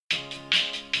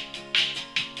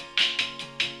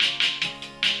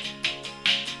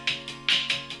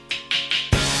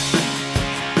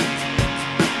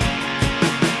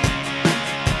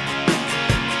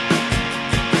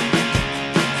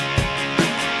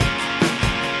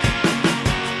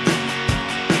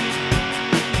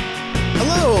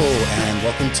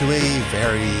welcome to a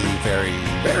very, very,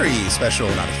 very special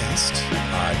Nauticast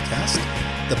podcast.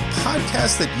 The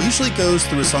podcast that usually goes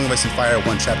through A Song of Ice and Fire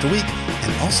one chapter a week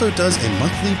and also does a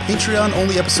monthly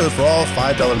Patreon-only episode for all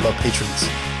 $5 and above patrons.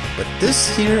 But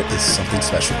this here is something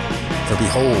special. For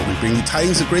behold, we bring you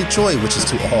tidings of great joy, which is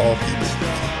to all people.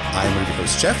 I am your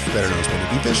host, Jeff, better known as Wendy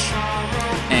Beefish.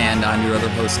 And I'm your other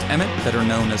host, Emmett, better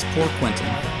known as Poor Quentin.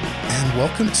 And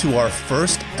welcome to our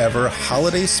first ever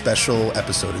holiday special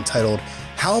episode entitled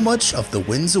How Much of the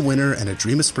Winds of Winter and A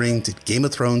Dream of Spring Did Game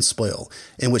of Thrones Spoil?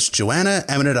 In which Joanna,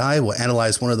 Emmett, and I will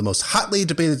analyze one of the most hotly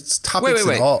debated topics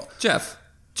Wait. of all. Jeff,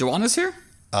 Joanna's here?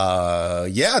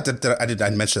 Yeah, I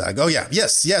mention that. Oh, yeah.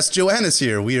 Yes, Joanna's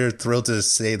here. We are thrilled to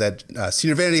say that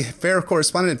senior Vanity Fair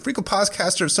correspondent and frequent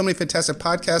podcaster of so many fantastic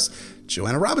podcasts,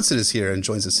 Joanna Robinson, is here and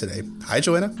joins us today. Hi,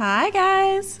 Joanna. Hi,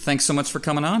 guys. Thanks so much for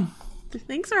coming on.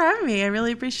 Thanks for having me. I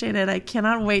really appreciate it. I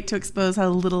cannot wait to expose how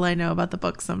little I know about the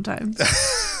book sometimes.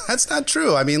 That's not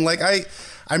true. I mean, like, I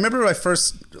remember when I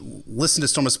first listened to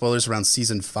Storm of Spoilers around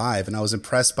season 5, and I was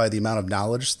impressed by the amount of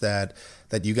knowledge that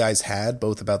you guys had,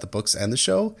 both about the books and the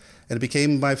show. And it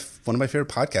became one of my favorite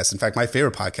podcasts. In fact, my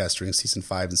favorite podcast during season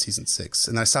 5 and season 6.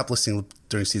 And I stopped listening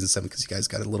during season 7 because you guys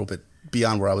got a little bit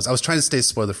beyond where I was. I was trying to stay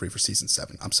spoiler free for season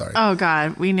 7. I'm sorry. Oh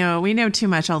God, we know too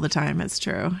much all the time. It's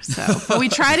true. So, but we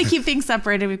try to keep things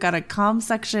separated. We've got a calm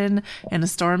section and a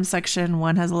storm section.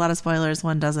 One has a lot of spoilers,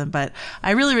 one doesn't. But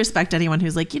I really respect anyone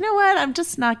who's like, you know what? I'm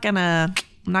just not gonna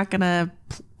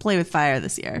play with fire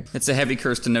this year. It's a heavy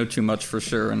curse to know too much for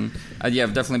sure. And yeah,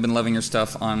 I've definitely been loving your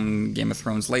stuff on Game of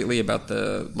Thrones lately about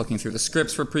looking through the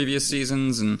scripts for previous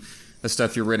seasons and the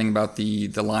stuff you're reading about the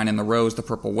Line in the Rose, the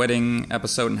Purple Wedding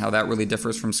episode, and how that really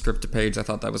differs from script to page. I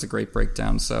thought that was a great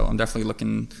breakdown. So I'm definitely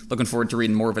looking forward to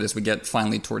reading more of it as we get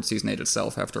finally towards season 8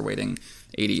 itself after waiting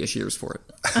 80-ish years for it.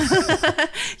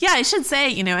 Yeah, I should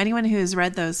say, anyone who's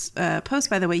read those posts,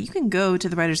 by the way, you can go to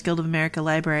the Writers Guild of America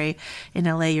library in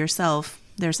LA yourself.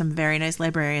 There's some very nice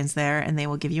librarians there, and they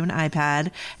will give you an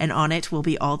iPad, and on it will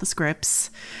be all the scripts.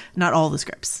 Not all the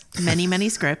scripts. Many, many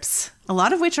scripts. A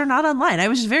lot of which are not online. I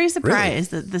was very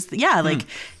surprised that this,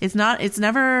 it's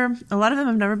never, a lot of them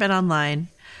have never been online,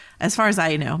 as far as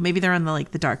I know. Maybe they're on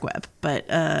the dark web, but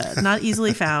not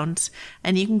easily found.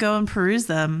 And you can go and peruse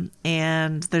them,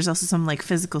 and there's also some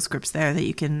physical scripts there that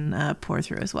you can pour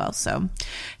through as well. So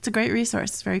it's a great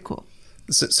resource. It's very cool.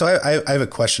 So I have a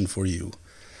question for you.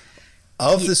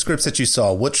 Of the scripts that you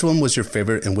saw, which one was your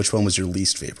favorite and which one was your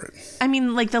least favorite? I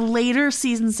mean, the later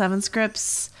season 7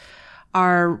 scripts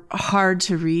are hard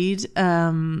to read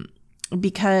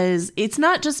because it's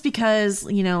not just because,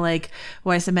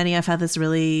 Weiss and Benioff had this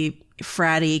really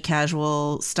fratty,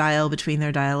 casual style between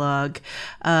their dialogue.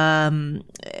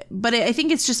 But I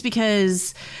think it's just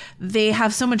because they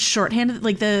have so much shorthand.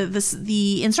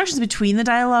 The instructions between the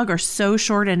dialogue are so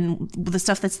short, and the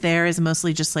stuff that's there is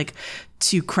mostly just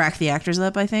to crack the actors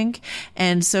up, I think.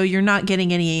 And so you're not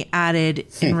getting any added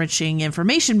enriching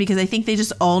information because I think they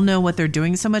just all know what they're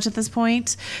doing so much at this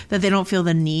point that they don't feel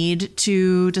the need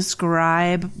to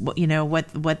describe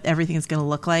what everything is going to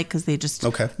look like because they just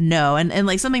know.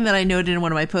 And something that I noted in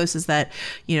one of my posts is that,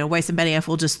 Weiss and Benioff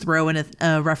will just throw in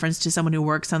a reference to someone who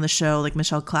works on the show, like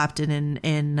Michelle Clapton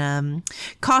in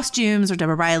costumes, or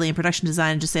Deborah Riley in production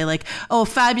design, and just say oh,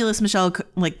 fabulous Michelle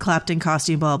Clapton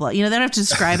costume, blah, blah. They don't have to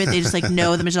describe it. They just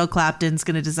know that Michelle Clapton's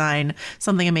going to design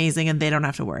something amazing and they don't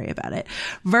have to worry about it.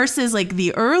 Versus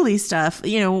the early stuff,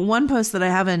 one post that I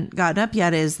haven't gotten up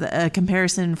yet is a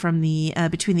comparison from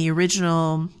between the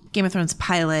original Game of Thrones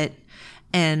pilot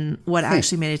and what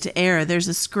actually made it to air. There's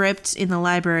a script in the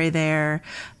library there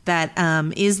that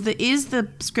is the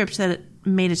script that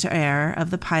made it to air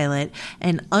of the pilot,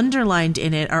 and underlined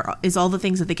in it is all the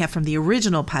things that they kept from the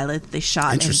original pilot that they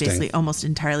shot and basically almost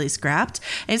entirely scrapped.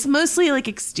 And it's mostly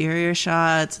exterior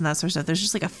shots and that sort of stuff. There's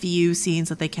just a few scenes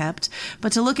that they kept,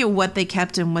 but to look at what they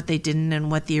kept and what they didn't,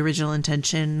 and what the original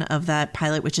intention of that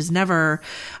pilot, which is never,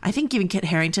 I think even Kit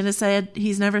Harington has said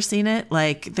he's never seen it.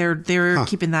 They're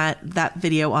keeping that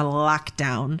video on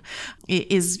lockdown.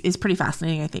 It is pretty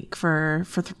fascinating, I think, for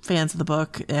fans of the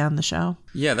book and the show.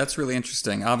 Yeah, that's really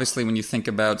interesting. Obviously, when you think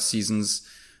about seasons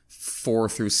 4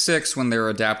 through 6, when they're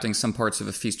adapting some parts of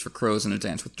A Feast for Crows and A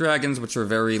Dance with Dragons, which are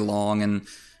very long and,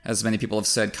 as many people have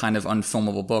said, kind of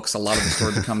unfilmable books, a lot of the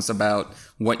story becomes about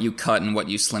what you cut and what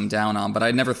you slim down on. But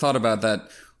I never thought about that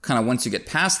kind of once you get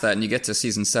past that and you get to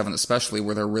season 7 especially,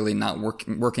 where they're really not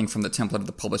working from the template of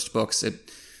the published books.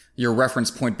 Your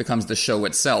reference point becomes the show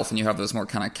itself, and you have those more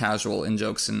kind of casual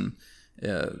in-jokes and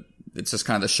it's just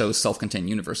kind of the show's self-contained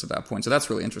universe at that point. So that's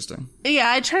really interesting. Yeah,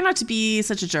 I try not to be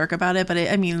such a jerk about it, but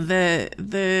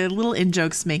the little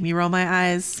in-jokes make me roll my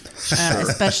eyes,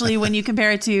 especially when you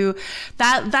compare it to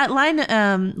that line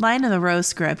in the Rose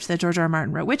script that George R. R.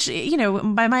 Martin wrote, which,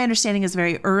 by my understanding is a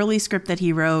very early script that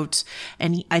he wrote,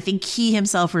 and I think he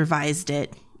himself revised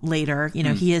it later.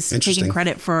 He has taken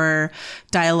credit for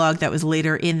dialogue that was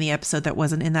later in the episode that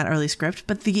wasn't in that early script.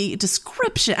 But the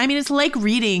description, it's like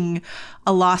reading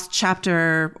a lost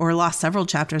chapter or lost several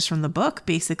chapters from the book,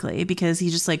 basically, because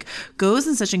he just goes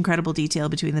in such incredible detail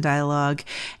between the dialogue.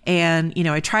 And,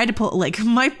 I tried to pull,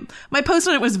 my post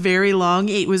on it was very long.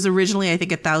 It was originally, I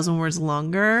think, 1,000 words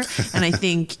longer. And I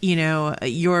think, your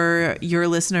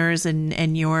listeners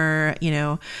and your,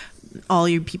 all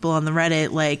you people on the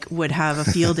Reddit would have a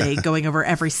field day going over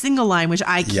every single line, which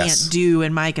I can't do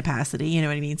in my capacity. You know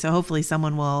what I mean? So hopefully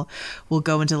someone will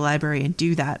go into the library and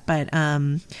do that. But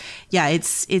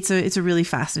it's a really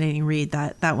fascinating read,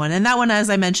 that one. And that one, as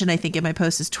I mentioned, I think in my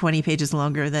post, is 20 pages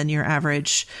longer than your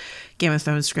average Game of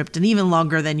Thrones script, and even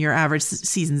longer than your average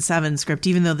season 7 script.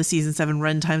 Even though the season 7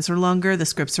 run times are longer, the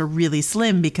scripts are really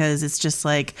slim because it's just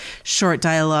short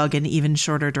dialogue and even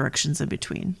shorter directions in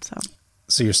between. So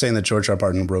you're saying that George R. R.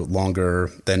 Martin wrote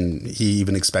longer than he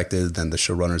even expected, than the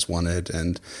showrunners wanted,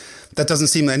 and that doesn't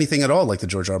seem anything at all like the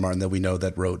George R. R. Martin that we know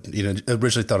that wrote.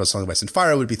 Originally thought A Song of Ice and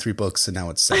Fire would be 3 books, and now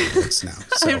it's 7 books now.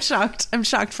 So. I'm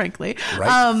shocked, frankly.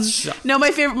 Right? No,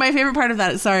 my favorite part of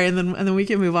that. Sorry, and then we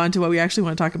can move on to what we actually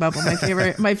want to talk about. But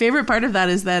my favorite part of that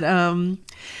is that.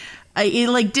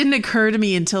 It didn't occur to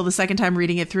me until the second time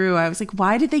reading it through. I was like,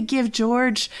 why did they give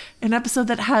George an episode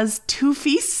that has 2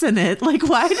 feasts in it?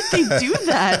 Why did they do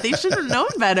that? They should have known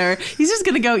better. He's just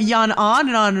going to go yawn on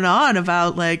and on and on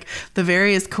about the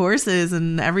various courses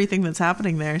and everything that's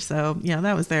happening there. So,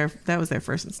 that was their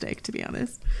first mistake, to be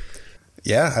honest.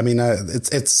 Yeah,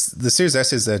 it's the series of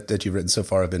essays that you've written so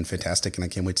far have been fantastic, and I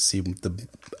can't wait to see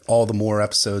all the more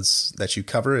episodes that you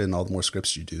cover and all the more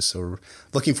scripts you do. So we're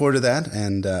looking forward to that,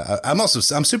 and I'm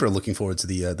super looking forward to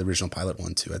the original pilot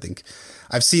one too. I think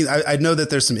I know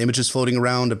that there's some images floating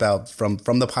around about from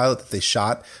the pilot that they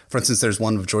shot. For instance, there's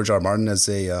one of George R. R. Martin as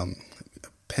a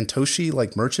Pentoshi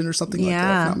merchant or something like that,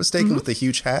 if I'm not mistaken, with the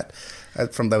huge hat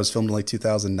that was filmed in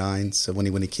 2009. So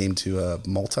when he came to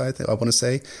Malta, I want to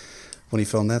say. When he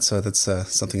filmed that. So that's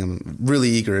something I'm really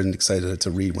eager and excited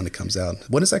to read when it comes out.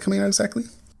 When is that coming out exactly?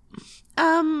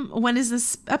 When is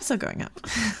this episode going up?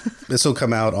 This will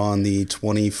come out on the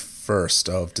 21st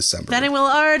of December. Then it will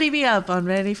already be up on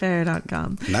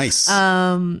VanityFair.com. Nice.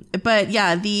 But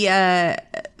yeah,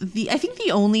 I think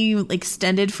the only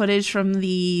extended footage from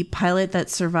the pilot that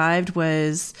survived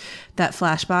was that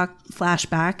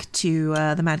flashback to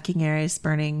the Mad King Aerys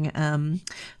burning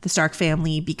the Stark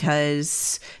family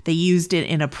because they used it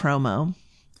in a promo.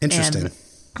 Interesting.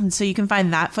 And so you can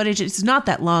find that footage. It's not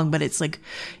that long, but it's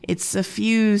it's a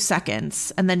few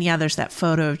seconds. And then, there's that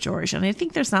photo of George. And I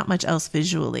think there's not much else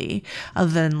visually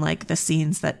other than the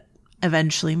scenes that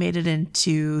eventually made it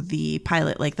into the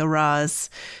pilot, the Roz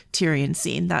Tyrion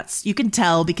scene. You can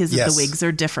tell because the wigs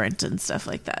are different and stuff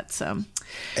like that. So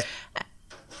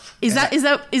is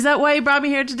that why you brought me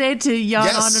here today, to yawn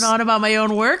on and on about my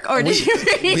own work, or did you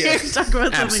here to talk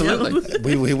about something else?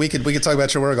 we could talk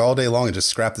about your work all day long and just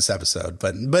scrap this episode,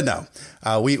 but no,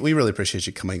 we really appreciate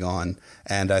you coming on,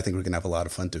 and I think we're gonna have a lot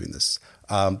of fun doing this.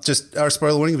 Just our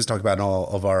spoiler warning: we talk about in all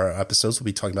of our episodes. We'll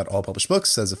be talking about all published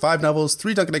books, as the 5 novels,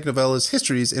 3 Duncan Egg novellas,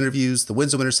 histories, interviews, the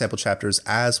Winds of Winter sample chapters,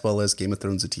 as well as Game of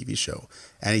Thrones, a TV show,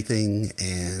 anything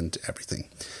and everything.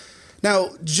 Now,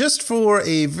 just for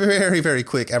a very, very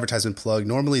quick advertisement plug,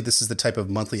 normally this is the type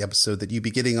of monthly episode that you'd be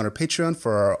getting on our Patreon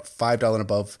for our $5 and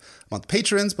above month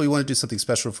patrons, but we want to do something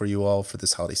special for you all for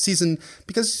this holiday season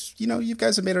because, you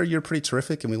guys have made our year pretty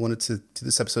terrific, and we wanted to do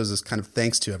this episode as kind of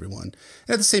thanks to everyone.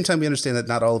 And at the same time, we understand that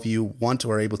not all of you want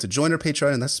or are able to join our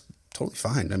Patreon, and that's totally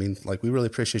fine. We really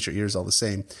appreciate your ears all the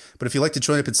same. But if you'd like to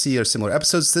join up and see our similar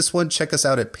episodes to this one, check us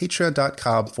out at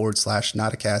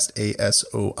patreon.com/Nauticast,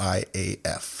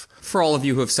 ASOIAF. For all of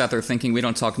you who have sat there thinking we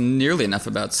don't talk nearly enough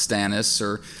about Stannis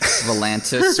or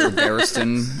Volantis or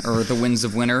Barristan or the Winds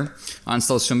of Winter on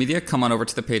social media, come on over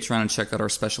to the Patreon and check out our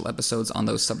special episodes on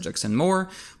those subjects and more.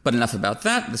 But enough about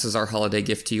that. This is our holiday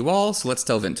gift to you all, so let's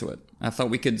delve into it. I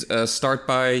thought we could start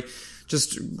by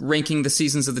just ranking the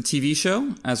seasons of the TV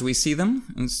show as we see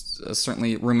them. It's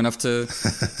certainly room enough to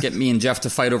get me and Jeff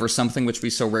to fight over something, which we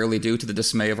so rarely do, to the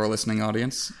dismay of our listening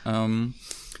audience.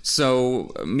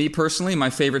 So, me personally, my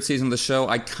favorite season of the show,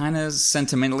 I kind of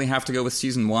sentimentally have to go with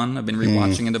season 1. I've been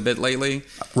rewatching it a bit lately.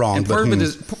 Wrong, and part of it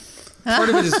is... Part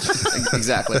of it is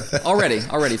exactly already,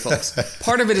 folks.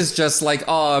 Part of it is just like,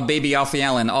 oh, baby Alfie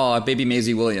Allen, oh, baby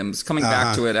Maisie Williams. Coming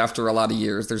back to it after a lot of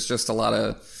years, there's just a lot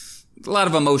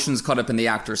of emotions caught up in the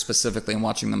actors specifically and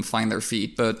watching them find their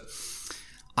feet. But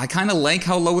I kind of like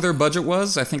how low their budget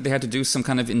was. I think they had to do some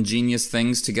kind of ingenious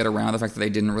things to get around the fact that they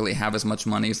didn't really have as much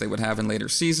money as they would have in later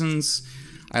seasons.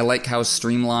 I like how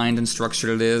streamlined and structured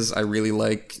it is. I really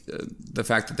like the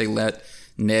fact that they let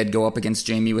Ned go up against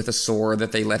Jaime with a sword,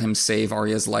 that they let him save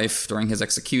Arya's life during his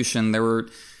execution. There were,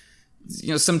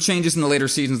 some changes in the later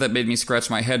seasons that made me scratch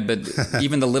my head, but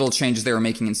even the little changes they were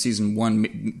making in season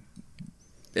 1,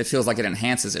 it feels like it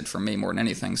enhances it for me more than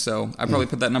anything. So I probably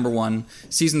put that number 1.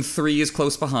 Season 3 is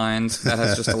close behind. That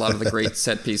has just a lot of the great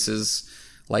set pieces,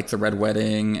 like the Red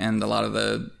Wedding and a lot of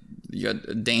you got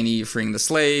Dany freeing the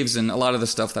slaves and a lot of the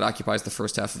stuff that occupies the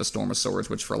first half of A Storm of Swords,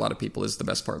 which for a lot of people is the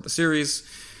best part of the series.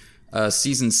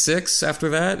 Season 6 after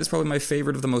that is probably my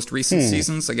favorite of the most recent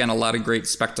seasons. Again, a lot of great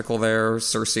spectacle there.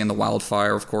 Cersei and the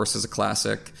Wildfire, of course, is a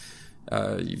classic.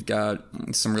 You've got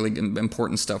some really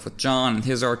important stuff with Jon and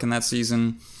his arc in that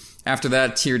season. After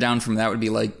that, tier down from that would be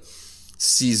like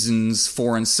seasons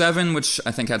 4 and 7, which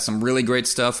I think had some really great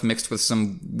stuff mixed with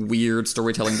some weird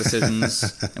storytelling decisions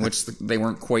in which they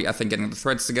weren't quite, I think, getting the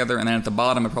threads together. And then at the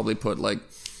bottom, I'd probably put like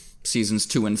seasons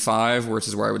 2 and 5, which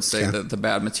is where I would say that the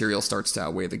bad material starts to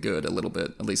outweigh the good a little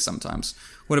bit, at least sometimes.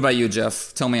 What about you,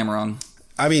 Jeff? Tell me I'm wrong.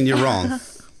 I mean, you're wrong.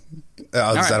 Is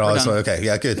that all? Okay,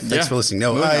 yeah, good. Thanks for listening.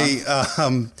 No,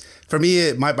 for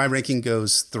me, my ranking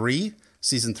goes 3.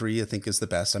 Season 3, I think, is the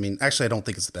best. I mean, actually, I don't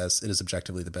think it's the best. It is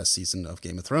objectively the best season of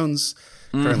Game of Thrones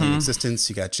currently in existence.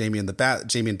 You got Jaime and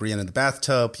Brienne in the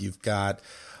bathtub. You've got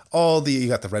you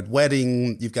got the Red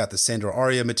Wedding. You've got the Sandor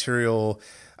Arya material.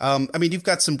 I mean, you've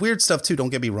got some weird stuff too. Don't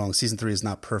get me wrong. Season 3 is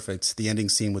not perfect. The ending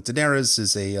scene with Daenerys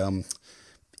is a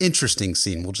interesting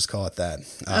scene. We'll just call it that.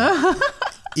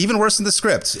 Even worse than the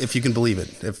script, if you can believe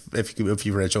it. If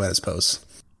you read Joanna's post.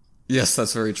 Yes,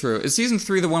 that's very true. Is season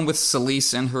 3 the one with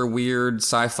Selyse and her weird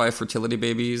sci-fi fertility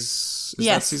babies? Is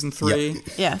that season 3? Yep.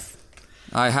 Yes.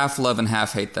 I half love and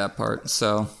half hate that part.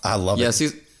 So I love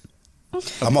it.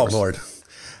 I'm all board.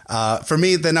 For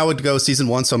me, then I would go season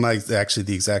 1. So I'm actually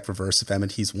the exact reverse of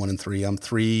Emmett. He's 1 and 3. I'm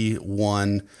 3,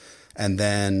 1, and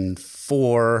then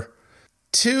 4,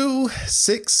 2,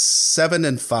 6, 7,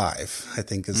 and 5. I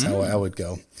think is how I would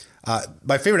go.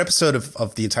 My favorite episode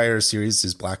of the entire series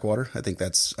is Blackwater. I think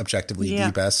that's objectively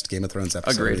the best Game of Thrones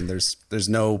episode. Agreed. I mean, there's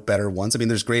no better ones. I mean,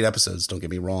 there's great episodes. Don't get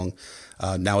me wrong.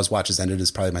 Now As Watch Has Ended is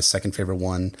probably my second favorite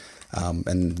one.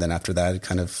 And then after that, it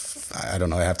kind of, I don't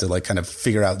know. I have to like kind of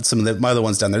figure out some of my other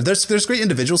ones down there. There's great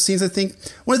individual scenes. I think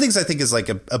one of the things I think is like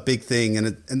a big thing,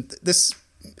 and this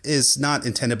is not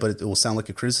intended, but it will sound like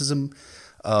a criticism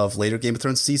of later Game of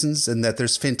Thrones seasons, and that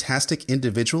there's fantastic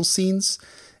individual scenes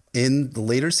in the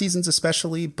later seasons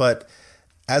especially, but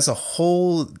as a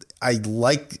whole, I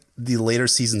like the later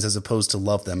seasons as opposed to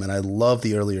love them, and I love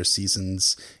the earlier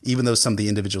seasons, even though some of the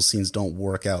individual scenes don't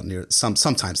work out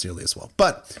sometimes nearly as well.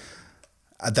 But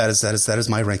that is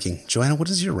my ranking. Joanna, what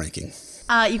is your ranking?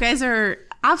 You guys are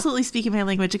absolutely speaking my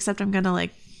language, except I'm gonna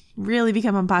really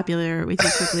become unpopular with you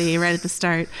quickly right at the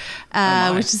start,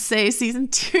 which is say season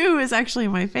 2 is actually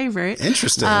my favorite.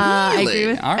 Interesting.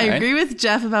 Really? I agree with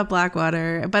Jeff about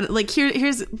Blackwater, but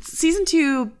here's season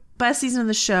 2, best season of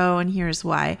the show, and here's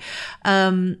why.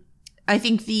 I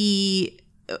think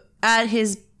at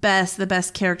his best, the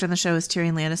best character on the show is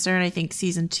Tyrion Lannister, and I think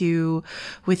season 2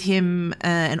 with him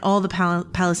and all the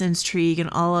palace intrigue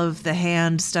and all of the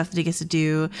hand stuff that he gets to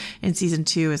do in season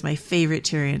 2 is my favorite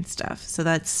Tyrion stuff. So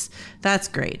that's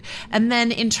great. And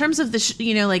then in terms of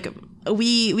the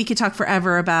we could talk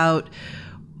forever about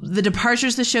the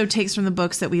departures the show takes from the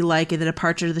books that we like and the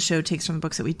departure the show takes from the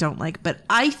books that we don't like. But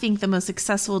I think the most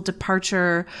successful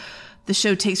departure the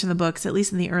show takes from the books, at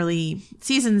least in the early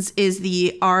seasons, is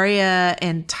the Arya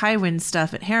and Tywin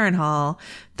stuff at Harrenhal.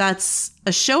 That's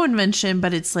a show invention,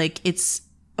 but it's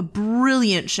a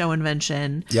brilliant show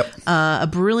invention. Yep. A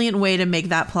brilliant way to make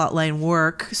that plot line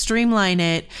work, streamline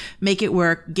it, make it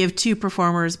work, give 2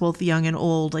 performers, both young and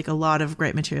old, a lot of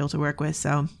great material to work with.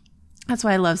 So that's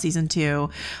why I love season 2.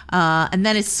 And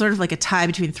then it's sort of like a tie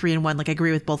between 3 and 1. I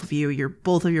agree with both of you.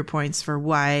 Both of your points for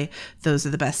why those are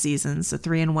the best seasons. So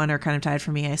 3 and 1 are kind of tied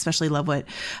for me. I especially love what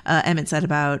Emmett said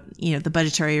about, the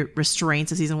budgetary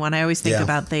restraints of season 1. I always think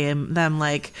about them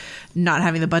not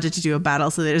having the budget to do a battle,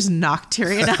 so they just knock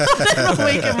Tyrion out and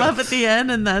wake him up at the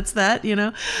end, and that's that,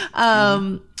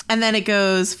 And then it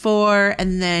goes 4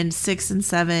 and then 6 and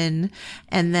 7.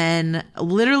 And then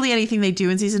literally anything they do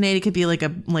in season 8, it could be like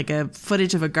a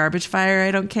footage of a garbage fire.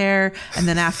 I don't care. And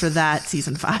then after that,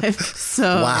 season 5.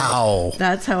 So wow,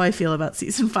 that's how I feel about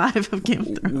season 5 of Game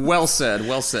of Thrones. Well said.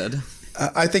 Well said.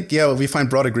 I think, yeah, we find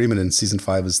broad agreement in season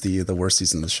 5 is the worst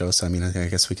season of the show. So I mean, I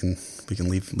guess we can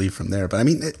leave from there. But I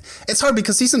mean, it's hard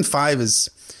because season 5 is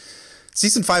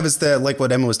the, like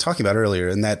what Emma was talking about earlier,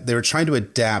 in that they were trying to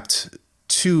adapt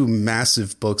 2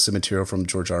 massive books of material from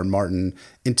George R. R. Martin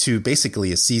into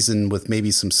basically a season with maybe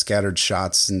some scattered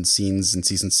shots and scenes in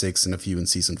season 6 and a few in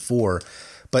season 4.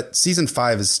 But season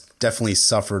 5 has definitely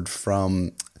suffered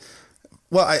from,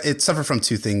 well, it suffered from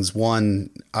 2 things.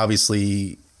 One,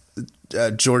 obviously,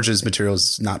 George's material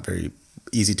is not very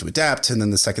easy to adapt. And then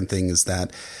the second thing is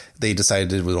that they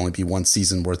decided it would only be 1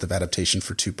 season worth of adaptation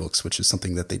for 2 books, which is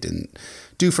something that they didn't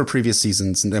do for previous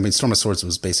seasons. And I mean, Storm of Swords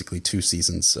was basically 2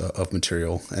 seasons of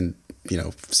material. And, you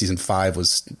know, season 5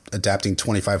 was adapting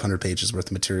 2,500 pages worth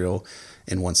of material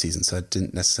in 1 season. So it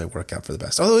didn't necessarily work out for the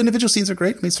best. Although individual scenes are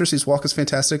great. I mean, Cersei's Walk is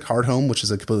fantastic. Hard Home, which is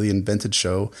a completely invented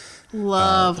show.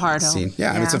 Love Hard Home. Scene.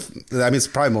 Yeah, yeah. I mean, it's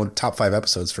probably more top 5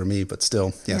 episodes for me, but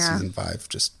still, season 5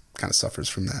 just kind of suffers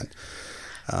from that.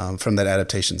 From that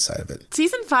adaptation side of it.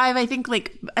 Season 5, I think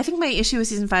my issue with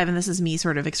season 5, and this is me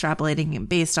sort of extrapolating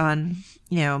based on,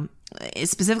 you know,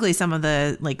 specifically some of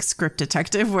the like script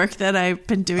detective work that I've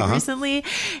been doing recently,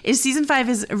 is season 5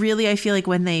 is really, I feel like,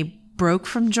 when they broke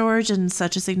from George in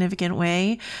such a significant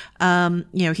way. You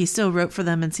know, he still wrote for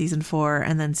them in season 4,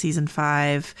 and then season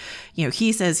 5, you know,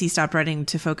 he says he stopped writing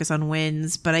to focus on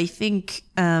wins. But I think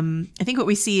what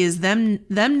we see is them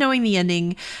knowing the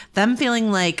ending, them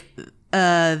feeling like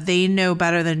they know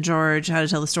better than George how to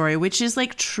tell the story, which is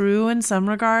like true in some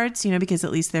regards, you know, because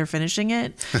at least they're finishing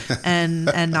it, and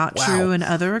not Wow. true in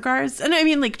other regards. And I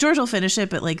mean, like, George will finish it,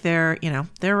 but like they're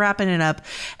wrapping it up,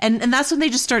 and that's when they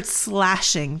just start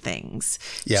slashing things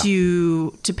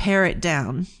to pare it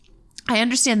down. I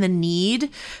understand the need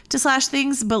to slash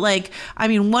things, but like, I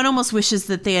mean, one almost wishes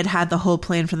that they had the whole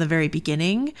plan from the very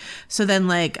beginning. So then,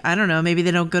 like, I don't know, maybe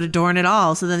they don't go to Dorne at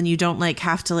all. So then you don't like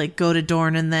have to like go to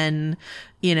Dorne and then,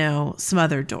 you know,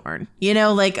 smother Dorne, you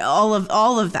know, like all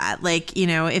of that. Like, you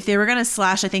know, if they were going to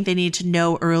slash, I think they needed to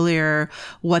know earlier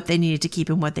what they needed to keep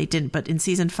and what they didn't. But in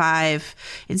season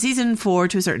 4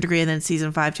 to a certain degree, and then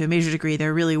season 5 to a major degree,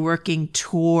 they're really working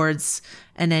towards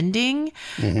an ending.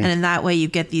 And in that way you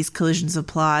get these collisions of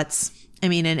plots. I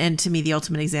mean, and to me, the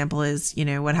ultimate example is, you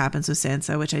know, what happens with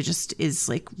Sansa, which I just is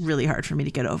like really hard for me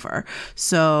to get over.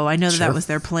 So I know that was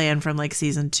their plan from like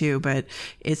season 2, but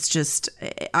it's just,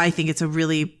 I think it's a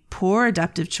really poor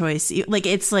adaptive choice.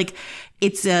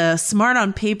 It's a smart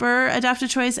on paper adaptive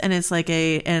choice, and it's like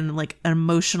an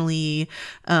emotionally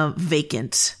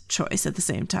vacant choice at the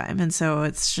same time. And so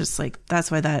it's just like, that's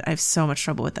why I have so much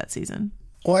trouble with that season.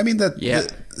 Well, I mean, the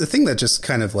thing that just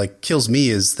kind of like kills me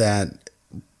is that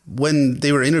when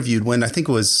they were interviewed, when I think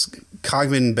it was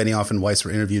Cogman, Benioff, and Weiss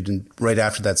were interviewed, and right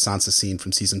after that Sansa scene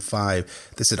from season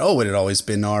 5, they said, "Oh, it had always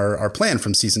been our plan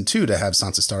from season 2 to have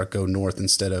Sansa Stark go north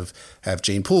instead of have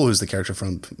Jane Poole, who's the character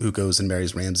who goes and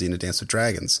marries Ramsay in A Dance with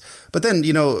Dragons." But then,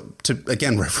 you know, to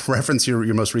again reference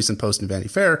your most recent post in Vanity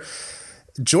Fair,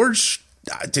 George,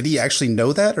 did he actually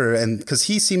know that, and because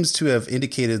he seems to have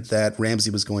indicated that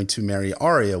Ramsay was going to marry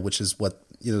Arya, which is what,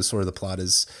 you know, sort of the plot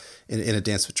is in A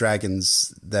Dance with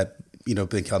Dragons, that, you know,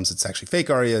 becomes it's actually fake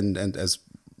Arya, and as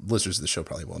listeners of the show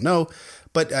probably will know.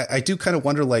 But I do kind of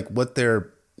wonder like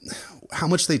how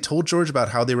much they told George about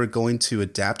how they were going to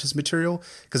adapt his material.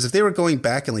 Because if they were going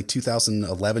back in like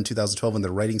 2011, 2012, when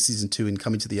they're writing season 2 and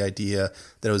coming to the idea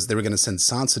that they were going to send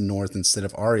Sansa north instead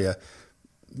of Arya,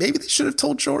 maybe they should have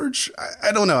told George.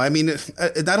 I don't know. I mean,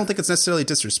 I don't think it's necessarily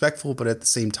disrespectful, but at the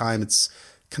same time, it's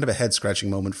kind of a head scratching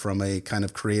moment from a kind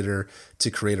of creator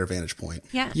to creator vantage point.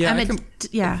 Yeah.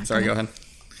 Sorry, go ahead.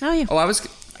 Oh, I was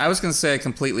going to say I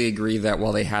completely agree that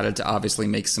while they had to obviously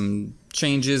make some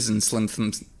changes and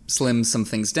slim some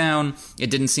things down, it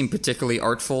didn't seem particularly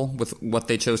artful with what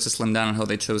they chose to slim down and how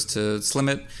they chose to slim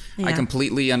it. Yeah. I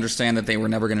completely understand that they were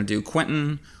never going to do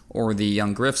Quentin or the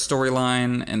young Griff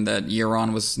storyline, and that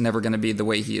Euron was never going to be the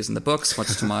way he is in the books,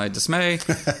 much to my dismay.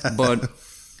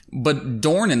 But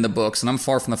Dorne in the books, and I'm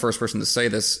far from the first person to say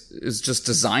this, is just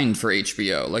designed for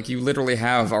HBO. Like, you literally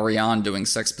have Arianne doing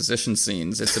sexposition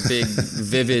scenes. It's a big,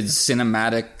 vivid,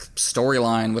 cinematic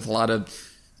storyline with a lot of,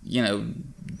 you know,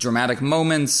 dramatic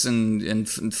moments and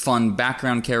fun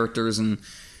background characters. And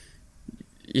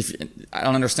I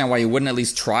don't understand why you wouldn't at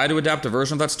least try to adapt a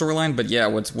version of that storyline. But yeah,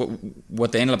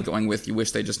 what they ended up going with, you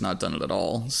wish they just not done it at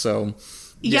all. So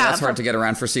Yeah, it's hard to get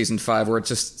around for season 5, where it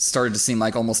just started to seem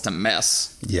like almost a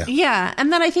mess. Yeah,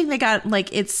 and then I think they got,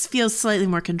 like, it feels slightly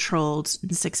more controlled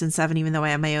in 6 and 7, even though I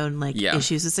have my own, like,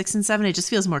 issues with 6 and 7. It just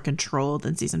feels more controlled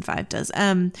than season 5 does.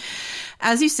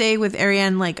 As you say with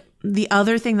Arianne, like, the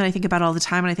other thing that I think about all the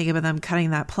time when I think about them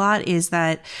cutting that plot is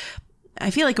that I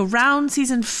feel like around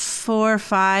season 4,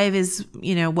 5 is,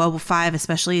 5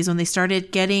 especially, is when they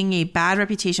started getting a bad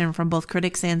reputation from both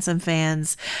critics and some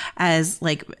fans as,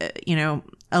 like,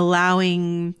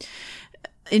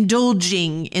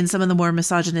 indulging in some of the more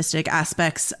misogynistic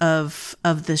aspects of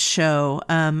the show.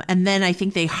 And then I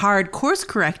think they hard course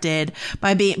corrected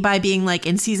by being like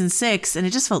in season 6, and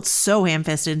it just felt so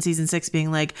ham-fisted in season 6,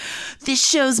 being like, this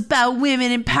show's about women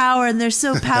in power and they're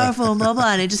so powerful and blah,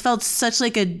 blah. And it just felt such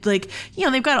like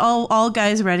they've got all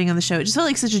guys writing on the show. It just felt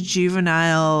like such a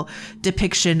juvenile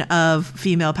depiction of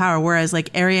female power. Whereas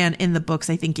like Arianne in the books,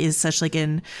 I think is such like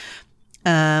an,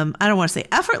 I don't want to say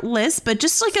effortless, but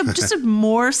just like a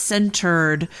more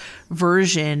centered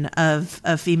version of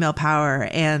female power,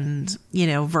 and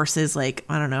versus like,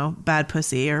 I don't know, bad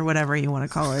pussy or whatever you want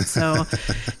to call it. So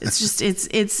it's just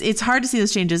it's hard to see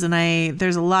those changes, and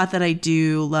there's a lot that I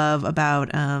do love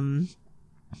about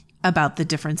the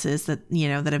differences that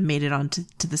that have made it onto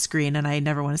the screen, and I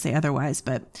never want to say otherwise.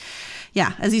 But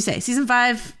yeah, as you say, season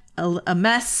 5 a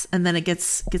mess, and then it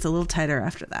gets a little tighter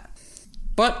after that.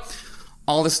 But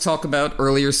all this talk about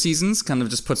earlier seasons kind of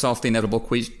just puts off the inevitable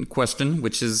question,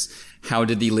 which is, how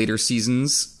did the later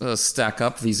seasons stack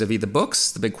up vis-a-vis the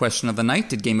books? The big question of the night: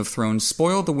 did Game of Thrones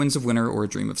spoil The Winds of Winter or A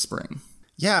Dream of Spring?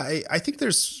 Yeah, I think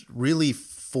there's really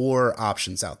 4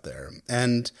 options out there.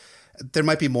 And there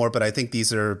might be more, but I think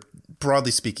these are,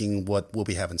 broadly speaking, what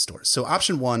we have in store. So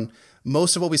option 1,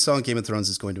 most of what we saw in Game of Thrones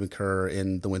is going to occur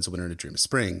in The Winds of Winter and A Dream of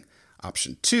Spring.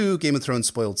 Option 2, Game of Thrones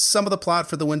spoiled some of the plot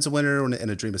for The Winds of Winter and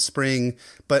A Dream of Spring,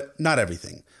 but not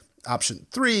everything. Option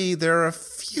 3, there are a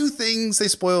few things they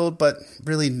spoiled, but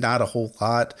really not a whole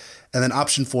lot. And then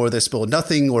option 4, they spoiled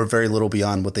nothing or very little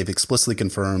beyond what they've explicitly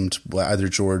confirmed, either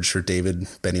George or David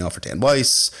Benioff or Dan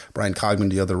Weiss, Brian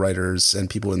Cogman, the other writers, and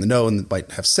people in the know and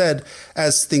might have said,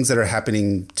 as things that are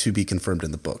happening to be confirmed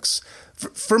in the books.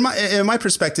 In my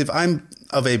perspective, I'm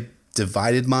of a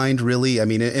divided mind, really. I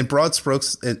mean, in broad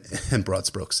strokes, I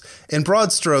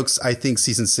think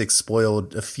season 6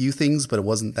 spoiled a few things, but it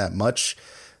wasn't that much.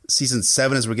 Season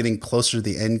 7, as we're getting closer to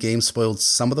the end game, spoiled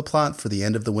some of the plot for the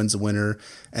end of The Winds of Winter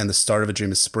and the start of A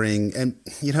Dream of Spring. And,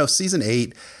 season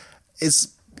 8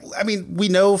 is, we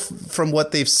know from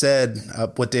what they've said,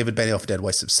 what David Benioff and Dan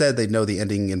Weiss have said, they know the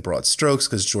ending in broad strokes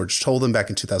because George told them back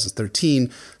in 2013.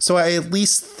 So I at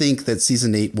least think that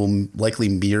season 8 will likely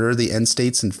mirror the end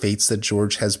states and fates that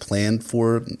George has planned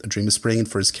for A Dream of Spring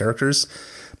and for his characters.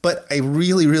 But I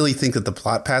really, really think that the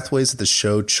plot pathways that the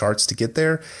show charts to get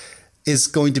there is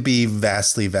going to be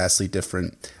vastly, vastly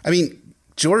different. I mean,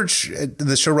 George,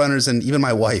 the showrunners, and even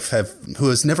my wife, who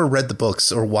has never read the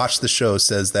books or watched the show,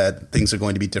 says that things are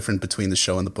going to be different between the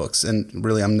show and the books. And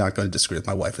really, I'm not going to disagree with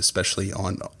my wife, especially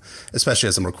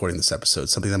as I'm recording this episode,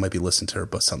 something that might be listened to her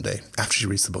but someday after she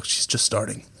reads the book. She's just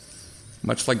starting.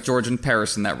 Much like George in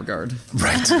Paris in that regard.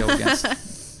 Right.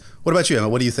 What about you, Emma?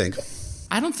 What do you think?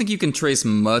 I don't think you can trace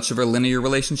much of a linear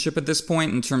relationship at this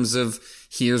point in terms of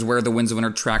here's where The Winds of Winter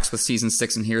tracks with season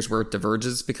 6 and here's where it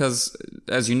diverges, because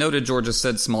as you noted, George has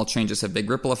said small changes have big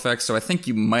ripple effects. So I think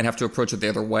you might have to approach it the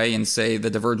other way and say the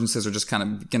divergences are just kind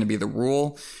of going to be the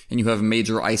rule, and you have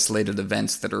major isolated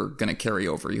events that are going to carry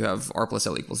over. You have R plus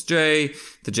L equals J,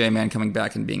 the J-Man coming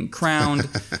back and being crowned,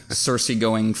 Cersei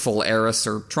going full heiress,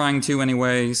 or trying to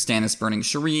anyway, Stannis burning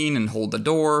Shireen and Hold the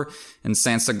Door, and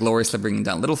Sansa gloriously bringing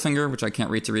down Littlefinger, which I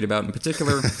can't wait to read about in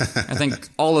particular. I think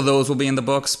all of those will be in the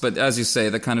books, but as you say,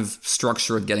 the kind of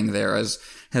structure of getting there has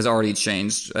already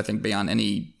changed, I think, beyond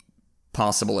any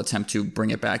possible attempt to bring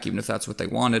it back, even if that's what they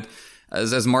wanted.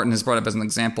 As Martin has brought up as an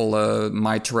example,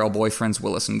 my Tyrell boyfriends,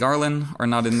 Willis and Garland, are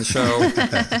not in the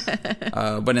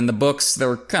show. But in the books,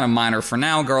 they're kind of minor for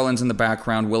now. Garland's in the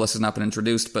background. Willis has not been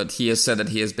introduced, but he has said that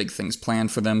he has big things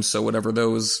planned for them, so whatever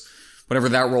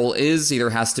that role is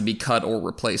either has to be cut or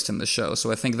replaced in the show.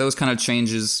 So I think those kind of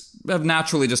changes have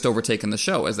naturally just overtaken the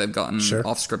show as they've gotten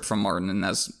off script from Martin and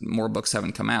as more books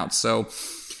haven't come out. So,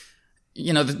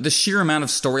 the sheer amount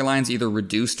of storylines either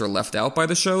reduced or left out by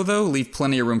the show, though, leave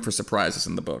plenty of room for surprises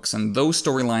in the books. And those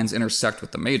storylines intersect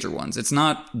with the major ones. It's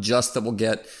not just that we'll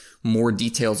get more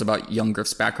details about young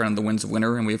Griff's background in The Winds of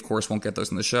Winter, and we, of course, won't get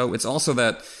those in the show. It's also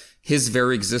that his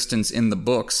very existence in the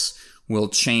books will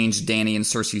change Dany and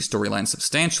Cersei's storyline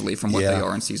substantially from what they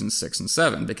are in season 6 and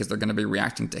 7, because they're going to be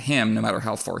reacting to him no matter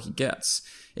how far he gets.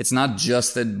 It's not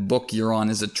just that Book Euron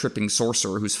is a tripping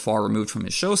sorcerer who's far removed from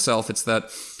his show self, it's that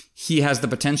he has the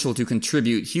potential to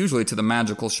contribute hugely to the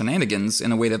magical shenanigans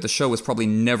in a way that the show was probably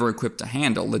never equipped to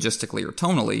handle, logistically or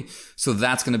tonally. So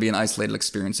that's going to be an isolated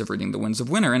experience of reading The Winds of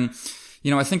Winter. And, you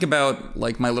know, I think about,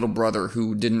 like, my little brother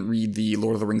who didn't read the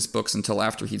Lord of the Rings books until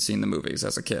after he'd seen the movies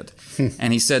as a kid.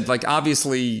 And he said, like,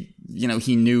 obviously, you know,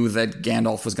 he knew that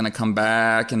Gandalf was going to come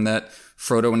back and that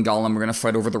Frodo and Gollum were going to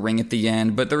fight over the ring at the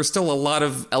end, but there were still a lot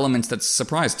of elements that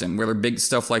surprised him, whether big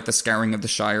stuff like the scouring of the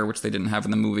Shire, which they didn't have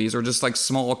in the movies, or just like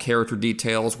small character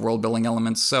details, world-building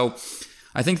elements. So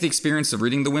I think the experience of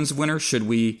reading The Winds of Winter, should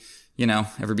we, you know,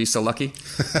 ever be so lucky,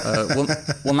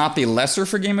 will not be lesser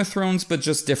for Game of Thrones, but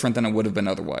just different than it would have been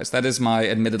otherwise. That is my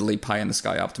admittedly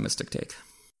pie-in-the-sky optimistic take.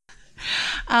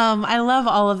 I love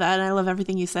all of that, and I love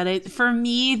everything you said. For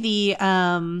me,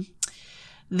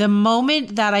 the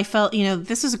moment that I felt, you know,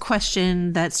 this was a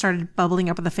question that started bubbling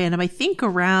up in the fandom, I think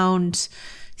around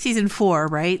season 4,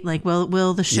 right? Like,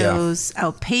 will the shows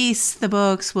outpace the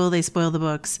books? Will they spoil the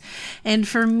books? And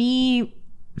for me,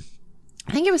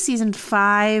 I think it was season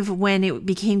 5 when it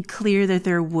became clear that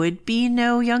there would be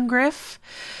no young Griff.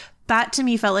 That to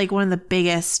me felt like one of the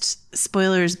biggest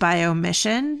spoilers by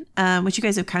omission, which you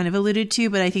guys have kind of alluded to,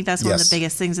 but I think that's one of the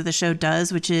biggest things that the show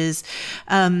does, which is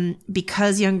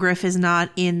because young Griff is not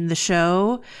in the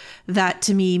show, that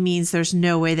to me means there's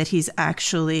no way that he's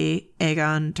actually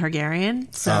Aegon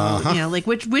Targaryen. So, you know, like,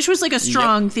 which was like a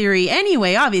strong theory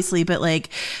anyway, obviously, but like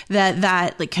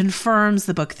that like confirms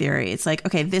the book theory. It's like,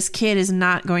 okay, this kid is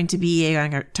not going to be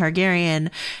Aegon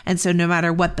Targaryen. And so no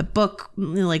matter what the book,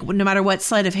 like, no matter what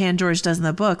sleight of hand George does in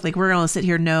the book, like, we're going to sit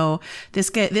here, no, this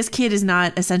kid is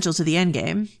not essential to the end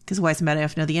game, because Weiss and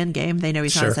Benioff know the end game. They know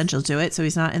he's not essential to it. So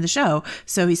he's not in the show.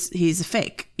 So he's a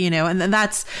fake, you know, and then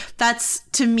that's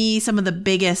to me some of the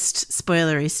biggest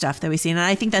spoilery stuff that we've seen. And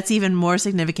I think that's even more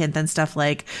significant than stuff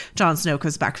like Jon Snow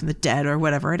comes back from the dead or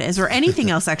whatever it is, or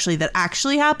anything else actually that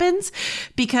actually happens,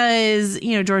 because,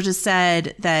 you know, George has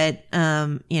said that,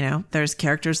 you know, there's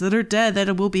characters that are dead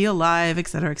that will be alive, et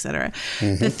cetera, et cetera.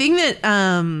 The thing that,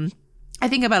 I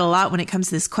think about a lot when it comes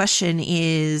to this question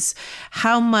is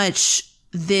how much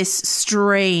this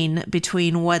strain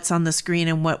between what's on the screen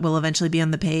and what will eventually be on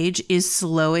the page is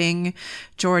slowing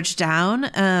George down.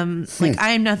 Like,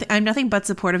 I'm nothing but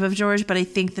supportive of George, but I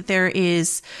think that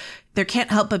there can't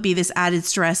help but be this added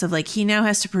stress of, like, he now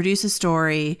has to produce a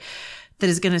story that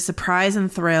is going to surprise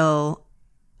and thrill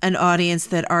an audience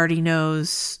that already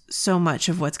knows so much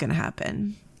of what's going to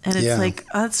happen. And it's like,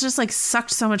 it's just like sucked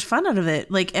so much fun out of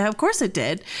it. Like, of course it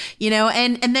did, you know,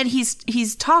 and then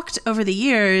he's talked over the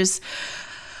years,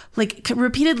 like,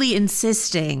 repeatedly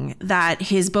insisting that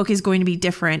his book is going to be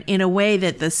different in a way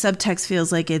that the subtext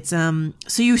feels like it's,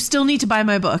 so you still need to buy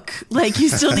my book. Like, you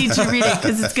still need to read it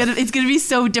because it's going to be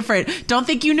so different. Don't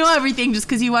think you know everything just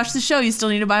because you watch the show. You still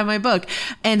need to buy my book.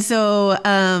 And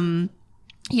so,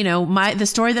 you know, the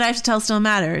story that I have to tell still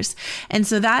matters. And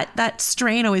so that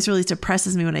strain always really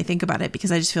depresses me when I think about it, because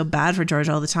I just feel bad for George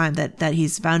all the time that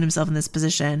he's found himself in this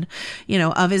position, you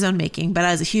know, of his own making. But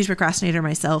as a huge procrastinator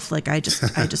myself, like, I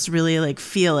just really, like,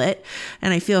 feel it,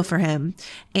 and I feel for him.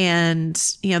 And,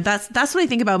 you know, that's what I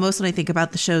think about most when I think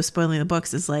about the show spoiling the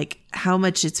books, is like how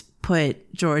much it's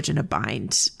put George in a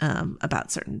bind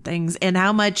about certain things, and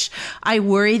how much I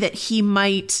worry that he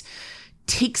might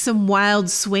take some wild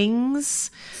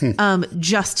swings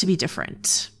just to be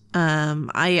different.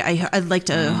 I'd like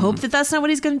to hope that that's not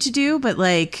what he's going to do, but,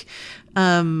 like,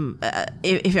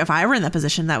 if I were in that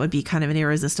position, that would be kind of an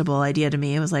irresistible idea to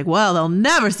me. It was like, well, they'll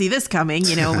never see this coming,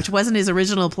 you know, which wasn't his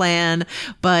original plan,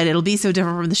 but it'll be so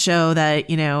different from the show that,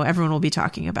 you know, everyone will be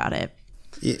talking about it.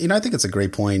 You know, I think it's a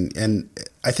great point. And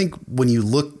I think when you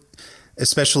look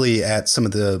especially at some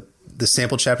of the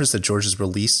sample chapters that George has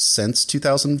released since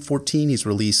 2014, he's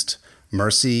released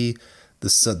Mercy, the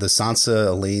Sansa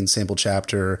Elaine sample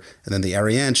chapter, and then the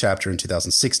Arianne chapter in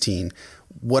 2016.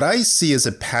 What I see is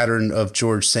a pattern of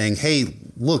George saying, hey,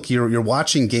 look, you're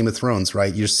watching Game of Thrones,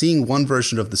 right? You're seeing one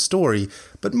version of the story,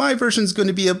 but my version is going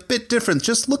to be a bit different.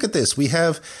 Just look at this. We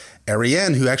have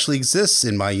Arianne, who actually exists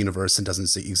in my universe and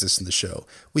doesn't exist in the show.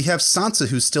 We have Sansa,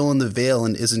 who's still in the Vale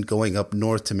and isn't going up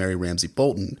north to marry Ramsay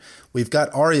Bolton. We've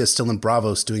got Arya still in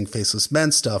Braavos doing Faceless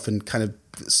Men stuff and kind of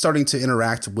starting to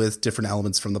interact with different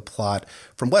elements from the plot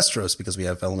from Westeros, because we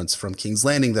have elements from King's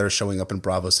Landing that are showing up in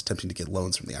Braavos attempting to get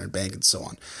loans from the Iron Bank and so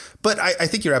on. But I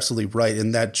think you're absolutely right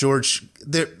in that George,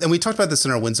 and we talked about this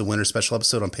in our Winds of Winter special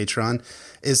episode on Patreon,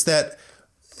 is that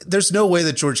there's no way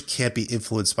that George can't be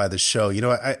influenced by the show. You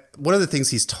know, one of the things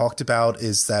he's talked about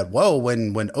is that,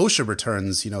 when Osha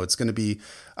returns, you know, it's going to be,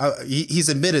 he's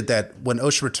admitted that when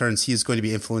Osha returns, he's going to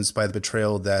be influenced by the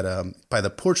portrayal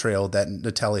that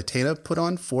Natalia Tena put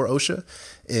on for Osha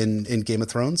in Game of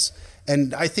Thrones.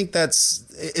 And I think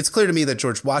it's clear to me that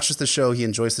George watches the show. He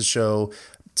enjoys the show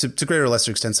to greater or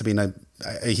lesser extents. I mean,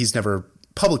 he's never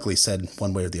publicly said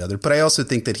one way or the other, but I also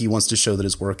think that he wants to show that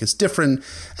his work is different.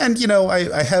 And, you know, I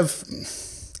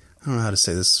don't know how to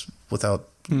say this without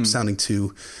sounding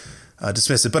too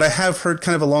dismissive, but I have heard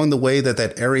kind of along the way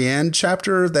that Ariane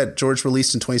chapter that George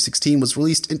released in 2016 was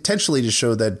released intentionally to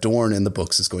show that Dorne in the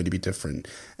books is going to be different.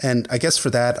 And I guess for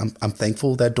that, I'm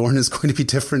thankful that Dorne is going to be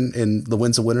different in The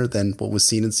Winds of Winter than what was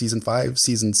seen in season 5,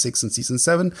 season 6, and season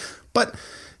 7. But,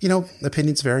 you know,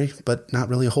 opinions vary, but not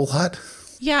really a whole lot.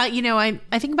 Yeah, you know, I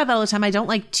think about that all the time. I don't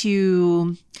like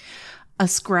to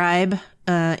ascribe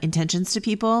intentions to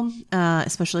people,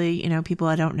 especially, you know, people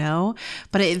I don't know.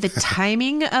 But the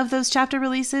timing of those chapter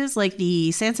releases, like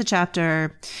the Sansa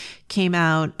chapter came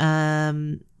out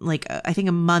I think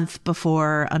a month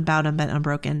before Unbound, Unbent,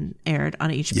 Unbroken aired on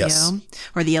HBO. Yes.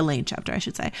 Or the Elaine chapter, I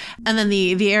should say. And then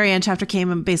the Ariane chapter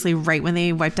came basically right when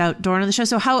they wiped out Dorne on the show.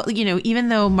 So how, you know, even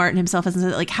though Martin himself hasn't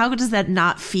said it, like, how does that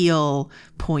not feel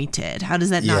pointed? How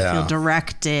does that not feel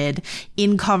directed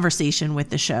in conversation with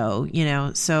the show? You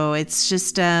know, so it's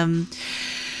just, and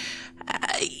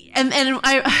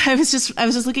I was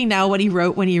just looking now what he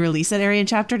wrote when he released that Ariane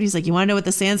chapter. And he's like, you want to know what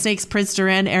the Sand Snakes, Prince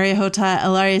Doran, Arya Hota,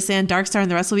 Elaria Sand, Darkstar, and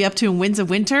the rest will be up to in Winds of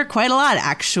Winter? Quite a lot,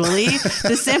 actually.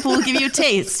 This sample will give you a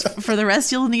taste. For the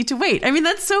rest, you'll need to wait. I mean,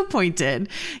 that's so pointed,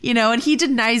 you know, and he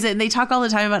denies it. And they talk all the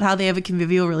time about how they have a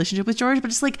convivial relationship with George,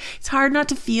 but it's like, it's hard not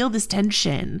to feel this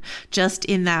tension just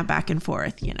in that back and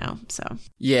forth, you know, so.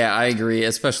 Yeah, I agree,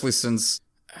 especially since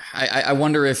I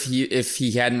wonder if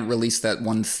he hadn't released that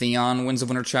one Theon Winds of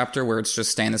Winter chapter where it's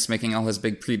just Stannis making all his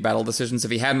big pre-battle decisions.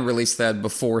 If he hadn't released that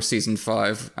before season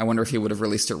 5, I wonder if he would have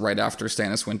released it right after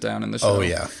Stannis went down in the show. Oh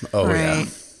yeah, yeah.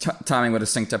 Timing would have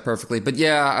synced up perfectly. But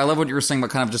yeah, I love what you were saying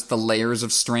about kind of just the layers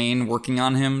of strain working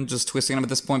on him, just twisting him at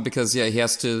this point, because yeah, he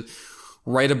has to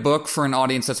write a book for an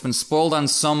audience that's been spoiled on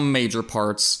some major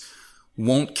parts,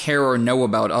 won't care or know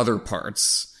about other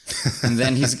parts. and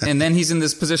then he's in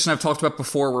this position I've talked about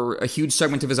before where a huge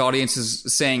segment of his audience is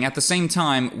saying at the same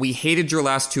time, we hated your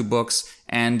last 2 books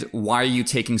and why are you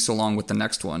taking so long with the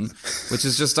next one? Which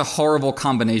is just a horrible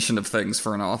combination of things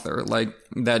for an author. Like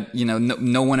that, you know,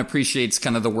 no one appreciates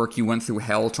kind of the work you went through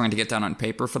hell trying to get down on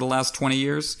paper for the last 20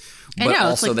 years. But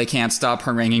also they can't stop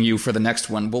haranguing you for the next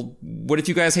one. Well, what if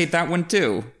you guys hate that one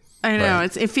too? I know.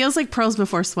 Right. It feels like pearls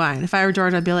before swine. If I were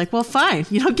George, I'd be like, well, fine.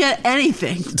 You don't get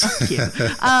anything. Thank you.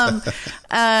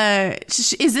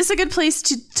 Is this a good place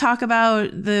to talk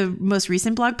about the most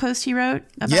recent blog post he wrote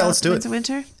about let's do Winds of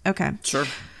Winter? Okay. Sure.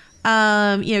 You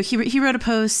know, he wrote a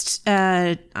post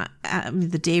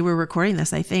the day we're recording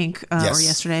this, I think, or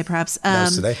yesterday, perhaps.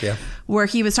 Today, yeah. Where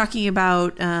he was talking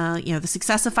about, you know, the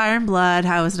success of Fire and Blood,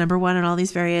 how it was number 1 on all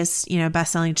these various, you know,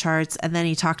 best-selling charts. And then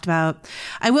he talked about,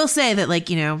 I will say that, like,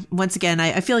 you know, once again,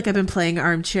 I feel like I've been playing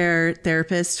armchair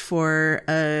therapist for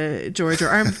George, or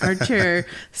armchair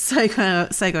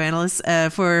psychoanalyst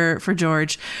for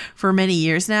George for many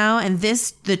years now. And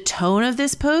the tone of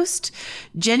this post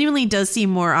genuinely does seem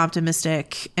more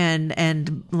optimistic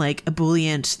and like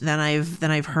ebullient than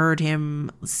I've heard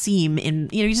him seem in,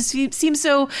 you know, he just seems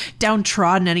so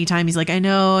downtrodden anytime he's like, I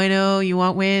know you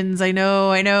want wins, I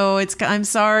know I'm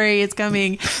sorry, it's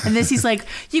coming. And this, he's like,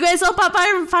 you guys all bought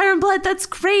Fire and Blood, that's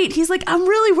great. He's like, I'm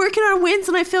really working on wins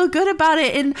and I feel good about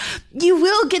it, and you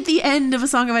will get the end of A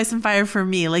Song of Ice and Fire from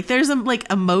me. Like there's like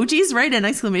emojis, right, and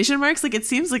exclamation marks. Like it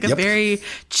seems like a very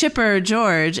chipper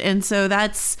George. And so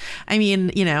that's, I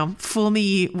mean, you know, fool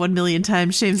me 1 million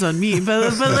times, shame's on me,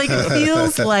 but like it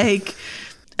feels like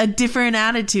a different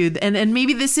attitude, and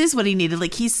maybe this is what he needed.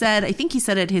 Like he said, I think he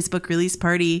said at his book release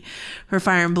party for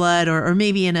Fire and Blood, or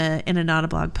maybe in a not a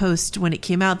blog post when it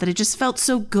came out, that it just felt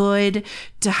so good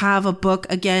to have a book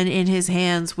again in his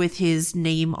hands with his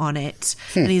name on it.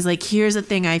 And he's like, here's a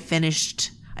thing I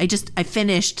finished. I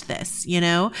finished this, you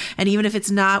know? And even if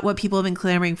it's not what people have been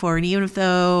clamoring for, and even if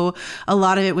though a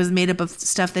lot of it was made up of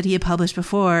stuff that he had published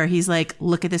before, he's like,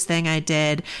 look at this thing I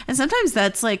did. And sometimes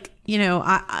that's like, you know,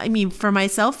 I mean, for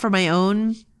myself, for my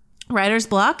own writer's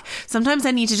block, sometimes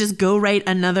I need to just go write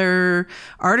another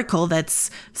article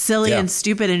that's silly and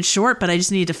stupid and short, but I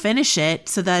just need to finish it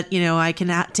so that, you know, I can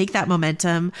take that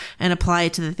momentum and apply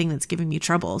it to the thing that's giving me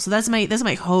trouble. So that's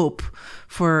my hope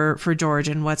for George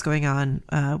and what's going on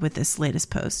with this latest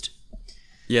post.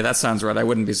 Yeah, that sounds right. I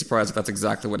wouldn't be surprised if that's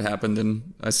exactly what happened,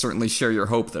 and I certainly share your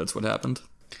hope that it's what happened.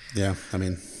 Yeah, I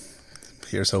mean,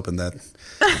 here's hoping that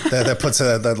puts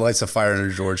that lights a fire under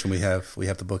George, and we have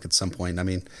the book at some point. I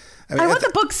want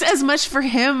the books as much for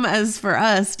him as for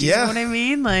us. Do you know what I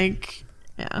mean? Like,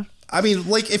 yeah. I mean,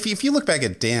 like if you look back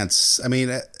at Dance, I mean,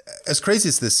 as crazy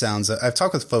as this sounds, I've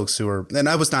talked with folks who are, and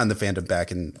I was not in the fandom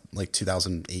back in like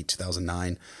 2008,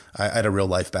 2009. I had a real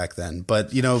life back then.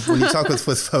 But, you know, when you talk with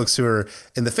folks who are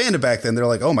in the fandom back then, they're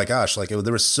like, oh my gosh, like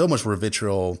there was so much more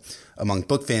vitriol among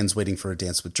book fans waiting for A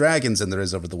Dance with Dragons than there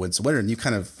is over The Winds of Winter. And I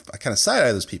kind of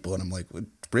side-eye those people. And I'm like,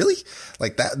 really?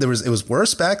 Like that, it was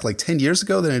worse back like 10 years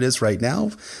ago than it is right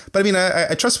now. But I mean,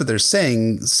 I trust what they're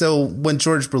saying. So when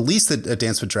George released A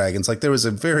Dance with Dragons, like there was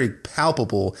a very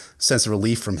palpable sense of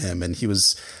relief from him. And he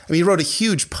wrote a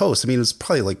huge post. I mean, it was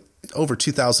probably like over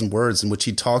 2,000 words in which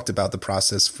he talked about the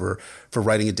process for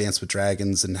writing A Dance with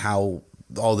Dragons and how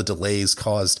all the delays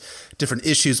caused different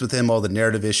issues with him, all the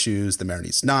narrative issues, the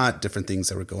Marinese Knot, different things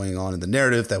that were going on in the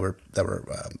narrative that were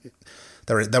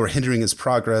hindering his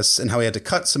progress, and how he had to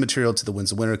cut some material to The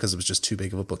Winds of Winter because it was just too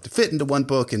big of a book to fit into one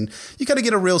book. And you kind of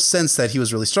get a real sense that he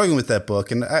was really struggling with that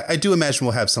book. And I do imagine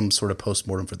we'll have some sort of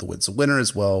postmortem for The Winds of Winter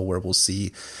as well, where we'll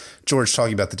see George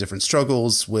talking about the different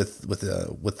struggles with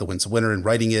The Winds of Winter and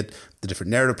writing it, the different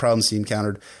narrative problems he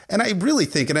encountered. And I really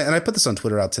think, and I put this on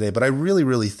Twitter out today, but I really,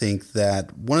 really think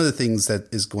that one of the things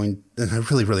that is going, and I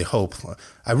really, really hope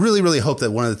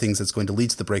that one of the things that's going to lead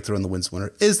to the breakthrough in The Winds of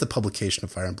Winter is the publication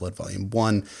of Fire and Blood Volume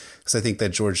 1, because I think that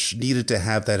George needed to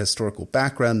have that historical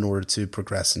background in order to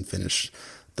progress and finish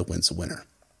The Winds of Winter.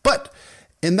 But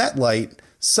in that light,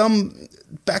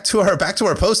 back to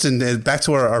our post and back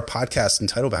to our podcast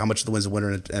entitled How Much of The Winds of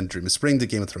Winter and Dream of Spring did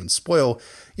Game of Thrones spoil?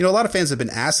 You know, a lot of fans have been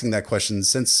asking that question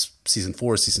since season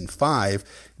 4, season 5.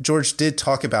 George did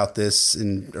talk about this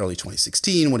in early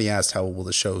 2016 when he asked how will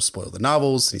the show spoil the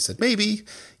novels, and he said maybe,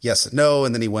 yes and no,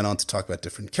 and then he went on to talk about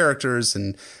different characters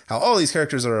and how all these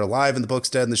characters are alive in the books,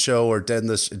 dead in the show, or dead in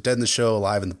the show,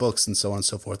 alive in the books, and so on and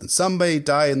so forth. And some may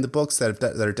die in the books that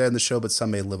are dead in the show, but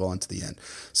some may live on to the end.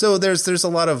 So there's a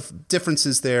lot of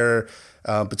differences there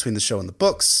between the show and the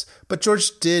books, but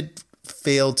George did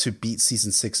fail to beat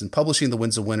season 6 in publishing The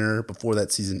Winds of Winter before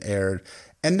that season aired.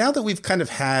 And now that we've kind of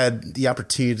had the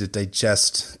opportunity to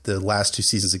digest the last 2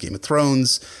 seasons of Game of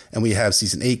Thrones, and we have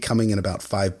season 8 coming in about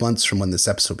 5 months from when this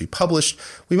episode will be published,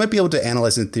 we might be able to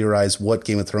analyze and theorize what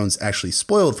Game of Thrones actually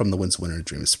spoiled from The Winds of Winter and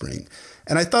Dream of Spring.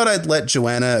 And I thought I'd let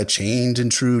Joanna, a chained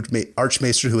and true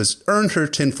Archmaester who has earned her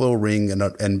tinfoil ring and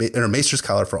her Maester's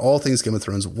collar for all things Game of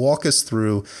Thrones, walk us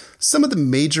through some of the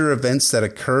major events that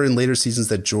occur in later seasons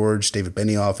that George, David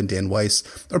Benioff, and Dan Weiss,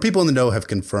 or people in the know, have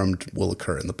confirmed will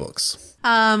occur in the books.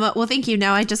 Well, thank you.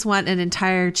 Now I just want an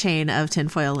entire chain of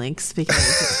tinfoil links because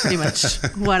it's pretty much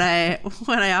what I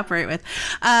operate with.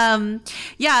 I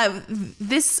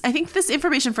think this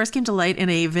information first came to light in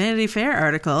a Vanity Fair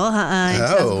article in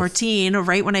 2014,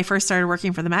 right when I first started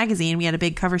working for the magazine. We had a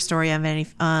big cover story on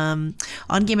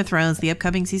Game of Thrones, the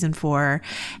upcoming season 4,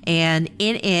 and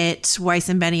in it, Weiss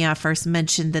and Benioff first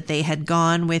mentioned that they had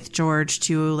gone with George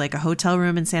to like a hotel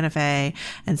room in Santa Fe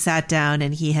and sat down,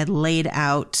 and he had laid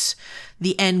out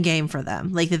the end game for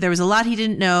them. Like that there was a lot he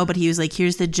didn't know, but he was like,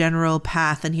 here's the general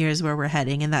path and here's where we're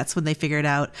heading. And that's when they figured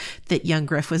out that young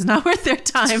Griff was not worth their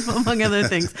time, among other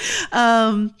things.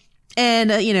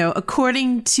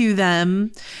 According to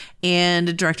them and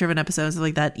a director of an episode and stuff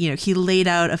like that, he laid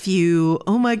out a few,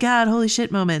 oh my God, holy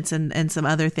shit moments and some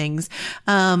other things.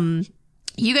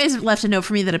 You guys left a note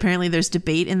for me that apparently there's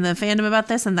debate in the fandom about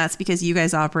this, and that's because you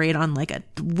guys operate on like a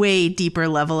way deeper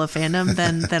level of fandom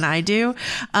than I do.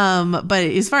 But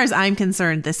as far as I'm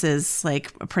concerned, this is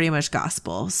like pretty much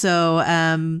gospel. So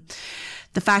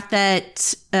the fact that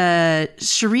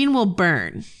Shireen will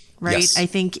burn, right? Yes. I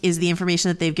think is the information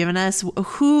that they've given us.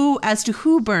 As to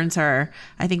who burns her,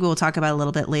 I think we'll talk about a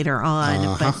little bit later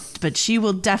on. But she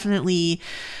will definitely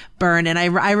burn. And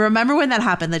I remember when that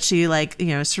happened, that she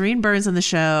Shireen burns in the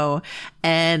show,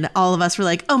 and all of us were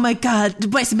like, oh my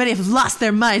God, Weiss and Benioff have lost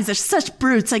their minds. They're such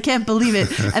brutes. I can't believe it.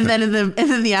 And then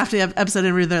in the after episode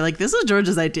interview, they're like, this was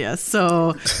George's idea.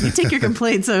 So you take your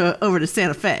complaints over to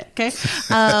Santa Fe. Okay.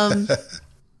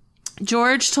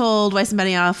 George told Weiss and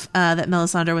Benioff that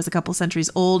Melisandre was a couple centuries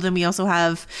old, and we also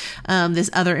have this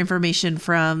other information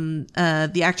from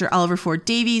the actor Oliver Ford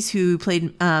Davies, who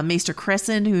played Maester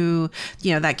Crescent, who,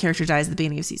 that character dies at the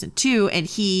beginning of season 2, and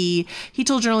he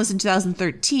told journalists in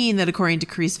 2013 that according to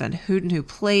Carice Van Houten, who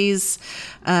plays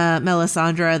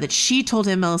Melisandre, that she told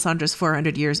him Melisandre's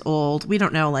 400 years old. We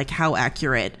don't know how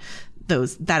accurate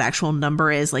that actual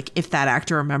number is, if that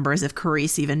actor remembers, if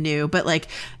Carice even knew, but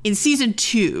in season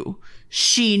 2,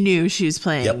 she knew she was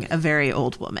playing Yep. a very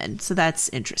old woman. So that's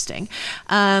interesting.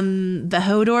 The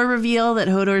Hodor reveal that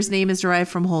Hodor's name is derived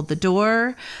from Hold the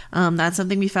Door. That's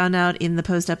something we found out in the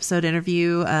post-episode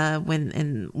interview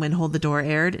when Hold the Door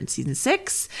aired in season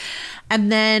 6.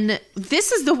 And then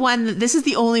this is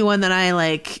the only one that I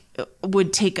like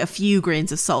would take a few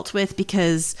grains of salt with,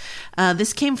 because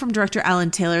this came from director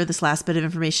Alan Taylor, this last bit of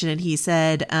information, and he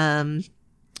said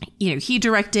he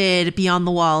directed Beyond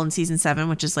the Wall in season 7,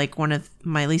 which is like one of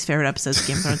my least favorite episodes of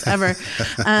Game of Thrones ever.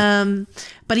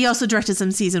 But he also directed some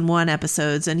season 1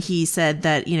 episodes, and he said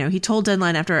that, he told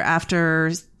Deadline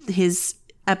after his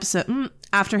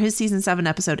season 7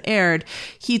 episode aired,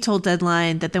 he told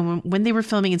Deadline that then when they were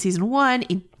filming in season 1,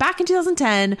 back in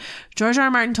 2010, George R.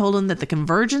 R. Martin told him that the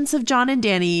convergence of Jon and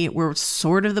Dany were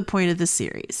sort of the point of the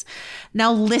series.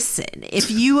 Now listen, if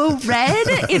you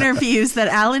read interviews that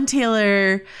Alan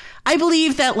Taylor... I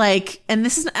believe that,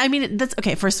 that's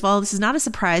okay. First of all, this is not a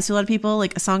surprise to a lot of people.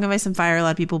 Like, A Song of Ice and Fire, a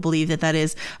lot of people believe that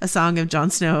is a song of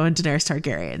Jon Snow and Daenerys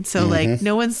Targaryen. So,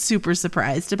 no one's super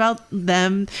surprised about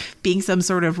them being some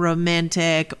sort of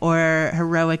romantic or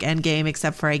heroic endgame,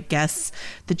 except for, I guess,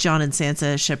 the Jon and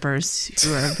Sansa shippers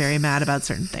who are very mad about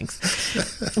certain things.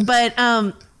 But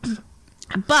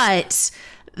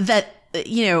that,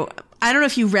 I don't know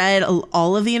if you read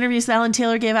all of the interviews that Alan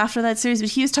Taylor gave after that series, but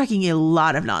he was talking a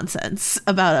lot of nonsense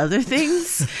about other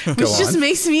things, which just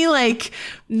makes me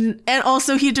and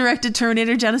also he directed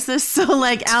Terminator Genesis. So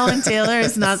Alan Taylor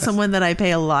is not someone that I pay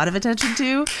a lot of attention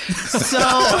to.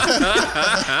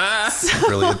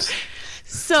 Brilliant.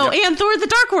 And Thor: The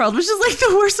Dark World, which is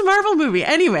the worst Marvel movie.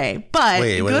 Anyway, but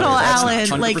good old Alan,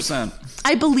 100%.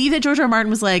 I believe that George R. R.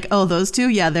 Martin was like, oh, those two,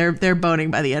 yeah, they're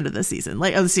boning by the end of the season,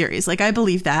 of the series. I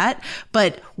believe that,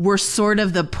 but we're sort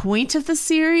of the point of the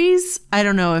series. I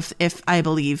don't know if I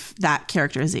believe that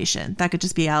characterization. That could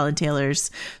just be Alan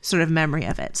Taylor's sort of memory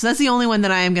of it. So that's the only one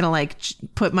that I am gonna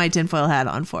put my tinfoil hat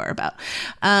on for about.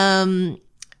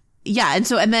 Yeah,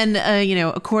 and then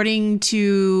according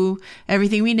to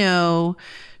everything we know,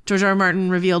 George R. R.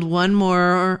 Martin revealed one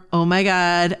more, oh my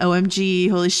God, OMG,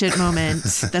 holy shit moment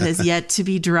that has yet to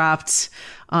be dropped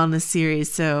on the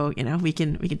series. So, we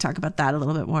can talk about that a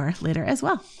little bit more later as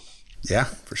well. Yeah,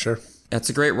 for sure. That's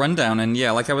a great rundown. And yeah,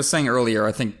 like I was saying earlier,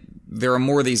 I think there are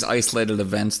more of these isolated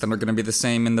events that are going to be the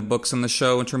same in the books and the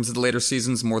show in terms of the later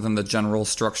seasons, more than the general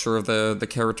structure of the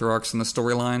character arcs and the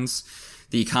storylines.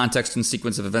 The context and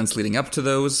sequence of events leading up to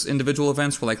those individual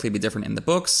events will likely be different in the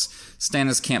books.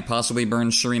 Stannis can't possibly burn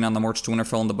Shireen on the March to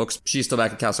Winterfell in the books. She's still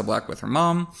back at Castle Black with her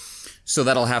mom. So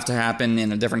that'll have to happen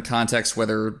in a different context,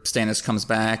 whether Stannis comes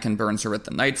back and burns her at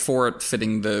the Night Fort,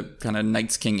 fitting the kind of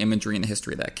Night's King imagery in the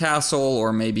history of that castle,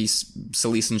 or maybe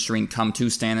Selyse and Shireen come to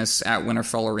Stannis at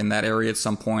Winterfell or in that area at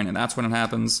some point, and that's when it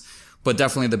happens. But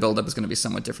definitely the buildup is going to be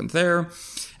somewhat different there.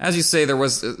 As you say, there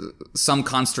was some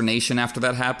consternation after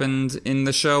that happened in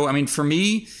the show. I mean, for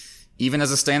me, even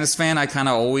as a Stannis fan, I kind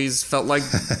of always felt like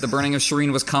the burning of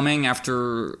Shireen was coming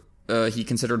after he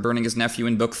considered burning his nephew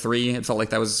in Book 3. It felt like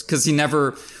that was... Because he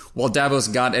never... While Davos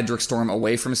got Edric Storm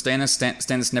away from Stannis,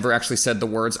 Stannis never actually said the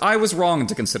words, I was wrong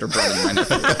to consider burning my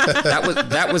nephew.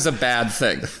 That was a bad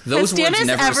thing. Those words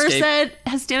never escaped.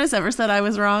 Has Stannis ever said I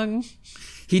was wrong?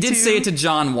 He did say it to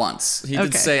Jon once. He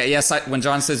did say, yes, when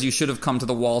Jon says you should have come to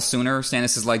the wall sooner,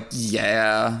 Stannis is like,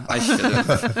 yeah, I should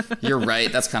have. You're right.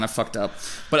 That's kind of fucked up.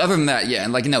 But other than that, yeah.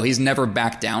 And no, he's never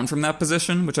backed down from that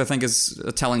position, which I think is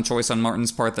a telling choice on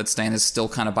Martin's part, that Stannis still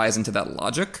kind of buys into that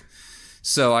logic.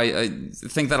 So I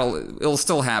think it'll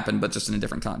still happen, but just in a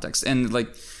different context. And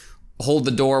Hold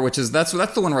the Door, that's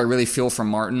the one where I really feel from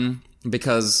Martin,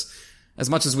 because as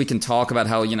much as we can talk about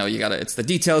how, it's the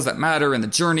details that matter and the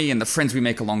journey and the friends we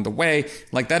make along the way,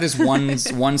 that is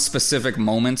one specific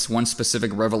moment, one specific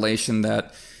revelation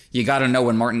that you got to know.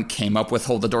 When Martin came up with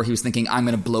Hold the Door, he was thinking, I'm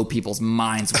going to blow people's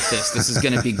minds with this. This is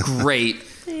going to be great.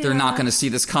 Yeah. They're not going to see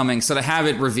this coming. So to have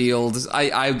it revealed,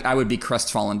 I would be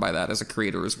crestfallen by that as a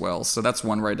creator as well. So that's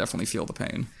one where I definitely feel the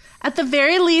pain. At the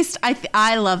very least,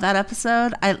 I love that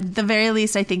episode. At the very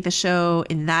least, I think the show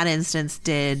in that instance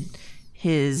did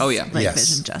his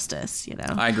vision justice,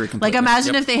 I agree completely.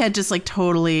 Imagine if they had just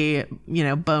totally,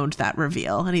 boned that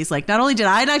reveal, and he's like, not only did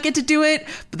I not get to do it,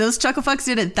 but those chucklefucks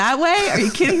did it that way. Are you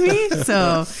kidding me?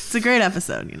 So it's a great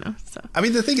episode, So I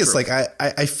mean, the thing is,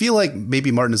 I feel like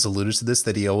maybe Martin has alluded to this,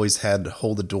 that he always had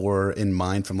Hold the Door in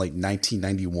mind from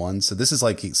 1991. So this is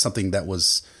something that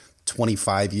was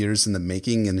 25 years in the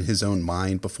making in his own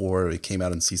mind before it came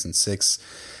out in season 6.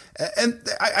 And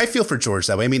I feel for George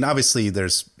that way. I mean, obviously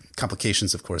there's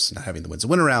complications, of course, not having the Winds of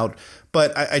Winter out,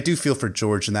 but I do feel for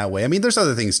George in that way. I mean, there's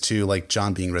other things too, like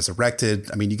Jon being resurrected.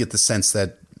 I mean, you get the sense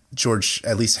that George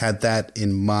at least had that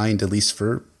in mind, at least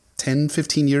for 10,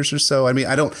 15 years or so. I mean,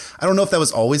 I don't know if that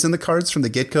was always in the cards from the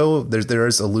get-go.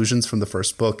 There's allusions from the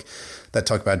first book that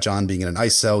talk about Jon being in an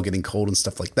ice cell, getting cold and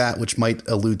stuff like that, which might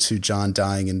allude to Jon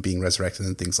dying and being resurrected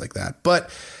and things like that. But,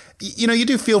 you know, you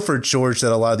do feel for George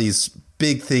that a lot of these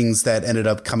big things that ended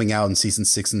up coming out in season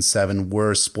 6 and 7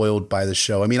 were spoiled by the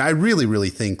show. I mean, I really, really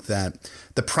think that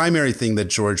the primary thing that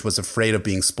George was afraid of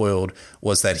being spoiled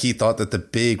was that he thought that the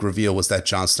big reveal was that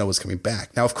Jon Snow was coming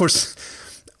back. Now, of course,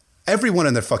 everyone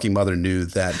and their fucking mother knew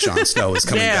that Jon Snow was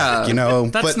coming back, you know?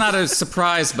 That's not a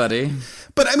surprise, buddy.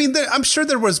 But I mean, I'm sure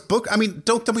there was I mean,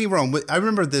 don't get me wrong. I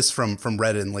remember this from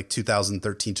Reddit in like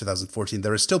 2013, 2014.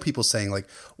 There are still people saying like,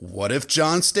 what if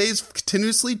Jon stays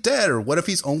continuously dead? Or what if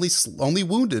he's only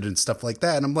wounded and stuff like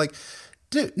that? And I'm like,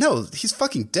 dude, no, he's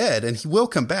fucking dead and he will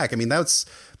come back. I mean, that's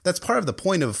part of the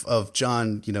point of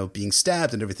Jon, you know, being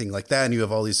stabbed and everything like that. And you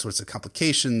have all these sorts of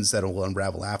complications that will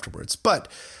unravel afterwards. But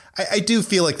I do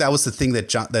feel like that was the thing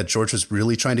that George was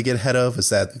really trying to get ahead of, is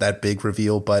that big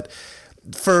reveal. But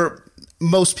for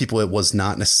most people, it was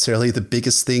not necessarily the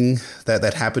biggest thing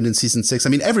that happened in season 6. I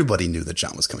mean, everybody knew that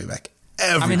Jon was coming back.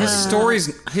 Everybody. I mean,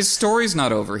 his story's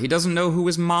not over. He doesn't know who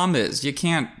his mom is. You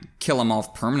can't kill him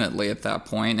off permanently at that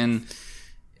point. And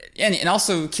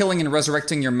also killing and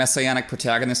resurrecting your messianic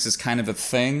protagonist is kind of a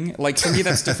thing. Like, for me,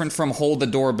 that's different from Hold the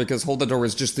Door, because Hold the Door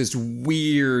is just this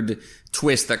weird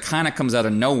twist that kind of comes out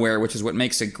of nowhere, which is what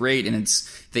makes it great. And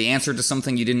it's the answer to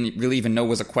something you didn't really even know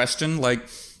was a question. Like,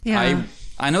 yeah.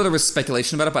 I know there was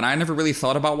speculation about it, but I never really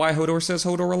thought about why Hodor says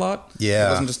Hodor a lot.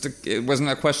 Yeah. It wasn't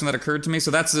a question that occurred to me.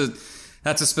 So that's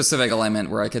a specific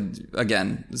element where I could,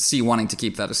 again, see wanting to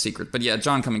keep that a secret. But yeah,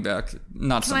 Jon coming back,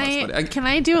 not so much. But can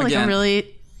I do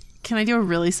a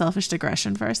really selfish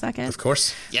digression for a second? Of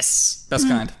course. Yes. Best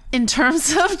kind. In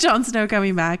terms of Jon Snow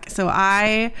coming back, so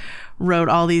I wrote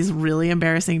all these really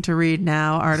embarrassing to read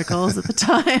now articles at the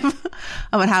time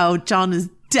about how Jon is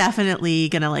definitely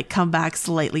gonna like come back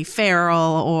slightly feral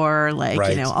or like,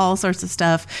 right, you know, all sorts of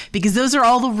stuff, because those are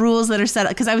all the rules that are set up.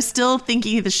 Because I was still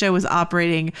thinking the show was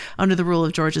operating under the rule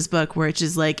of George's book, which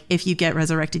is like, if you get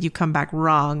resurrected, you come back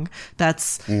wrong.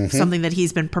 That's something that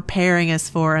he's been preparing us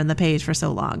for on the page for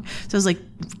so long. So it was like,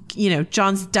 you know,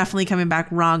 Jon's definitely coming back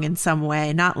wrong in some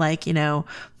way, not like, you know,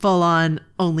 full on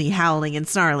only howling and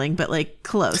snarling, but like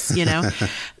close, you know.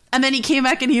 And then he came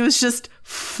back and he was just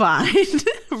fine.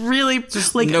 Really,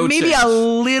 just like maybe a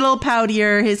little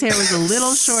poutier. His hair was a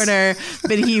little shorter,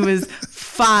 but he was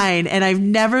fine. And I've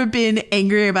never been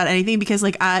angry about anything, because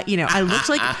like I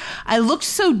looked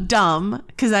so dumb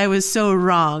because I was so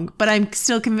wrong, but I'm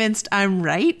still convinced I'm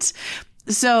right.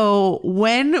 So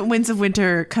when Winds of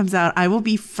Winter comes out, I will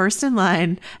be first in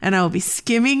line and I will be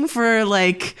skimming for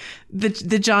like the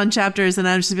Jon chapters, and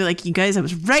I'll just be like, you guys, I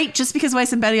was right. Just because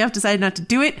Weiss and Benioff decided not to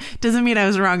do it doesn't mean I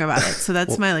was wrong about it. So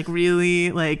that's my like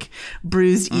really like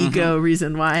bruised ego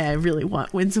reason why I really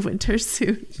want Winds of Winter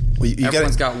soon. Well,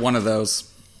 everyone's got one of those.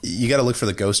 You got to look for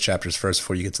the Ghost chapters first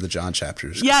before you get to the Jon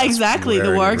chapters. Yeah, exactly. The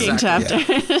Wargame chapter.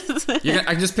 Yeah.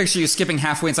 I can just picture you skipping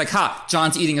halfway. It's like,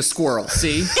 Jon's eating a squirrel.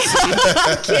 See?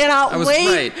 Cannot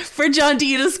wait for Jon to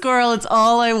eat a squirrel. It's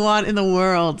all I want in the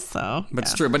world. So, but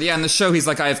it's true. But yeah, in the show, he's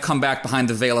like, I have come back behind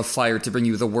the veil of fire to bring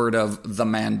you the word of the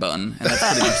man bun, and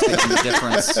that's pretty much the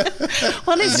difference.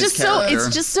 Well,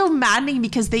 it's just so maddening,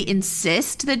 because they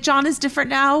insist that Jon is different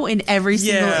now in every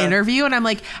single interview, and I'm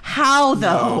like, how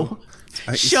though?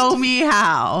 No. Show me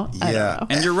how. Yeah.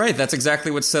 And you're right. That's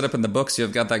exactly what's set up in the books.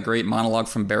 You've got that great monologue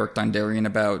from Beric Dondarrion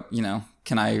about, you know,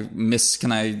 can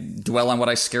I dwell on what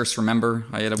I scarce remember?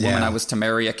 I had a woman I was to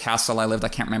marry, a castle I lived. I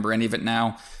can't remember any of it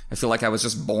now. I feel like I was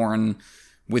just born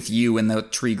with you in the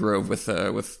tree grove with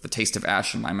the taste of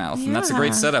ash in my mouth. Yeah. And that's a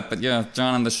great setup. But yeah,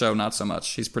 Jon on the show, not so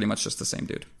much. He's pretty much just the same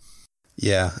dude.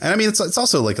 Yeah, and I mean it's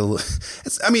also like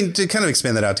to kind of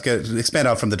expand that out, to expand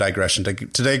out from the digression, to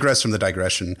digress from the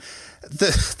digression,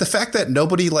 the fact that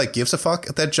nobody like gives a fuck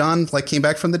that Jon like came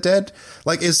back from the dead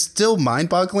like is still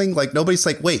mind-boggling. Like nobody's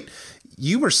like, wait,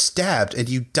 you were stabbed and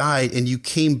you died and you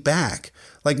came back.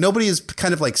 Like nobody has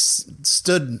kind of like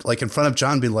stood like in front of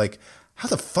Jon being like, how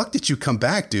the fuck did you come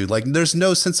back, dude? Like there's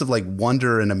no sense of like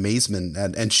wonder and amazement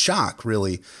and shock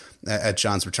really at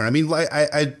Jon's return. I mean,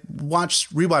 I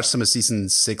rewatched some of season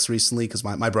 6 recently because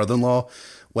my brother-in-law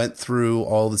went through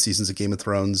all the seasons of Game of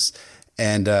Thrones,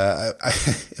 and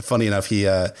funny enough,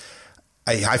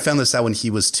 I found this out when he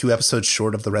was 2 episodes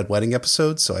short of the Red Wedding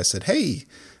episode. So I said, hey,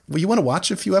 Well, you want to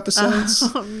watch a few episodes?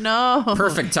 Oh, no.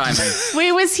 Perfect timing.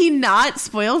 Wait, was he not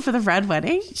spoiled for the Red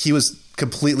Wedding? He was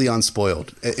completely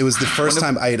unspoiled. It was the first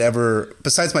time I had ever,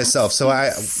 besides myself. So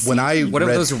when I What are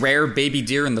those rare baby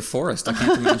deer in the forest? I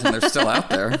can't imagine they're still out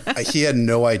there. He had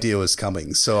no idea it was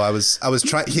coming. So I was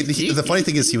trying. The funny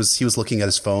thing is, he was looking at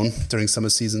his phone during some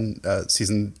of season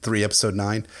 3, episode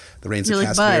 9, The Reigns of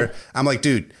Castamere. I'm like,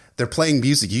 dude, they're playing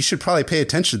music. You should probably pay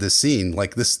attention to this scene.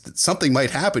 Like something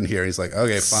might happen here. He's like,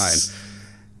 okay, fine.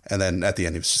 And then at the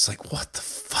end, he was just like, what the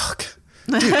fuck,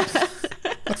 dude?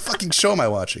 What fucking show am I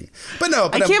watching? But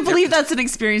I can't believe that's an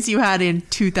experience you had in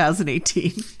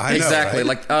 2018. I know, exactly. right?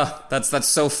 Like, that's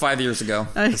so 5 years ago.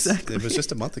 Exactly. It was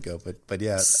just a month ago, but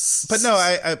yeah. But no,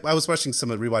 I was rewatching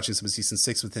some of season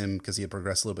 6 with him because he had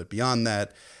progressed a little bit beyond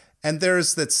that. And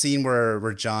there's that scene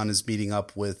where Jon is meeting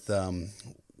up with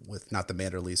not the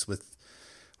Manderleys, with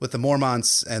the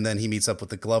Mormonts, and then he meets up with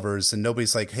the Glovers, and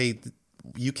nobody's like, hey,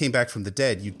 you came back from the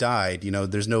dead, you died.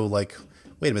 There's no like,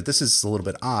 wait a minute, this is a little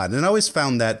bit odd. And I always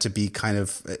found that to be kind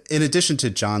of, in addition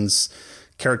to Jon's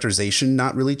characterization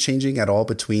not really changing at all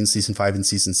between season 5 and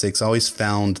season 6, I always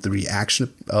found the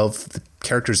reaction of the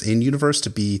characters in universe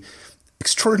to be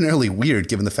extraordinarily weird,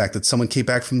 given the fact that someone came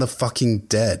back from the fucking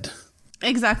dead.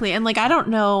 Exactly. And like, I don't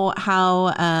know how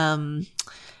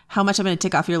much I'm going to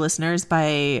tick off your listeners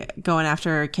by going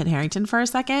after Kit Harington for a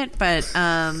second, but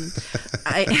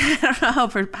I don't know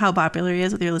how popular he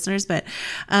is with your listeners, but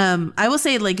I will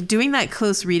say, like, doing that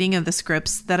close reading of the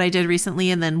scripts that I did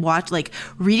recently, and then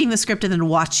reading the script and then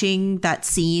watching that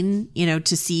scene,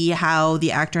 to see how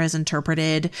the actor has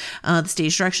interpreted the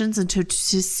stage directions, and to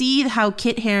see how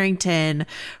Kit Harington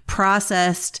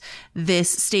processed this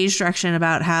stage direction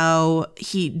about how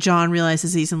Jon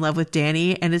realizes he's in love with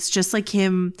Dany, and it's just like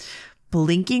him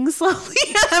blinking slowly.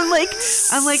 I'm like,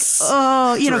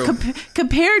 oh,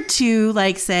 compared to,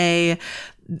 like, say,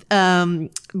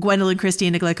 Gwendolyn Christie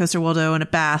and Nikolai Coster-Waldau in a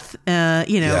bath,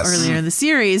 Yes. earlier in the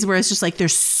series, where it's just like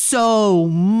there's so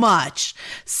much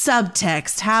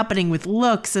subtext happening with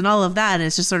looks and all of that, and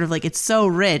it's just sort of like, it's so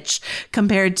rich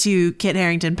compared to Kit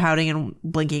Harington pouting and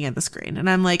blinking at the screen. And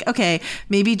I'm like, okay,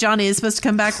 maybe Jon is supposed to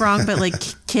come back wrong, but like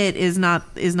Kit is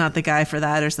not the guy for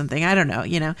that or something. I don't know.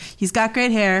 He's got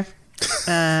great hair.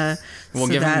 We'll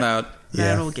give him that.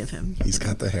 That'll give him. He's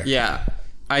got the hair. Yeah.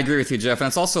 I agree with you, Jeff. And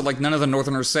it's also like none of the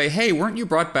Northerners say, hey, weren't you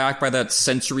brought back by that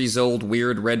centuries-old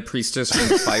weird red priestess from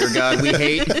the fire god we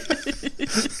hate?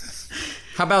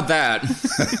 How about that?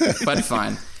 But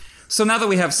fine. So now that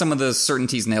we have some of the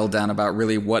certainties nailed down about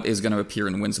really what is going to appear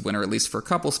in Winds of Winter, at least for a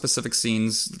couple specific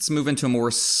scenes, let's move into a more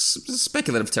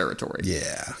speculative territory.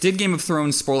 Yeah. Did Game of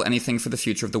Thrones spoil anything for the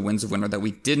future of the Winds of Winter that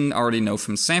we didn't already know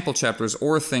from sample chapters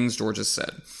or things George has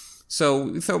said? So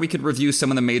we thought we could review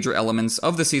some of the major elements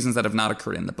of the seasons that have not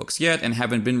occurred in the books yet and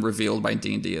haven't been revealed by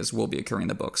D&D as will be occurring in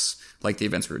the books, like the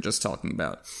events we were just talking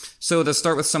about. So to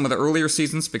start with some of the earlier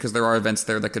seasons, because there are events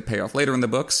there that could pay off later in the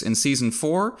books. In Season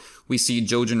 4, we see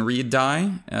Jojen Reed die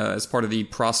as part of the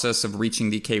process of reaching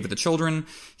the Cave of the Children.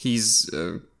 He's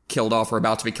killed off or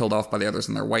about to be killed off by the others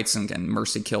in their whites and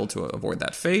mercy killed to avoid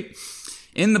that fate.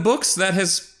 In the books,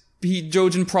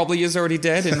 Jojen probably is already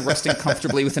dead and resting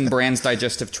comfortably within Bran's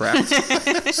digestive tract.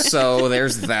 So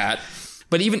there's that.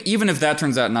 But even if that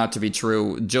turns out not to be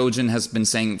true, Jojen has been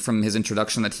saying from his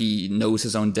introduction that he knows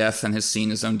his own death and has seen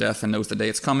his own death and knows the day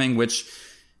it's coming, which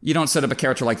you don't set up a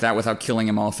character like that without killing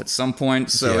him off at some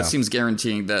point. So It seems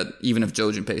guaranteeing that even if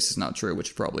Jojen Pace is not true, which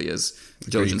it probably is,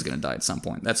 Jojen's going to die at some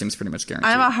point. That seems pretty much guaranteed.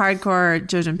 I'm a hardcore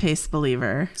Jojen Pace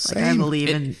believer. Like, I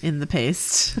believe in the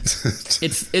paste.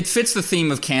 It fits the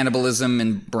theme of cannibalism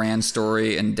and Bran's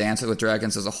story and Dances with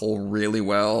Dragons as a whole really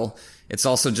well. It's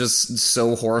also just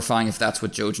so horrifying if that's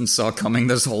what Jojen saw coming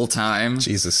this whole time.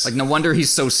 Jesus. Like, no wonder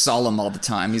he's so solemn all the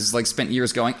time. He's, like, spent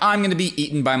years going, I'm going to be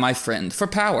eaten by my friend for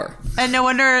power. And no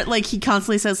wonder, like, he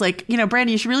constantly says, like, Bran,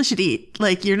 you really should eat.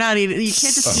 Like, you're not eating. You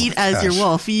can't just eat as your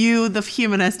wolf. You, the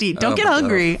human, has to eat. Don't get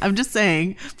hungry. I'm just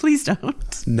saying. Please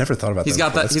don't. Never thought about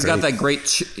that.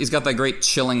 He's got that great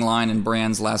chilling line in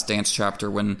Bran's Last Dance chapter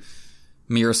when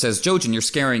Mira says, Jojen, you're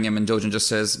scaring him, and Jojen just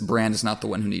says, Bran is not the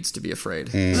one who needs to be afraid.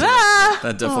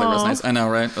 That definitely resonates. I know,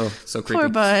 right? Oh, so creepy. Poor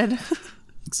bud.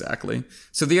 Exactly.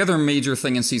 So the other major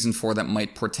thing in Season 4 that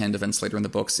might portend events later in the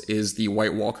books is the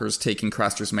White Walkers taking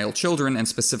Craster's male children and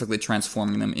specifically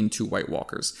transforming them into White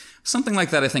Walkers. Something like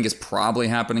that I think is probably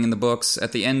happening in the books.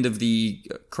 At the end of the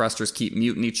Craster's Keep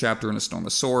Mutiny chapter in A Storm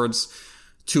of Swords,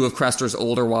 two of Craster's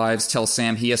older wives tell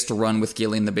Sam he has to run with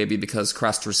Gillian the baby because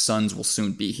Craster's sons will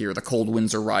soon be here. The cold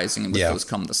winds are rising, and with those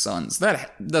come the sons.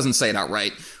 That doesn't say it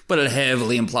outright, but it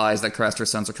heavily implies that Craster's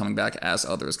sons are coming back as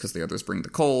others because the others bring the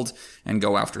cold and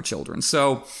go after children.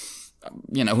 So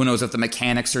who knows if the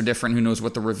mechanics are different, who knows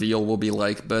what the reveal will be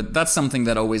like, but that's something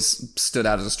that always stood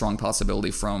out as a strong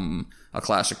possibility from A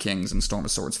Clash of Kings and Storm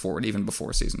of Swords forward, even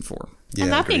before season 4. Yeah,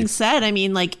 and that being said, I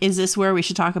mean, like, is this where we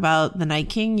should talk about the Night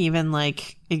King even,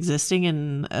 like, existing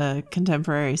in a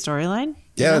contemporary storyline?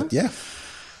 Yeah, yeah.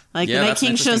 Like, the Night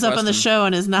King shows up on the show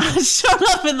and is not shown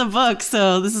up in the book.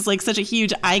 So this is like such a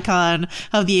huge icon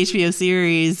of the HBO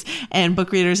series. And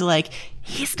book readers are like,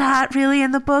 he's not really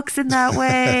in the books in that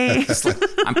way.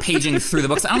 I'm paging through the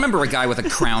books. I don't remember a guy with a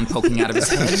crown poking out of his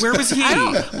head. Where was he?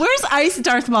 Where's Ice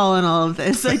Darth Maul in all of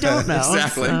this? I don't know.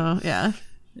 Exactly. So, yeah.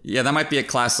 Yeah, that might be a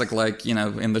classic, like,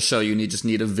 in the show, you just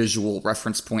need a visual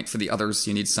reference point for the others.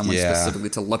 You need someone specifically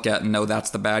to look at and know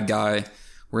that's the bad guy.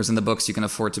 Whereas in the books, you can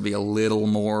afford to be a little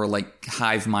more, like,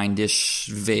 hive mind-ish,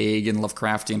 vague, and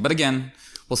Lovecraftian. But again,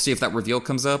 we'll see if that reveal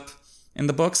comes up in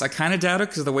the books. I kind of doubt it,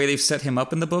 because the way they've set him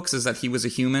up in the books is that he was a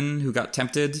human who got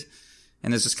tempted,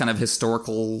 and is just kind of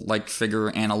historical, like, figure,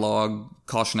 analog,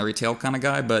 cautionary tale kind of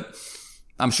guy. But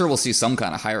I'm sure we'll see some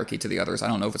kind of hierarchy to the others. I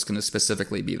don't know if it's going to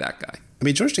specifically be that guy. I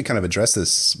mean, George did kind of address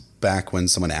this back when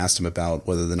someone asked him about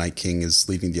whether the Night King is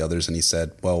leading the others, and he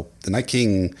said, well, the Night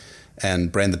King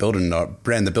and Bran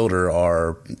the Builder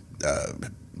are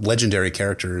legendary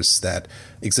characters that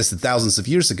existed thousands of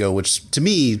years ago, which to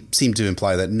me seemed to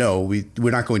imply that no,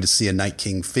 we're not going to see a Night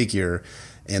King figure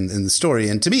in the story.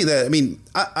 And to me,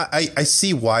 I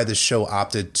see why the show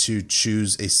opted to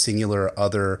choose a singular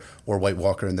other, or White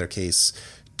Walker in their case,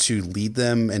 to lead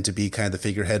them and to be kind of the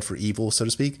figurehead for evil, so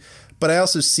to speak. But I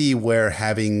also see where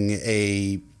having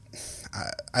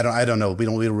I don't know. We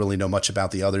don't really know much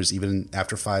about the others, even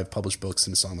after 5 published books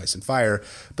in A Song of Ice and Fire.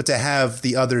 But to have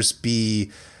the others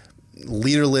be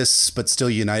leaderless but still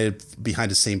united behind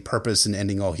the same purpose and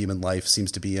ending all human life seems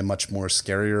to be a much more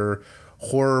scarier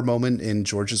horror moment in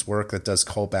George's work that does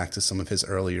call back to some of his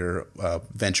earlier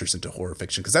ventures into horror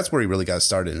fiction, because that's where he really got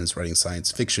started in his writing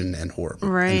science fiction and horror,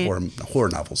 right, and horror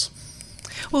novels.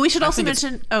 Well, we should also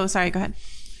mention. Oh, sorry. Go ahead.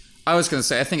 I was going to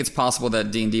say, I think it's possible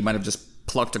that D&D might have just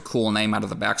plucked a cool name out of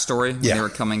the backstory when they were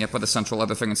coming up with a central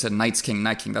other thing and said, Night King,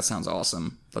 that sounds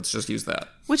awesome. Let's just use that.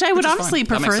 Which I would honestly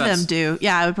prefer them do.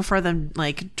 Yeah, I would prefer them,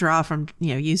 like, draw from,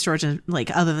 use George,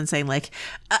 like, other than saying, like,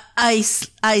 ice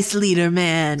leader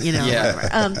man,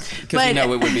 Yeah. Because it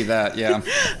would be that, yeah.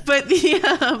 But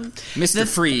Mr.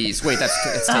 Freeze. Wait,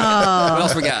 that's what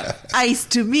else we got? Ice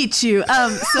to meet you.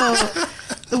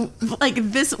 Like,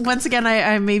 this, once again,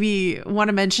 I maybe want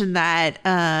to mention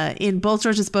that in both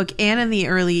George's book and in the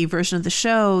early version of the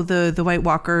show, the White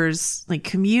Walkers, like,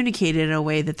 communicated in a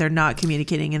way that they're not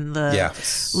communicating in the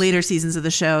later seasons of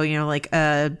the show.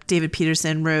 David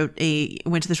Peterson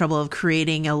went to the trouble of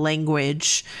creating a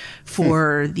language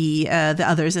for the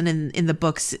others, and in the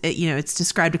books, it's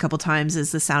described a couple times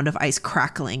as the sound of ice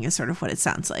crackling is sort of what it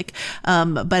sounds like.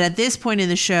 But at this point in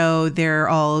the show, they're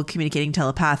all communicating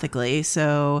telepathically.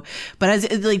 So, but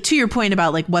as, like, to your point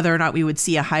about, like, whether or not we would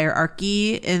see a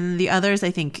hierarchy in the others,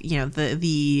 I think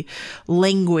the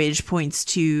language points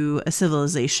to a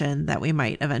civilization that we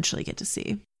might eventually get to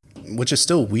see. Which is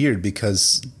still weird,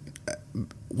 because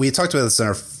we talked about this in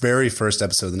our very first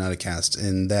episode of the Nauticast,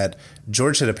 in that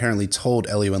George had apparently told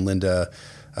Elio and Linda,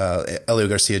 Elio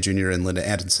Garcia Jr. and Linda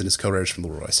Anderson, his co-writers from The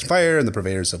World of Ice and Fire and the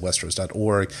purveyors of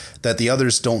Westeros.org, that the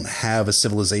others don't have a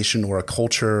civilization or a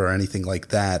culture or anything like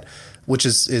that, which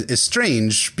is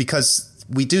strange, because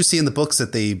we do see in the books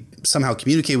that they somehow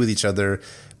communicate with each other.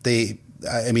 In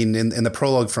the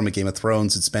prologue from A Game of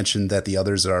Thrones, it's mentioned that the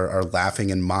others are laughing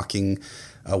and mocking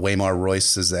Waymar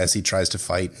Royce as he tries to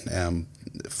fight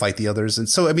the others. And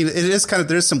so, it is kind of,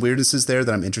 there's some weirdnesses there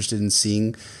that I'm interested in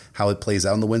seeing how it plays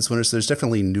out in the Windswinter. So there's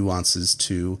definitely nuances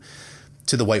to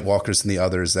the White Walkers and the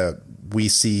others that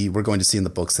we're going to see in the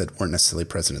books that weren't necessarily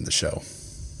present in the show.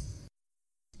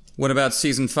 What about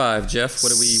season 5, Jeff?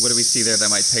 What do we see there that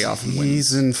might pay off in wins?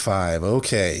 Season 5.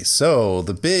 Okay, so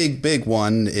the big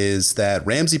one is that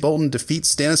Ramsay Bolton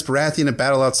defeats Stannis Baratheon in a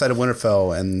battle outside of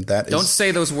Winterfell, and Don't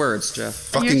say those words, Jeff.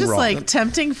 Fucking You're just wrong. Like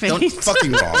tempting fate.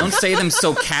 Fucking wrong. Don't say them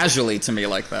so casually to me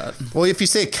like that. Well, if you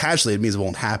say it casually, it means it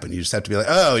won't happen. You just have to be like,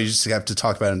 oh, you just have to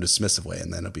talk about it in a dismissive way,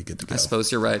 and then it'll be good to go. I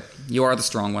suppose you're right. You are the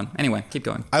strong one. Anyway, keep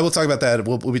going. I will talk about that.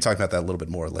 We'll be talking about that a little bit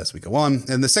more as we go on.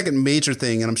 And the second major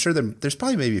thing, and I'm sure there's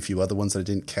probably maybe a few other ones that I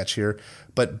didn't catch here,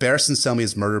 but Barristan Selmy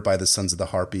is murdered by the Sons of the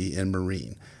Harpy in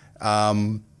Meereen.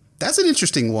 That's an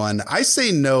interesting one. I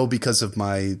say no because of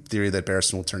my theory that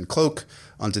Barristan will turn cloak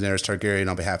on Daenerys Targaryen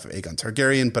on behalf of Aegon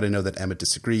Targaryen, but I know that Emmett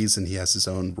disagrees, and he has his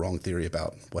own wrong theory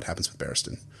about what happens with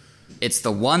Barristan. It's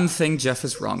the one thing Jeff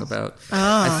is wrong about.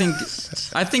 I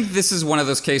think this is one of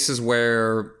those cases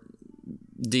where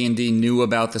D&D knew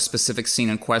about the specific scene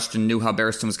in question, knew how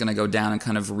Barristan was going to go down, and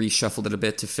kind of reshuffled it a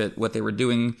bit to fit what they were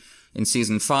doing in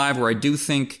season 5, where I do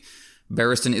think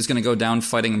Barristan is going to go down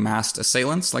fighting masked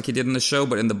assailants like he did in the show,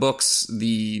 but in the books,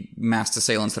 the masked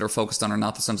assailants that are focused on are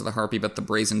not the Sons of the Harpy, but the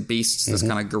Brazen Beasts, this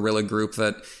kind of guerrilla group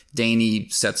that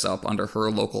Dany sets up under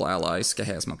her local ally,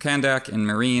 Skahaz Mokandak in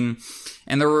Meereen.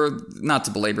 And there were, not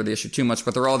to belabor the issue too much,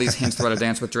 but there are all these hints throughout A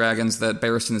Dance with Dragons that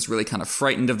Barristan is really kind of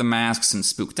frightened of the masks and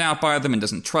spooked out by them and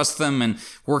doesn't trust them and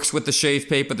works with the Shave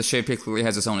Pate, but the Shave Pate clearly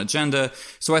has its own agenda.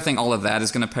 So I think all of that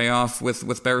is going to pay off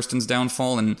with Barristan's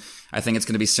downfall, and I think it's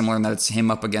going to be similar in that it's him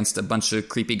up against a bunch of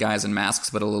creepy guys in masks,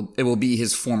 but it will be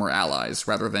his former allies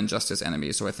rather than just his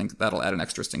enemies. So I think that'll add an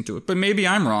extra sting to it. But maybe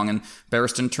I'm wrong, and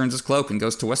Barristan turns his cloak and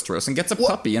goes to Westeros and gets a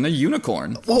puppy and a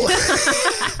unicorn.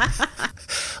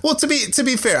 Well, to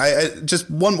be fair, I just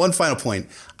one final point.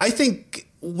 I think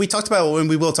we talked about, when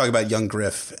we will talk about young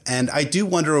Griff, and I do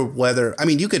wonder whether, I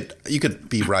mean, you could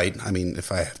be right. I mean,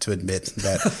 if I have to admit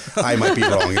that I might be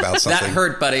wrong about something. That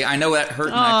hurt, buddy. I know that hurt,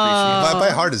 and I appreciate it.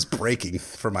 My heart is breaking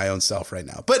for my own self right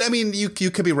now. But I mean, you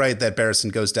could be right that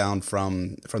Barristan goes down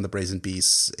from the Brazen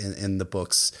Beasts in the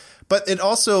books. But it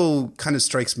also kind of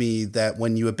strikes me that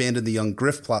when you abandon the young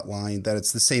Griff plot line, that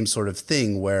it's the same sort of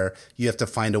thing where you have to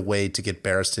find a way to get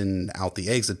Barristan out the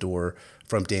exit door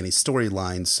from Dany's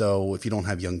storyline. So if you don't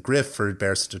have young Griff for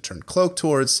Barristan to turn cloak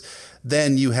towards,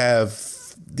 then you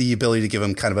have the ability to give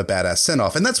him kind of a badass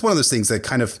send-off. And that's one of those things that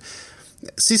kind of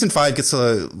season 5 gets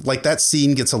that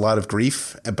scene gets a lot of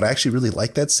grief, but I actually really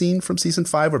like that scene from season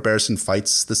 5 where Barristan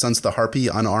fights the Sons of the Harpy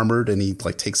unarmored, and he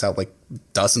takes out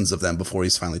dozens of them before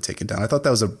he's finally taken down. I thought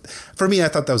that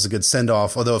was a good send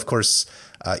off. Although of course,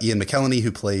 Ian McKellen,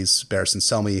 who plays Barristan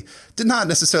Selmy, did not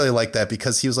necessarily like that,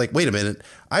 because he was like, wait a minute,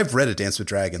 I've read A Dance with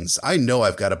Dragons. I know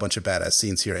I've got a bunch of badass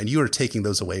scenes here, and you are taking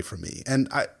those away from me. And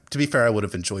to be fair, I would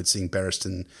have enjoyed seeing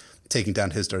Barristan taking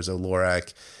down Hizdahr zo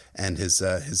Loraq and his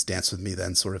dance with me,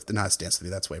 then sort of, not his dance with me,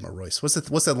 that's Waymar Royce. What's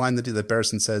that line that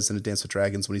Barristan says in A Dance with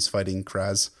Dragons when he's fighting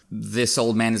Kraz? This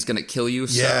old man is going to kill you.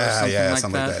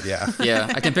 Something like that. Yeah.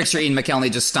 Yeah, I can picture Ian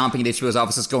McKellen just stomping into HBO's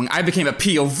offices going, I became a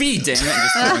POV, damn it, and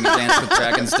just throwing A Dance with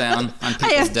Dragons down on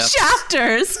people's I have desks.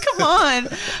 Chapters, come on.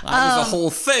 That was a whole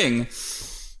thing.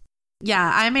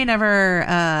 Yeah, I may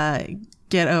never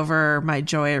get over my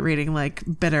joy at reading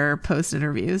bitter post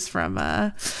interviews from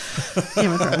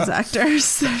Game of Thrones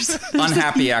actors. There's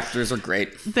unhappy actors are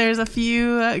great. There's a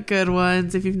few good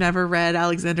ones. If you've never read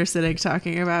Alexander Siddig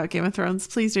talking about Game of Thrones,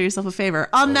 please do yourself a favor.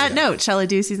 On that note, shall I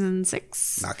do season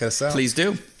 6? Not gonna sell. Please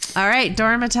do. All right,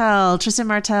 Doran Martell, Tristan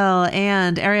Martell,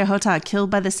 and Arya Hotah killed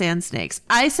by the Sand Snakes.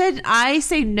 I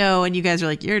say no, and you guys are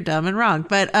like, you're dumb and wrong.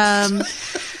 But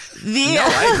no,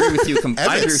 I agree with you.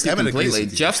 I agree with you completely.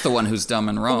 Jeff's the one who's dumb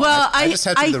and wrong. Well, I just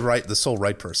have to be the sole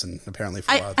right person, apparently,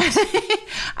 for a lot of this.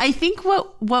 I think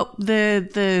what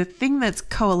the thing that's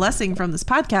coalescing from this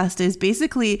podcast is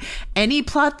basically any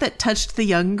plot that touched the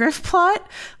young Griff plot,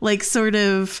 sort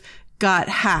of got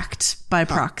hacked by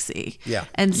proxy. Yeah.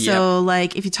 And so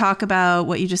if you talk about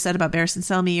what you just said about Barristan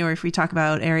Selmy, or if we talk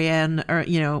about Arianne,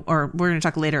 or we're going to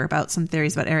talk later about some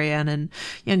theories about Arianne and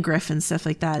young Griff and stuff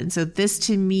like that. And so this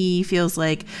to me feels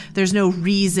like there's no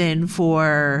reason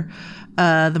for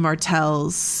the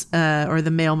Martells or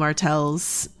the male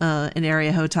Martells in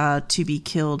Arya Hotah to be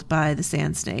killed by the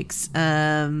Sand Snakes.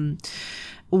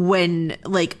 When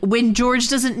George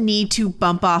doesn't need to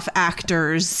bump off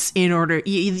actors in order,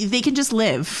 they can just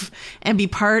live and be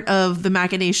part of the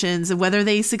machinations, and whether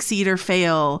they succeed or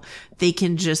fail, they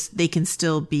can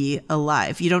still be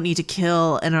alive. You don't need to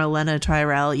kill an Olenna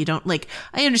Tyrell. You don't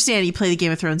I understand you play the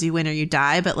Game of Thrones, you win or you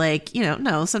die, but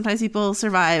no, sometimes people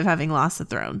survive having lost the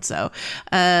throne. So,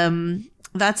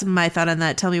 that's my thought on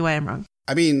that. Tell me why I'm wrong.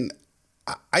 I mean,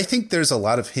 I think there's a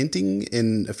lot of hinting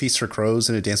in A Feast for Crows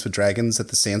and A Dance with Dragons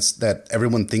that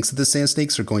everyone thinks that the Sand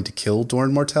Snakes are going to kill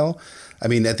Doran Martell. I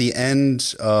mean, at the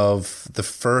end of the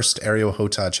first Arya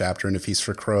Hotah chapter in A Feast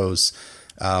for Crows,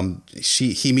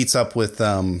 he meets up with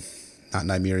not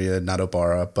Nymeria, not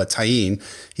Obara, but Tyene.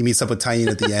 He meets up with Tyene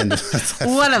at the end.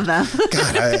 One of them.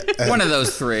 God, one of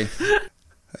those three.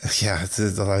 Yeah, I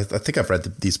think I've read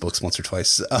these books once or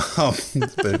twice,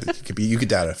 but you could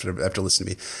doubt it after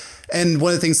listening to me. And one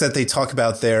of the things that they talk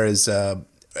about there is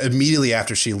immediately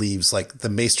after she leaves, like the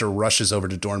maester rushes over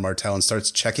to Doran Martell and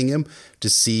starts checking him to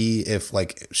see if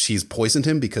like she's poisoned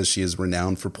him, because she is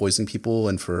renowned for poisoning people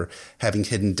and for having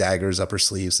hidden daggers up her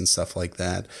sleeves and stuff like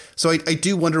that. So I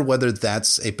do wonder whether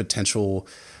that's a potential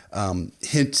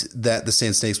hint that the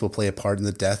Sand Snakes will play a part in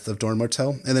the death of Doran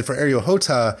Martell. And then for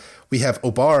Ariel-Hotah, we have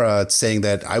Obara saying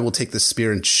that I will take this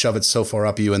spear and shove it so far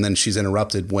up you, and then she's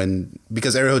interrupted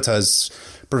because Ariel-Hotah is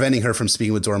preventing her from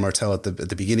speaking with Doran Martell at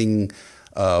the beginning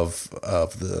of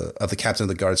the Captain of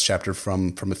the Guards chapter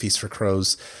from A Feast for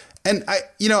Crows. And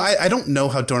I don't know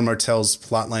how Doran Martell's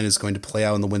plotline is going to play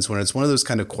out in the Winds of Winter. It's one of those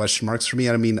kind of question marks for me.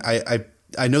 I mean,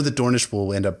 I know that Dornish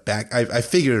will end up back. I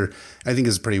figure, I think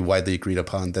it's pretty widely agreed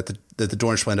upon that the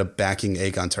Dornish will end up backing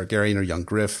Aegon Targaryen or young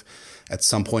Griff at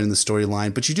some point in the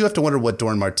storyline. But you do have to wonder what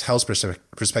Doran Martell's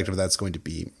perspective of that's going to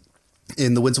be.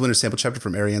 In the Winds of Winter sample chapter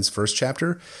from Arianne's first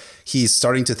chapter, he's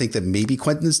starting to think that maybe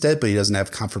Quentyn is dead, but he doesn't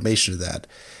have confirmation of that.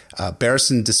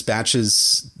 Barristan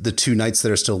dispatches the 2 knights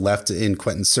that are still left in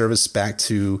Quentyn's service back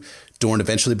to Dorne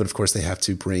eventually, but of course they have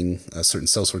to bring certain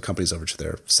sellsword companies over to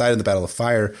their side in the Battle of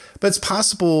Fire. But it's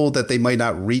possible that they might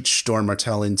not reach Doran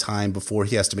Martell in time before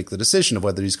he has to make the decision of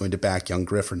whether he's going to back young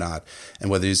Griff or not, and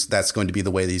whether that's going to be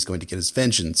the way that he's going to get his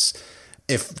vengeance.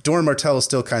 If Doran Martell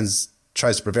still tries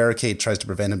to prevaricate, tries to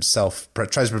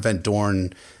prevent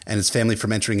Dorne and his family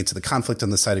from entering into the conflict on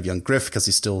the side of young Griff because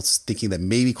he's still thinking that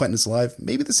maybe Quentyn is alive,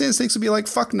 maybe the Sand Snakes will be like,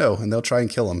 fuck no, and they'll try and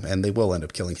kill him, and they will end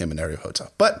up killing him and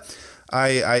Ariel-Hotah. But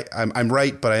I'm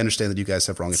right, but I understand that you guys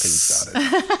have wrong opinions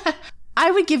about it.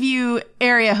 I would give you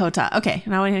Ariel-Hotah. Okay,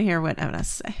 now I want to hear what Evan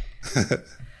has to say.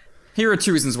 Here are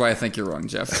 2 reasons why I think you're wrong,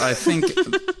 Jeff. I think,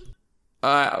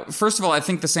 first of all, I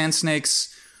think the Sand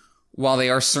Snakes, while they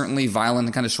are certainly violent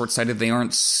and kind of short-sighted, they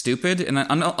aren't stupid. And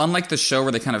unlike the show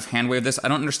where they kind of hand-wave this, I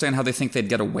don't understand how they think they'd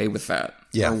get away with that.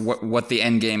 Yeah. Or what the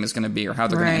end game is going to be, or how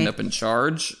they're going to end up in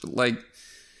charge. Like,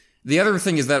 the other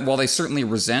thing is that while they certainly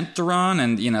resent Doran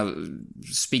and,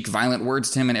 speak violent words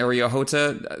to him and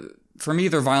Ariel-Hotah, for me,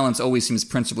 their violence always seems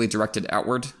principally directed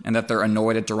outward, and that they're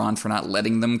annoyed at Doran for not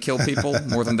letting them kill people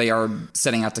more than they are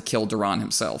setting out to kill Doran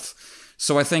himself.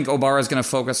 So I think Obara is going to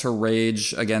focus her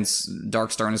rage against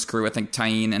Darkstar and his crew. I think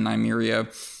Tyene and Nymeria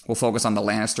will focus on the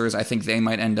Lannisters. I think they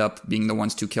might end up being the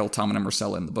ones to kill Tommen and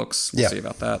Myrcella in the books. We'll see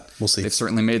about that. We'll see. They've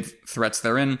certainly made threats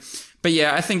therein. But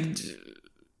yeah, I think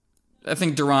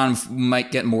Doran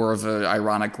might get more of an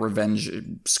ironic revenge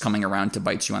coming around to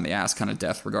bite you on the ass kind of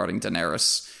death regarding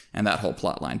Daenerys and that whole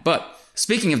plot line. But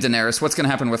speaking of Daenerys, what's going to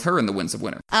happen with her in the Winds of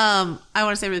Winter? I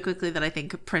want to say really quickly that I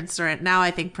think Prince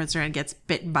Doran gets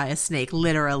bitten by a snake,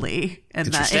 literally.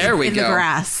 And There we go. In the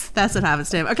grass. That's what happens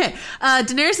to him. Okay.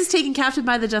 Daenerys is taken captive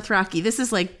by the Dothraki. This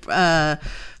is like,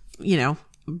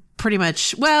 pretty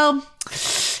much, well,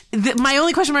 my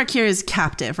only question mark here is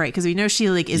captive, right? Because we know she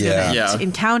is going to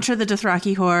encounter the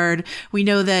Dothraki horde. We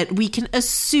know that we can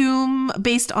assume,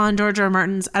 based on George R. R.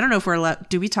 Martin's, I don't know if we're allowed,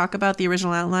 do we talk about the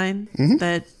original outline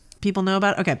that people know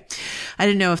about? Okay. I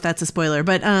didn't know if that's a spoiler,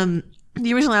 but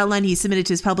the original outline he submitted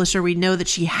to his publisher, we know that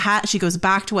she goes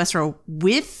back to Westeros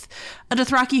with a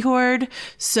Dothraki horde.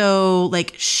 So,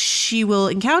 she will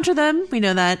encounter them. We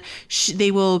know that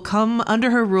they will come under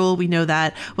her rule. We know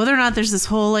that. Whether or not there's this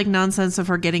whole, nonsense of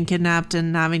her getting kidnapped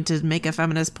and having to make a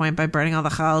feminist point by burning all the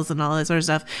khals and all that sort of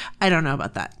stuff, I don't know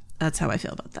about that. That's how I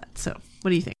feel about that. So, what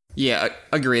do you think? Yeah,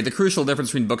 agreed. The crucial difference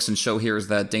between books and show here is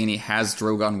that Dany has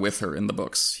Drogon with her in the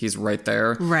books. He's right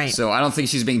there. Right. So I don't think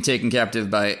she's being taken captive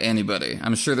by anybody.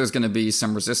 I'm sure there's going to be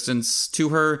some resistance to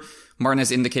her. Martin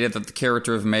has indicated that the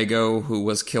character of Maego, who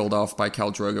was killed off by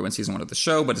Khal Drogo in season 1 of the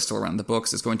show, but is still around the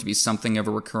books, is going to be something of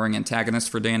a recurring antagonist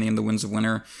for Dany in the Winds of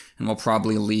Winter, and will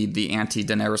probably lead the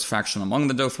anti-Daenerys faction among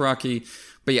the Dothraki.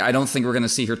 But yeah, I don't think we're going to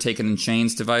see her taken in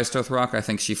chains to Vaes Dothrak. I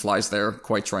think she flies there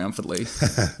quite triumphantly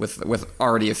with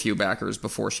already a few backers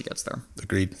before she gets there.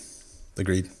 Agreed.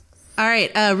 All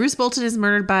right. Roose Bolton is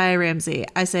murdered by Ramsay.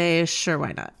 I say, sure,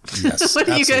 why not? Yes, what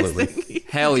do absolutely. you guys think?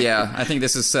 Hell yeah. I think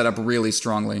this is set up really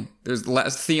strongly. There's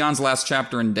Theon's last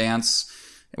chapter in Dance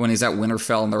when he's at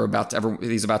Winterfell and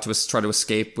he's about to try to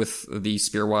escape with the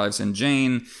Spearwives and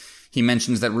Jane. He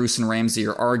mentions that Roose and Ramsay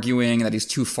are arguing, that he's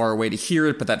too far away to hear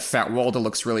it, but that Fat Walda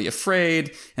looks really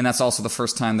afraid. And that's also the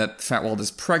first time that Fat Walda's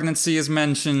pregnancy is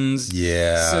mentioned.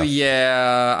 Yeah. So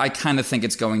yeah, I kind of think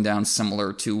it's going down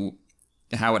similar to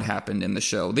how it happened in the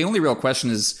show. The only real question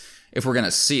is if we're going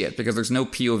to see it, because there's no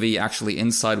POV actually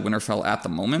inside Winterfell at the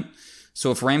moment.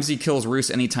 So if Ramsay kills Roose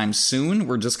anytime soon,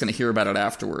 we're just going to hear about it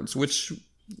afterwards, which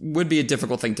would be a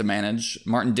difficult thing to manage.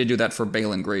 Martin did do that for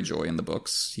Balon Greyjoy in the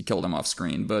books. He killed him off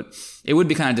screen, but it would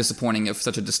be kind of disappointing if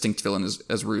such a distinct villain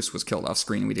as Roose was killed off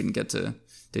screen and we didn't get to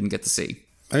see.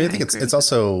 I mean, I think it's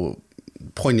also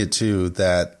poignant too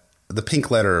that the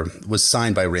pink letter was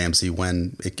signed by Ramsay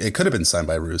when it could have been signed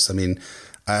by Roose. I mean,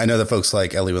 I know that folks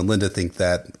like Ellie and Linda think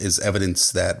that is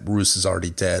evidence that Roose is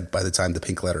already dead by the time the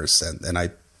pink letter is sent, and I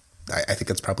think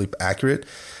that's probably accurate.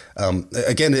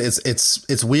 Again,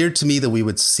 it's weird to me that we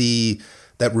would see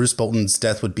that Roose Bolton's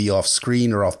death would be off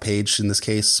screen or off page in this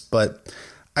case, but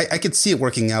I could see it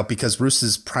working out because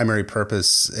Roose's primary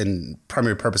purpose in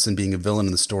being a villain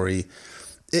in the story,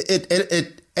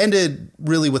 it ended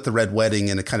really with the Red Wedding,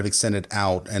 and it kind of extended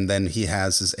out, and then he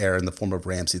has his heir in the form of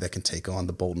Ramsay that can take on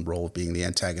the Bolton role of being the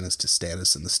antagonist to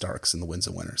Stannis and the Starks in the Winds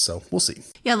of Winter. So we'll see.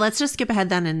 Yeah, let's just skip ahead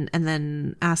then and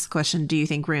then ask the question: do you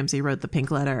think Ramsay wrote the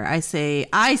pink letter? I say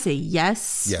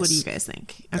yes. What do you guys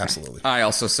think? Okay. Absolutely. I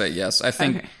also say yes. I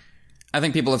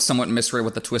think people have somewhat misread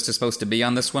what the twist is supposed to be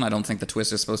on this one. I don't think the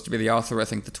twist is supposed to be the author. I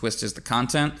think the twist is the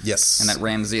content. Yes. And that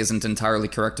Ramsay isn't entirely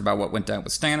correct about what went down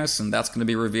with Stannis, and that's going to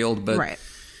be revealed. But right.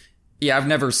 Yeah, I've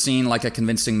never seen like a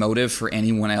convincing motive for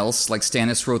anyone else. Like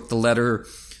Stannis wrote the letter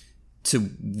to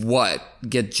what?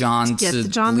 Get Jon to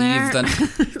leave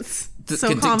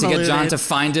to get Jon to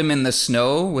find him in the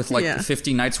snow with like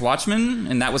 50 Night's Watchmen,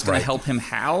 and that was going to help him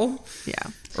how? Yeah.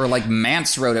 Or like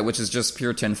Mance wrote it, which is just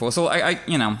pure tinfoil. So I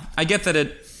get that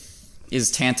it is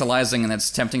tantalizing and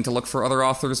it's tempting to look for other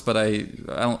authors, but I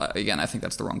think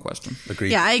that's the wrong question.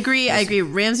 Agreed. Yeah, I agree. Yes. I agree.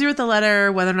 Ramsay wrote the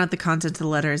letter. Whether or not the content of the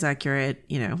letter is accurate,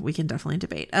 we can definitely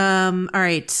debate. All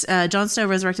right. Jon Snow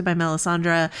resurrected by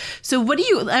Melisandre. So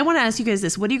I want to ask you guys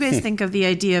this. What do you guys think of the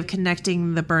idea of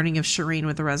connecting the burning of Shireen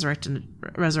with the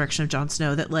resurrection of Jon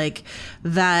Snow? That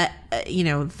that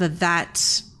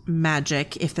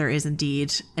magic, if there is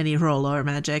indeed any role or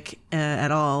magic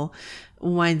at all,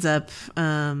 winds up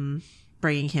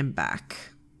bringing him back.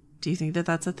 Do you think that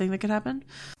that's a thing that could happen?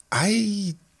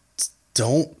 I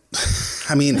don't.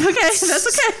 I mean, okay, that's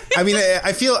okay. I mean,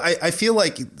 I feel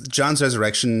like Jon's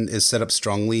resurrection is set up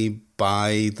strongly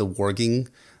by the warging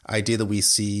idea that we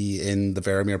see in the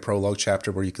Varamir prologue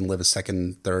chapter, where you can live a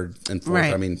second, third, and fourth.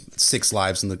 Right. I mean, 6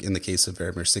 lives in the case of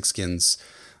Varamir, 6 skins.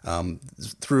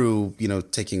 Through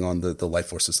taking on the life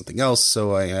force of something else.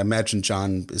 So I imagine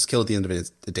Jon is killed at the end of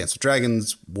the Dance with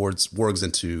Dragons, wargs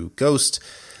into Ghost,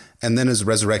 and then is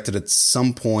resurrected at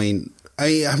some point.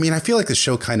 I mean, I feel like the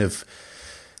show kind of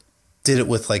did it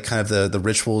with like kind of the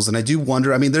rituals, and I do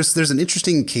wonder. I mean, there's an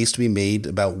interesting case to be made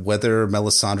about whether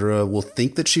Melisandre will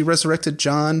think that she resurrected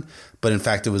Jon, but in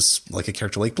fact it was like a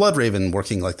character like Bloodraven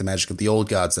working like the magic of the old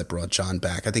gods that brought Jon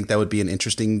back. I think that would be an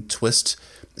interesting twist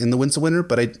in the Winds of Winter,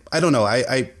 but I don't know.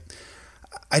 I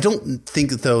don't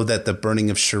think though that the burning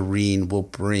of Shireen will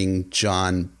bring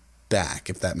Jon back,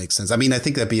 if that makes sense. I mean, I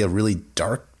think that'd be a really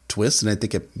dark twist, and I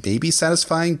think it may be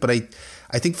satisfying, but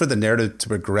I think for the narrative to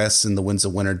progress in the Winds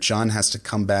of Winter, Jon has to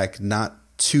come back not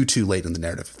too late in the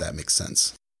narrative, if that makes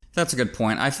sense. That's a good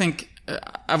point. I think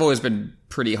I've always been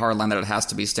pretty hardline that it has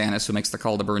to be Stannis who makes the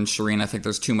call to burn Shireen. I think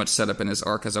there's too much setup in his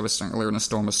arc, as I was saying earlier in A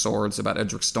Storm of Swords, about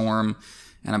Edric Storm,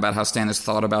 and about how Stannis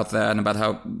thought about that, and about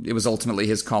how it was ultimately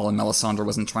his call and Melisandre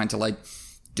wasn't trying to like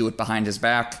do it behind his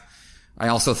back. I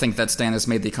also think that Stannis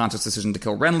made the conscious decision to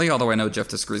kill Renly, although I know Jeff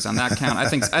disagrees on that count. I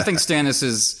think Stannis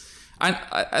is...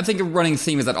 I think a running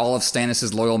theme is that all of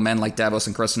Stannis' loyal men like Davos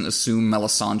and Crescent assume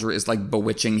Melisandre is like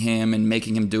bewitching him and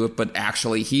making him do it, but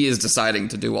actually he is deciding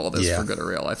to do all this for good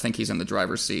or ill. I think he's in the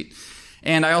driver's seat.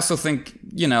 And I also think,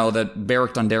 that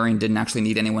Beric Dondarrion didn't actually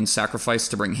need anyone's sacrifice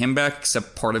to bring him back,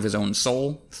 except part of his own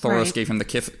soul. Thoros gave him the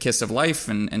kiss of life,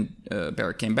 and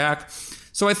Beric came back.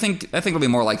 So I think it'll be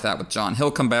more like that with Jon.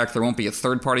 He'll come back. There won't be a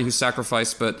third party who's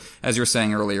sacrificed, but as you were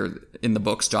saying earlier in the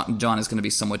books, Jon is going to be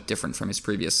somewhat different from his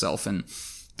previous self, and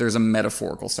there's a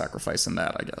metaphorical sacrifice in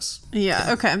that, I guess.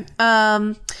 Yeah. Okay.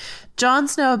 Jon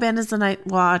Snow abandons the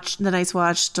Night's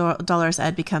Watch. Dolorous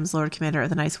Edd becomes Lord Commander of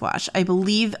the Night's Watch. I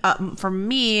believe, for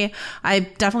me, I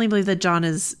definitely believe that Jon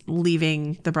is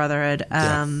leaving the Brotherhood.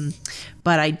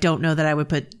 But I don't know that I would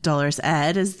put Dolorous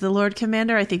Edd as the Lord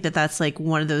Commander. I think that that's like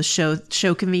one of those show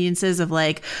conveniences of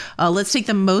like, let's take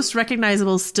the most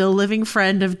recognizable still living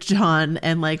friend of Jon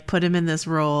and like put him in this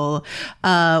role.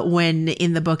 When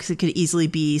in the books it could easily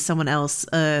be someone else,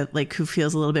 like who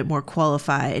feels a little bit more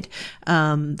qualified,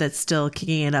 that's still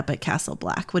kicking it up at Castle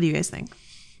Black. What do you guys think?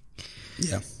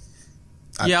 Yeah.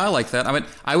 I like that.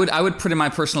 I would put in my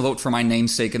personal vote for my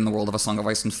namesake in the world of A Song of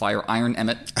Ice and Fire, Iron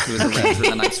Emmett, who is a ranger in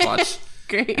the Night's Watch.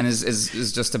 Great. And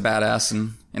is just a badass,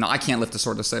 and I can't lift a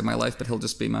sword to save my life, but he'll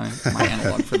just be my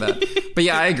analog for that. But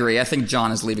yeah, I agree. I think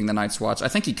Jon is leaving the Night's Watch. I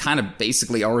think he kind of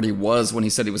basically already was when he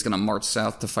said he was going to march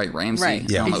south to fight Ramsay. Right.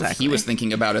 Yeah. I don't know if he was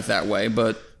thinking about it that way,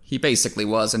 but he basically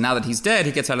was. And now that he's dead,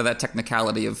 he gets out of that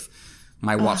technicality of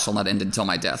My watch shall not end until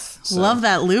my death. So. Love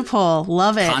that loophole.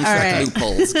 Love it. Contract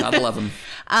loopholes. Gotta love them.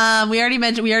 We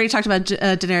already talked about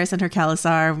Daenerys and her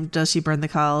Khalasar. Does she burn the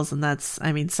khals? And that's,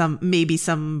 maybe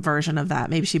some version of that.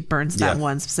 Maybe she burns that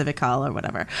one specific khal or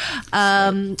whatever.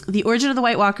 The origin of the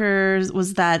White Walkers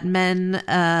was that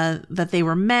that they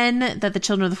were men, that the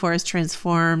children of the forest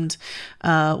transformed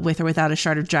with or without a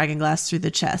shard of dragon glass through the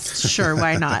chest. Sure,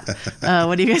 why not?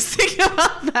 What do you guys think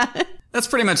about that? That's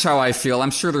pretty much how I feel.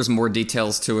 I'm sure there's more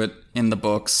details to it in the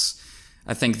books.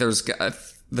 I think there's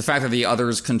the fact that the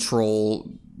others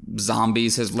control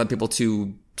zombies has led people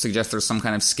to suggest there's some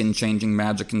kind of skin-changing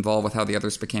magic involved with how the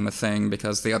others became a thing,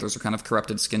 because the others are kind of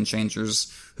corrupted skin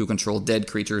changers who control dead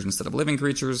creatures instead of living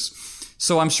creatures.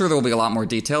 So I'm sure there will be a lot more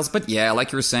details. But yeah,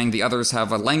 like you were saying, the others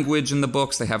have a language in the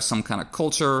books. They have some kind of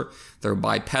culture. They're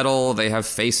bipedal. They have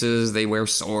faces. They wear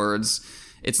swords.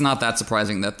 It's not that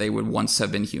surprising that they would once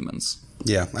have been humans.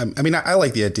 Yeah, I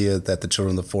like the idea that the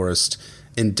children of the forest,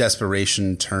 in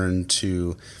desperation, turned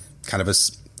to kind of a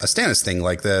Stannis thing,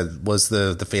 like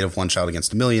the fate of one child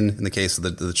against a million. In the case of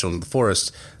the children of the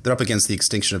forest, they're up against the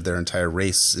extinction of their entire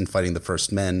race in fighting the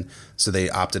first men, so they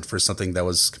opted for something that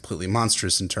was completely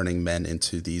monstrous in turning men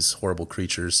into these horrible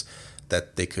creatures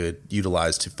that they could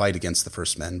utilize to fight against the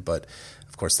first men. But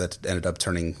of course, that ended up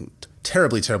turning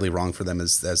terribly, terribly wrong for them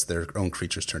as their own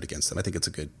creatures turned against them. I think it's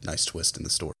a good, nice twist in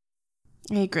the story.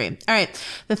 I agree. All right.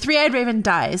 The three-eyed raven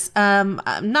dies.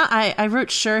 I wrote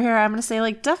sure here. I'm going to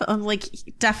say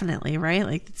definitely, right?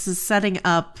 Like, this is setting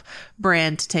up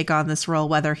Bran to take on this role,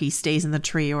 whether he stays in the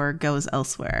tree or goes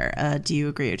elsewhere. Do you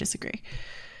agree or disagree?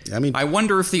 I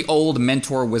wonder if the old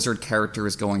mentor wizard character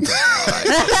is going to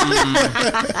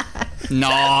die.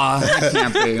 Nah, that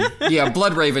can't be. Yeah,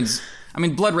 Bloodraven's...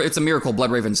 it's a miracle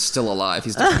Bloodraven's still alive.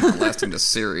 He's definitely lasting this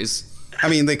series.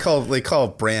 They call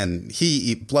Bran,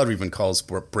 Bloodraven calls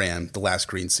Bran the last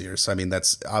Green Seer. So,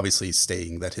 that's obviously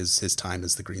stating that his time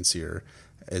as the Green Seer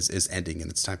is ending,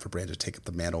 and it's time for Bran to take up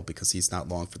the mantle because he's not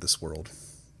long for this world.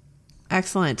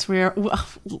 Excellent.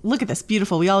 Look at this.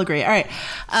 Beautiful. We all agree. All right.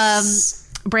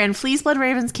 Bran flees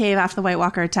Bloodraven's cave after the White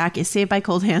Walker attack, is saved by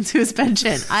Cold Hands, who is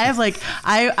Benjen. I have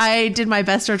I did my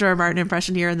best George R. R. Martin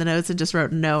impression here in the notes and just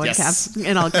wrote no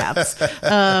in all caps.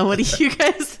 What do you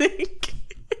guys think?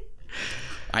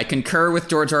 I concur with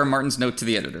George R. R. Martin's note to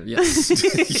the editor.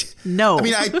 Yes. No.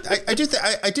 I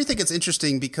do think it's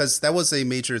interesting because that was a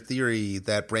major theory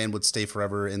that Bran would stay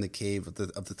forever in the cave of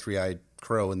the three-eyed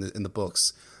crow in the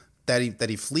books. That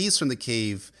he flees from the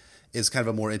cave is kind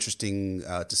of a more interesting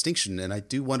distinction, and I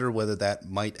do wonder whether that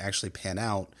might actually pan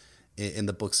out in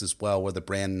the books as well, whether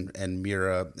Bran and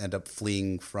Mira end up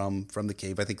fleeing from the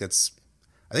cave. I think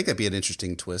that'd be an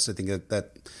interesting twist. I think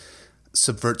that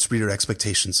subverts reader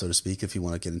expectations, so to speak, if you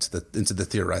want to get into the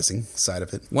theorizing side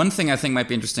of it. One thing I think might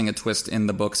be interesting, a twist in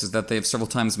the books, is that they've several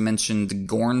times mentioned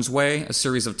Gorn's Way, a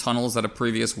series of tunnels that a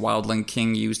previous wildling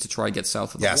king used to try to get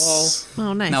south of the wall.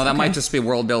 Oh, nice. Now, that might just be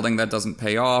world building that doesn't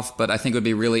pay off, but I think it would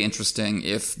be really interesting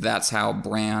if that's how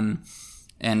Bran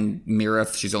and Mira,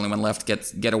 if she's the only one left,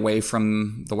 get away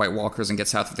from the White Walkers and get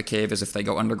south of the cave, as if they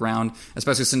go underground,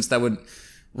 especially since that would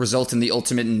result in the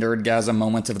ultimate nerdgasm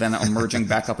moment of them emerging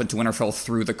back up into Winterfell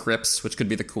through the crypts, which could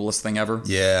be the coolest thing ever.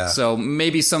 Yeah. So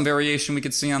maybe some variation we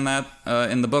could see on that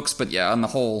in the books, but yeah, on the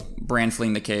whole, Bran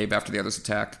fleeing the cave after the others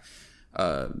attack,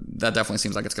 that definitely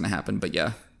seems like it's going to happen. But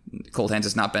yeah, Cold Hands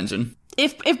is not Benjen.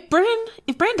 If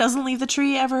Bran doesn't leave the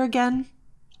tree ever again,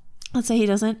 let's say he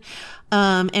doesn't,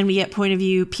 and we get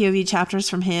POV chapters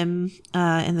from him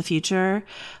in the future,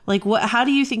 how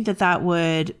do you think that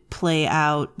would play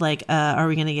out? Are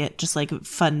we going to get just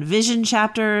fun vision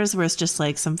chapters where it's just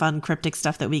some fun cryptic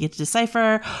stuff that we get to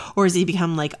decipher, or does he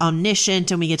become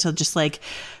omniscient and we get to just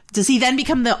does he then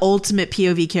become the ultimate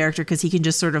POV character because he can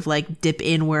just sort of dip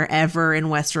in wherever in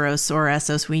Westeros or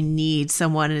Essos we need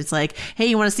someone, and it's hey,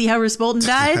 you want to see how Roose Bolton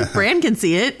died? Bran can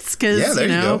see it because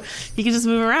he can just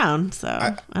move around.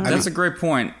 So that's a great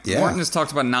point. Yeah. Martin has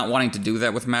talked about not wanting to do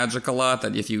that with magic a lot,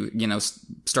 that if you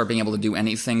start being able to do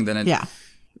anything, then it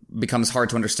becomes hard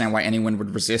to understand why anyone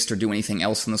would resist or do anything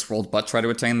else in this world but try to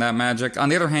attain that magic. On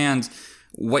the other hand,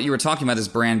 what you were talking about is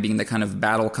Bran being the kind of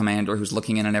battle commander who's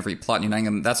looking in on every plot and uniting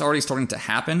them. That's already starting to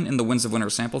happen in the Winds of Winter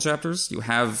sample chapters. You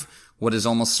have what is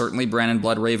almost certainly Bran and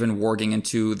Bloodraven warging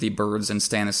into the birds in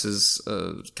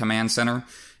Stannis' command center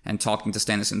and talking to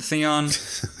Stannis and Theon.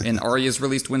 In Arya's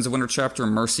released Winds of Winter chapter,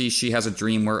 Mercy, she has a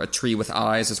dream where a tree with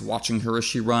eyes is watching her as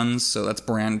she runs, so that's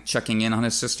Bran checking in on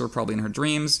his sister, probably in her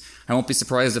dreams. I won't be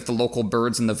surprised if the local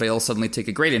birds in the Vale suddenly take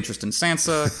a great interest in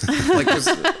Sansa. There's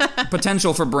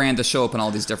potential for Bran to show up in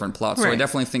all these different plots, so I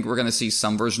definitely think we're going to see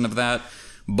some version of that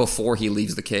before he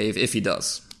leaves the cave, if he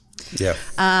does. Yeah.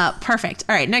 Perfect.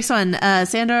 All right, next one.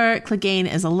 Sandor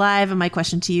Clegane is alive, and my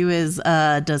question to you is,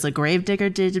 does a gravedigger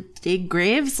dig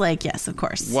graves? Like, yes, of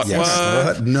course.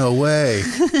 What? No way.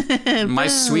 My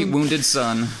sweet wounded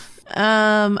son.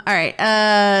 All right.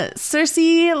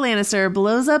 Cersei Lannister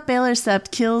blows up Baelor's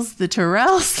Sept, kills the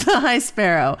Tyrells, the High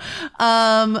Sparrow.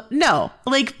 No,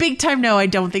 like big time. No, I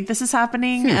don't think this is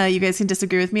happening. You guys can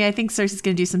disagree with me. I think Cersei's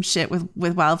going to do some shit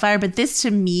with Wildfire, but this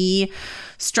to me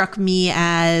struck me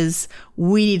as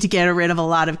we need to get rid of a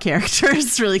lot of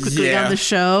characters really quickly on the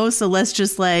show. So let's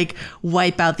just like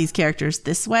wipe out these characters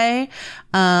this way.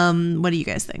 What do you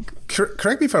guys think?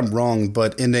 Correct me if I'm wrong,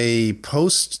 but in a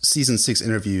post season 6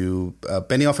 interview,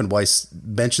 Benioff and Weiss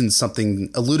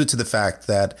alluded to the fact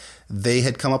that they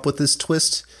had come up with this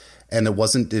twist, and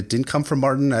it didn't come from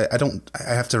Martin. I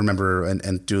have to remember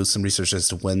and do some research as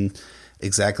to when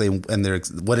exactly and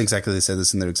what exactly they said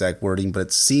this in their exact wording, but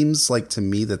it seems like to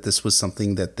me that this was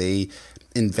something that they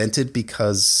invented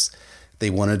because they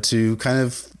wanted to kind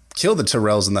of kill the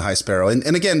Tyrells and the High Sparrow.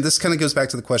 And again, this kind of goes back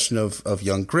to the question of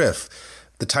young Griff.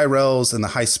 The Tyrells and the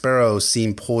High Sparrow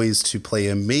seem poised to play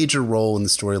a major role in the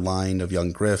storyline of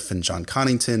young Griff and Jon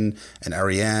Connington and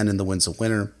Arianne in The Winds of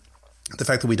Winter. The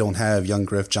fact that we don't have young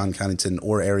Griff, Jon Connington,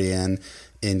 or Arianne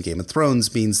in Game of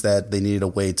Thrones means that they needed a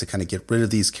way to kind of get rid of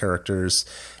these characters,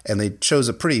 and they chose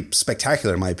a pretty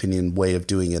spectacular, in my opinion, way of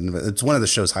doing it. And it's one of the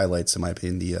show's highlights, in my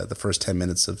opinion, the first 10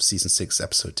 minutes of season 6,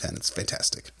 episode 10. It's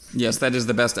fantastic. Yes, that is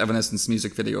the best Evanescence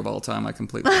music video of all time. I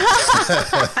completely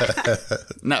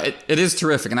No, it is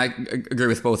terrific, and I agree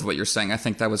with both of what you're saying. I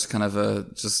think that was kind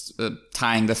of just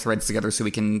tying the threads together so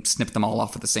we can snip them all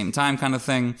off at the same time kind of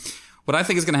thing. What I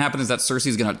think is going to happen is that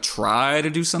Cersei's going to try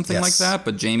to do something like that,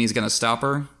 but Jaime's going to stop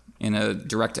her in a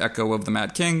direct echo of the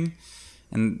Mad King.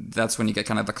 And that's when you get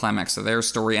kind of the climax of their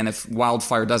story. And if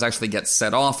Wildfire does actually get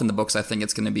set off in the books, I think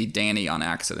it's going to be Dany on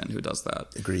accident who does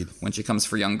that. Agreed. When she comes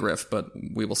for young Griff, but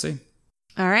we will see.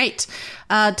 All right.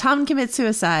 Tom commits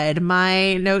suicide.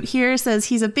 My note here says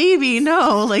he's a baby.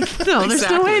 No, there's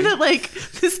no way that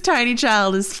this tiny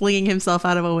child is flinging himself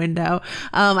out of a window.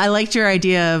 I liked your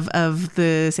idea of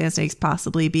the Sand Snakes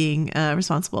possibly being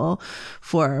responsible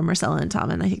for Myrcella and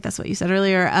Tommen. I think that's what you said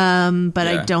earlier. But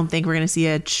I don't think we're going to see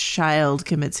a child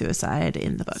commit suicide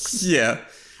in the books. Yeah.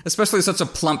 Especially such a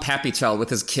plump, happy child with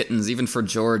his kittens, even for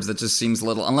George, that just seems a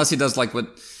little, unless he does like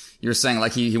what you're saying,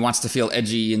 like he wants to feel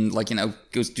edgy and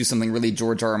goes do something really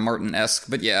George R. R. Martin-esque.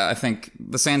 But yeah, I think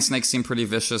the Sand Snakes seem pretty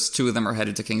vicious. 2 of them are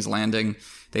headed to King's Landing.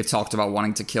 They've talked about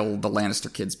wanting to kill the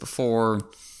Lannister kids before.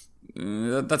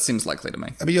 That seems likely to me.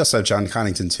 I mean, you also have Jon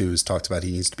Connington, too, who's talked about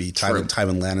he needs to be Tywin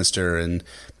Lannister, and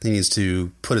he needs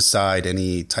to put aside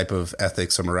any type of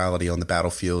ethics or morality on the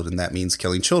battlefield, and that means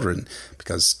killing children,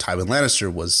 because Tywin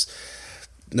Lannister was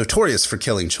notorious for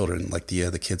killing children, like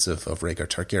the kids of Rhaegar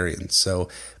Targaryen. So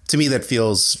to me, that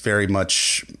feels very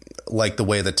much like the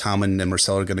way that Tommen and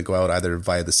Myrcella are going to go out, either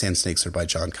via the Sand Snakes or by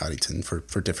Jon Connington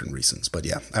for different reasons. But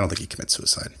yeah, I don't think he commits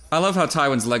suicide. I love how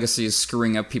Tywin's legacy is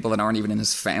screwing up people that aren't even in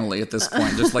his family at this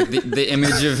point. Just like the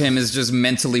image of him is just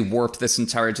mentally warped this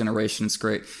entire generation. It's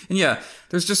great. And yeah,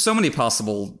 there's just so many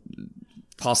possible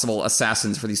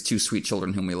assassins for these 2 sweet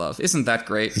children whom we love. Isn't that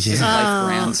great? Yeah. Isn't life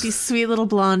grand? These sweet little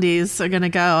blondies are gonna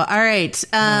go. All right.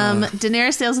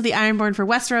 Daenerys sails with the Ironborn for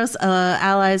Westeros,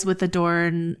 allies with the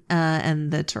Dorne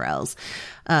and the Tyrells.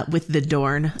 With the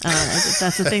Dorne.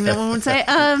 That's the thing that one would say.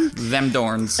 Them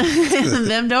Dorns.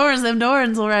 them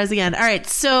Dorns will rise again. All right.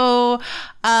 So,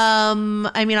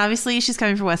 I mean, obviously she's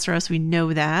coming for Westeros. We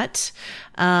know that.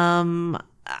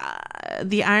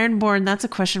 The Ironborn, that's a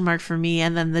question mark for me,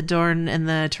 and then the Dorne and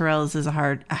the Tyrells is a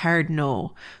hard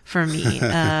no for me.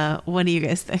 What do you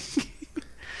guys think?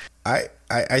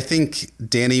 I think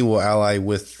Dany will ally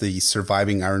with the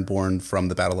surviving Ironborn from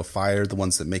the Battle of Fire, the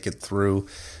ones that make it through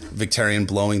Victarion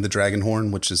blowing the dragon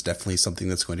horn, which is definitely something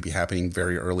that's going to be happening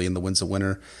very early in the Winds of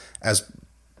Winter. As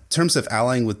in terms of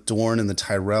allying with Dorne and the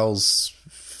Tyrells,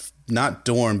 not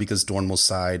Dorne, because Dorne will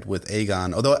side with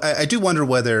Aegon. Although I do wonder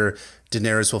whether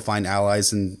Daenerys will find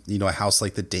allies in, a house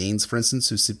like the Danes, for instance,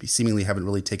 who seemingly haven't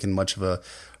really taken much of a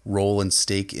role and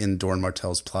stake in Doran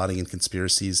Martell's plotting and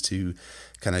conspiracies to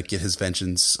kind of get his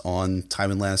vengeance on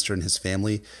Tywin Lannister and his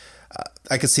family.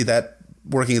 I could see that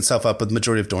working itself up, but the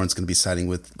majority of Dorne's going to be siding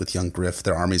with young Griff.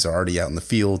 Their armies are already out in the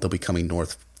field. They'll be coming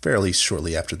north fairly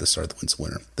shortly after the start of the Winds of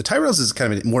Winter. The Tyrells is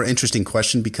kind of a more interesting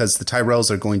question because the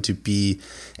Tyrells are going to be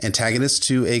antagonists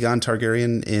to Aegon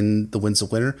Targaryen in the Winds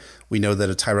of Winter. We know that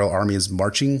a Tyrell army is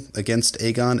marching against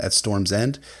Aegon at Storm's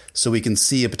End, so we can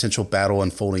see a potential battle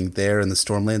unfolding there in the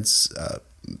Stormlands,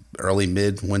 early,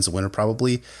 mid Winds of Winter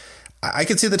probably. I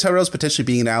could see the Tyrells potentially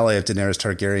being an ally of Daenerys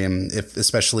Targaryen, if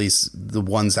especially the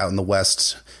ones out in the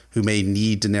west who may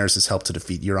need Daenerys' help to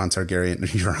defeat Euron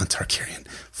Targaryen.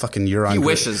 Fucking Euron. He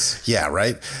wishes. Yeah,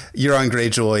 right. Euron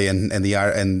Greyjoy and the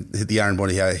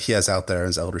Ironborn he has out there,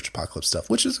 his Eldritch Apocalypse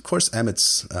stuff, which is of course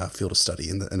Emmett's field of study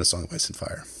in A Song of Ice and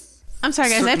Fire. I'm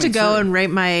sorry, guys. I have to go and write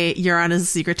my Euron as a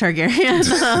secret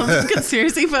Targaryen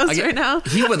conspiracy post right now.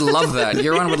 He would love that.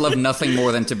 Euron would love nothing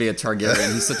more than to be a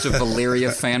Targaryen. He's such a Valyria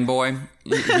fanboy.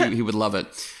 He would love it.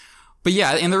 But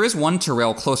yeah, and there is one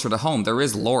Tyrell closer to home. There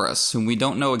is Loras, whom we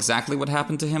don't know exactly what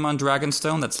happened to him on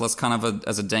Dragonstone. That's less kind of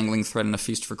as a dangling thread in A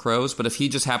Feast for Crows. But if he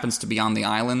just happens to be on the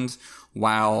island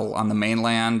while on the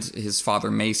mainland his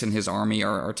father Mace and his army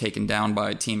are taken down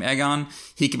by Team Aegon,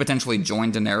 he could potentially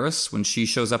join Daenerys when she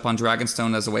shows up on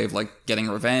Dragonstone as a way of like getting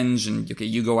revenge. And okay,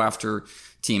 you go after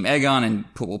Team Aegon and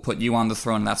we'll put you on the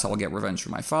throne, and that's how I'll get revenge for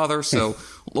my father. So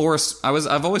Loras,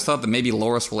 I've always thought that maybe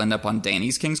Loras will end up on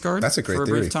Dany's Kingsguard. That's a great for a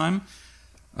theory. brief time.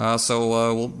 But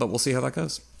we'll see how that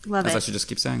goes. Love as it. I should just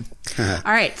keep saying. All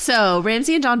right, so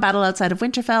Ramsay and Jon battle outside of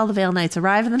Winterfell. The Vale Knights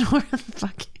arrive in the north.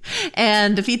 Fuck.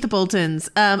 And defeat the Boltons.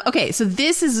 Okay, so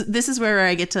this is where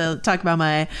I get to talk about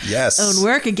my own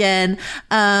work again.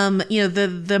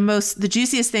 The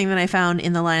juiciest thing that I found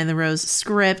in the Lion and the Rose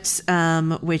script,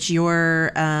 which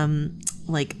your faithful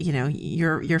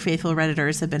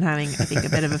Redditors have been having, I think, a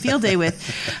bit of a field day with,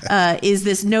 is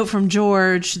this note from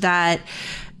George that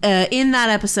in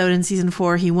that episode in season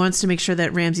 4, he wants to make sure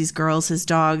that Ramsay's girls, his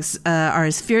dogs, are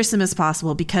as fearsome as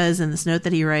possible because, in this note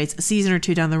that he writes, a season or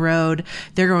two down the road,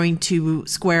 they're going to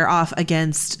square off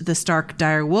against the Stark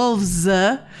dire wolves,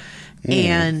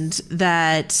 and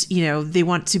that, they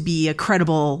want to be a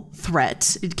credible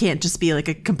threat. It can't just be like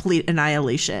a complete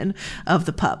annihilation of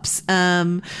the pups.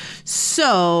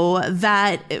 So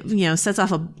that, sets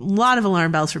off a lot of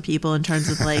alarm bells for people in terms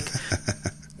of like,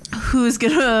 who's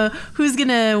gonna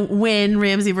win,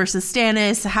 Ramsay versus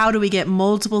Stannis? How do we get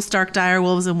multiple Stark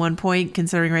direwolves in one point,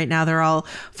 considering right now they're all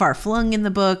far flung in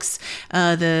the books?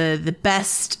 The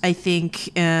best, I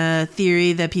think,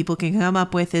 theory that people can come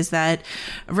up with is that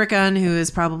Rickon, who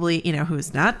is probably, who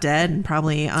is not dead and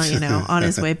probably on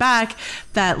his way back,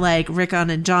 that like Rickon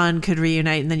and Jon could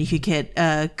reunite, and then you could get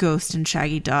Ghost and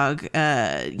Shaggy Dog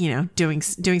doing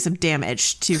some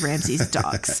damage to Ramsay's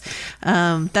dogs.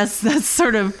 That's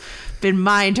sort of been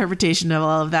my interpretation of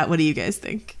all of that. What do you guys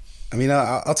think? I mean,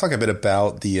 I'll talk a bit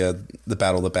about the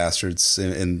Battle of the Bastards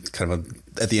in kind of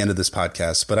at the end of this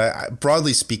podcast. But I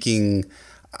broadly speaking,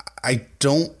 I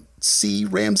don't see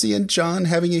Ramsay and Jon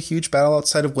having a huge battle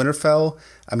outside of Winterfell.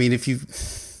 I mean,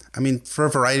 for a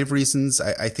variety of reasons,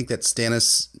 I think that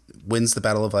Stannis wins the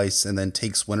Battle of Ice and then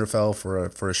takes Winterfell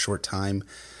for a short time.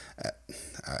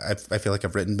 I feel like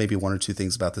I've written maybe one or two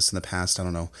things about this in the past. I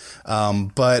don't know.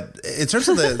 But in terms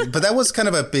of but that was kind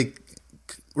of a big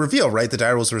reveal, right? The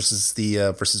direwolves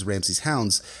versus Ramsay's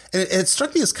hounds. And it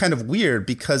struck me as kind of weird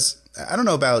because I don't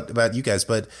know about you guys,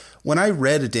 but when I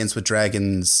read A Dance with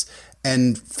Dragons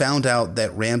and found out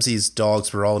that Ramsay's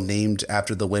dogs were all named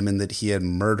after the women that he had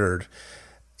murdered,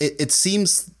 it seemed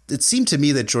to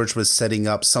me that George was setting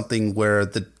up something where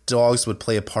the dogs would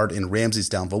play a part in Ramsay's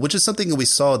downfall, which is something that we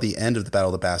saw at the end of the Battle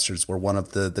of the Bastards, where one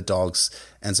of the dogs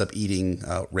ends up eating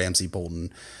Ramsay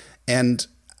Bolton. And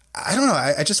I don't know,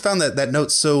 I just found that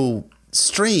note so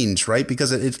strange, right?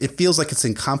 Because it feels like it's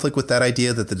in conflict with that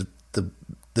idea that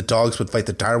the dogs would fight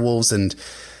the direwolves, and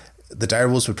the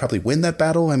direwolves would probably win that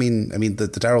battle. I mean, the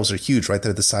direwolves are huge, right?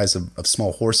 They're the size of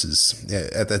small horses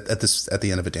at the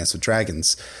end of A Dance with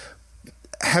Dragons.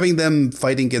 Having them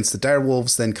fighting against the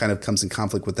direwolves then kind of comes in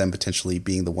conflict with them potentially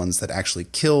being the ones that actually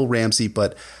kill Ramsay.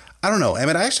 But I don't know. I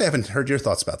mean, I actually haven't heard your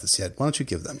thoughts about this yet. Why don't you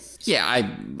give them? Yeah, I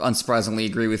unsurprisingly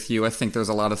agree with you. I think there's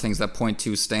a lot of things that point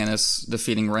to Stannis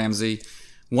defeating Ramsay.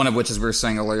 One of which, as we were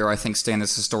saying earlier, I think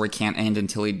Stannis' story can't end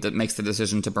until he makes the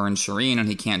decision to burn Shireen, and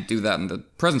he can't do that in the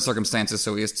present circumstances,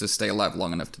 so he has to stay alive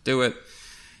long enough to do it.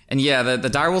 And yeah, the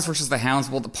direwolves versus the hounds,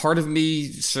 well, the part of me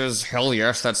says, hell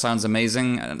yes, that sounds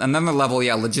amazing. And then the level,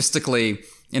 yeah, logistically,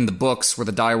 in the books, where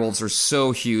the direwolves are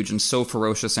so huge and so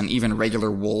ferocious, and even regular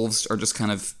wolves are just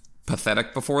kind of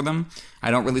pathetic before them,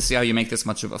 I don't really see how you make this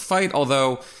much of a fight,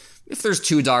 although if there's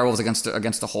two direwolves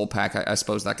against a whole pack, I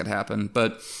suppose that could happen.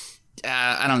 But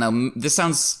I don't know, this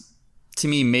sounds to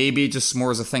me maybe just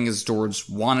more as a thing as George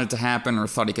wanted to happen or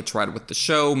thought he could try it with the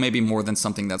show, maybe more than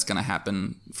something that's going to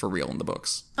happen for real in the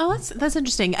books. Oh, that's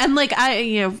interesting. And like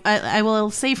I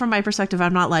will say from my perspective,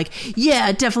 I'm not like,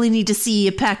 yeah, definitely need to see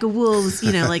a pack of wolves.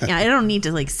 Like I don't need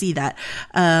to like see that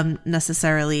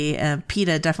necessarily.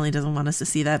 PETA definitely doesn't want us to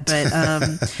see that, but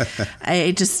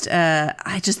I just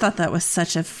thought that was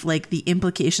such a like the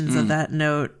implications of that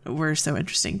note were so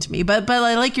interesting to me. But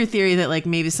I like your theory that like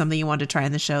maybe something you want to try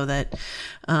in the show that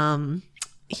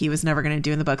he was never going to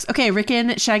do in the books. Okay,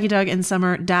 Rickon, Shaggy Dog, and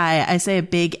Summer die. I say a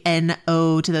big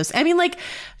N-O to those. I mean, like,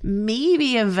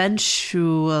 maybe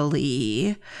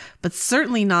eventually, but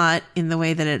certainly not in the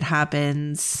way that it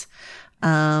happens.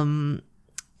 And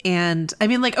I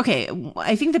mean, like, okay,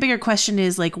 I think the bigger question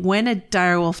is, like, when a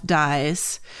direwolf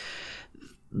dies,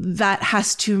 that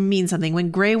has to mean something. When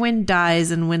Grey Wind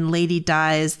dies and when Lady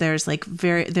dies, there's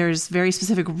very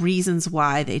specific reasons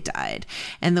why they died.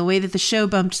 And the way that the show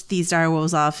bumped these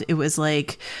direwolves off, it was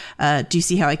like, do you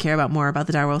see how I care more about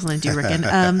the direwolves than I do Rickon?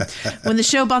 When the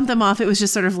show bumped them off, it was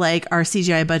just sort of like our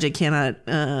CGI budget cannot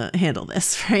handle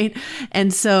this, right?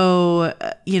 And so,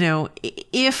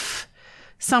 if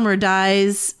Summer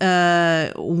dies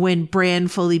when Bran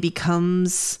fully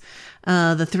becomes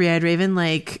the three-eyed raven,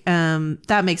 like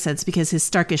that makes sense because his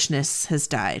Starkishness has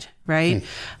died, right?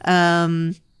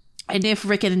 And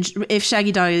if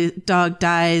Shaggy Dog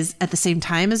dies at the same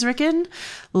time as Rickon,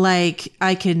 like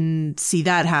I can see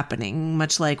that happening,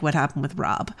 much like what happened with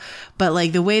Robb. But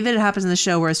like the way that it happens in the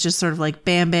show, where it's just sort of like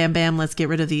bam, bam, bam, let's get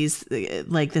rid of these,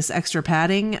 like this extra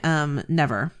padding.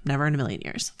 Never in a million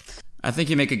years. I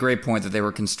think you make a great point that they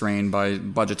were constrained by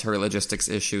budgetary logistics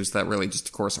issues that really just,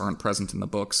 of course, aren't present in the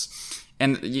books.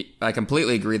 And I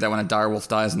completely agree that when a direwolf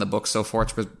dies in the book, so far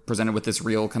it's presented with this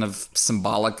real kind of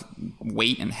symbolic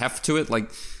weight and heft to it. Like,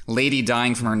 Lady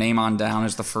dying from her name on down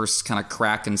is the first kind of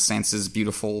crack in Sansa's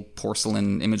beautiful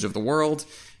porcelain image of the world.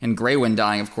 And Grey Wind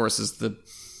dying, of course, is the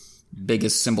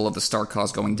biggest symbol of the Stark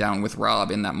cause going down with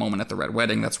Robb in that moment at the Red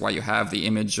Wedding. That's why you have the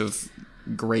image of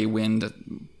Grey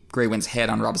Wind's head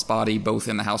on Robb's body, both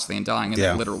in the House of the Undying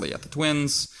and literally at the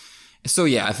Twins. So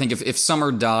yeah, I think if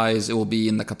Summer dies, it will be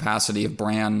in the capacity of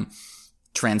Bran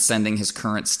transcending his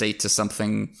current state to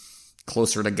something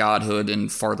closer to godhood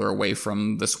and farther away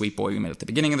from the sweet boy we met at the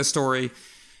beginning of the story.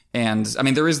 And I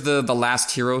mean, there is the last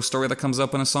hero story that comes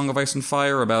up in A Song of Ice and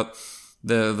Fire about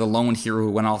the lone hero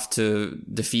who went off to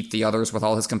defeat the others with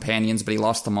all his companions, but he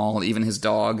lost them all, even his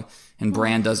dog. And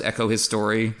Bran does echo his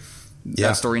story.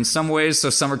 That story in some ways, so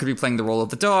Summer could be playing the role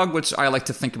of the dog, which I like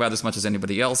to think about as much as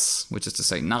anybody else, which is to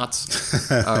say not.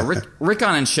 Rickon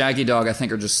and Shaggy Dog, I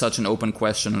think, are just such an open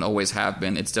question and always have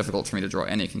been. It's difficult for me to draw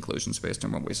any conclusions based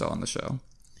on what we saw on the show.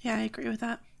 Yeah, I agree with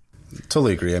that.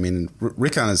 Totally agree. I mean,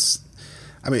 Rickon is...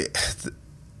 I mean,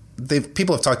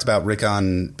 people have talked about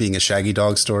Rickon being a Shaggy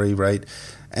Dog story, right?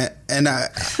 And I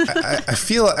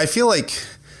feel like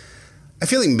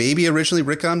maybe originally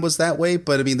Rickon was that way,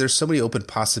 but I mean, there's so many open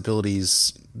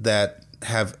possibilities that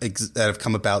have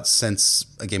come about since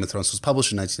A Game of Thrones was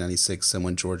published in 1996 and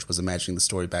when George was imagining the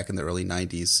story back in the early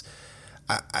 90s.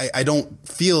 I don't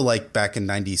feel like back in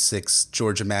 96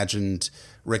 George imagined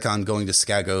Rickon going to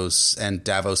Skagos and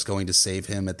Davos going to save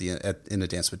him in A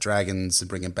Dance with Dragons and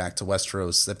bring him back to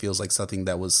Westeros. That feels like something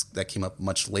that came up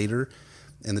much later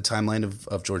in the timeline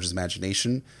of George's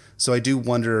imagination. So I do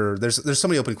wonder, there's so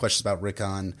many open questions about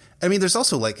Rickon. I mean, there's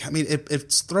also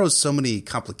it throws so many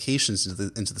complications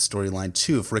into the storyline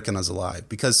too if Rickon is alive.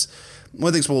 Because one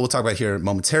of the things we'll talk about here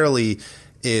momentarily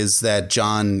is that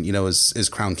Jon, is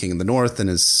crowned king in the North and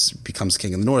becomes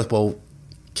king in the North. Well,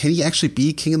 can he actually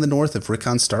be king in the North if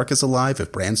Rickon Stark is alive,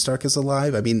 if Bran Stark is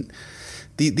alive? I mean,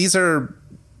 these are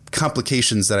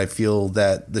complications that I feel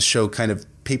that the show kind of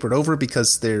papered over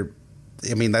because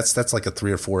that's like a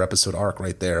 3 or 4 episode arc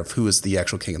right there of who is the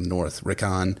actual king of the North,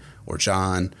 Rickon or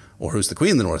Jon, or who's the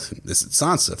queen of the North. This is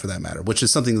Sansa, for that matter, which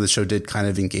is something the show did kind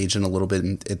of engage in a little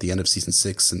bit at the end of season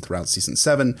 6 and throughout season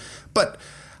 7. But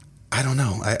I don't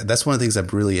know. That's one of the things I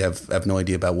really have no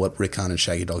idea about what Rickon and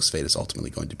Shaggy Dog's fate is ultimately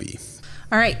going to be.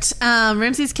 All right.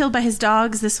 Ramsay's killed by his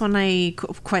dogs. This one I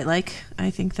quite like.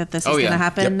 I think that this is going to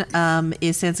happen. Yep.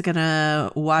 Is Sansa going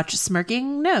to watch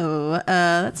smirking? No,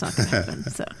 that's not going to happen.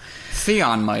 So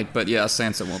Theon might, but yeah,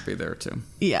 Sansa won't be there too.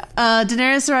 Yeah.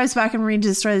 Daenerys arrives back in Marine to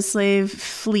destroy the slave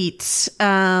fleet.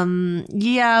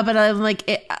 Yeah, but I'm like,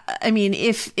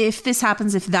 if this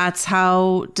happens, if that's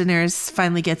how Daenerys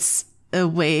finally gets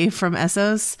away from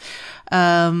Essos,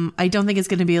 I don't think it's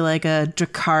going to be like a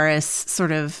Dracarys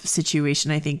sort of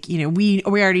situation. I think, we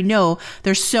already know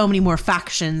there's so many more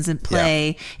factions in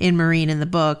play in Meereen in the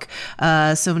book.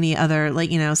 So many other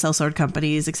sellsword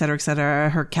companies, et cetera,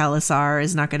 her Khalasar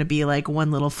is not going to be like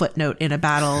one little footnote in a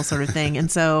battle sort of thing.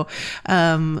 And so,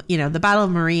 the Battle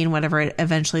of Meereen, whatever it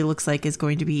eventually looks like, is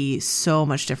going to be so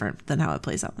much different than how it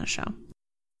plays out in the show.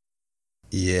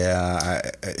 Yeah.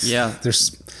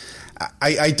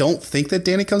 I don't think that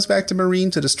Dany comes back to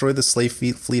Meereen to destroy the slave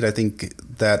fleet. I think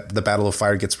that the Battle of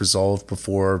Fire gets resolved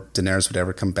before Daenerys would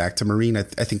ever come back to Meereen.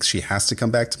 I think she has to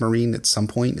come back to Meereen at some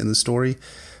point in the story.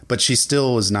 But she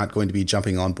still is not going to be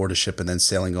jumping on board a ship and then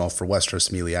sailing off for Westeros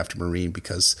immediately after Meereen,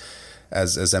 because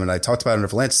as Em and I talked about in our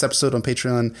Volantis episode on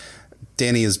Patreon,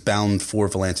 Dany is bound for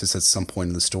Volantis at some point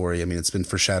in the story. I mean, it's been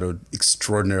foreshadowed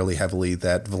extraordinarily heavily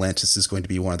that Volantis is going to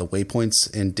be one of the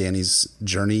waypoints in Dany's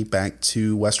journey back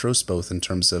to Westeros, both in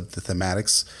terms of the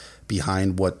thematics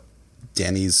behind what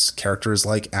Dany's character is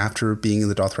like after being in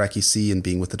the Dothraki Sea and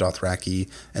being with the Dothraki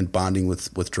and bonding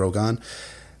with Drogon.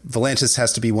 Volantis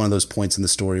has to be one of those points in the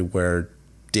story where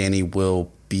Dany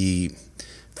will be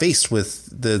faced with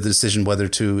the decision whether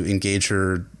to engage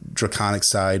her draconic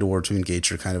side or to engage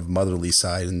her kind of motherly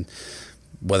side, and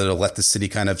whether to let the city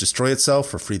kind of destroy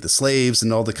itself or free the slaves,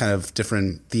 and all the kind of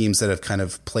different themes that have kind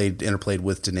of interplayed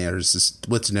with Daenerys'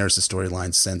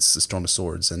 storyline since The Storm of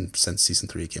Swords and since season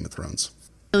 3 of Game of Thrones.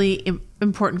 Really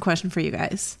important question for you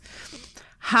guys.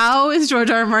 How is George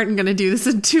R. R. Martin going to do this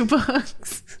in 2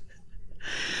 books?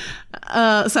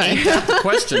 Sorry. Ain't that the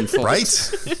question, folks?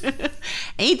 Right?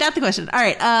 Ain't that the question? All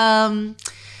right.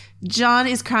 Jon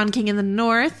is crowned king in the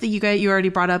north. You already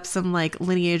brought up some like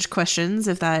lineage questions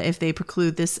if they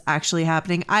preclude this actually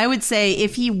happening. I would say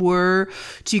if he were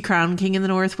to crown king in the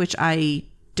north, which I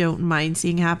don't mind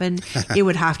seeing happen, it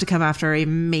would have to come after a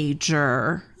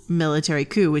major military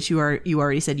coup, which you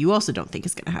already said you also don't think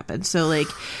is going to happen. So like,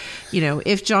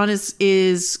 if Jon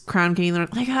is crowned king,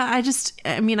 like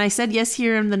I said yes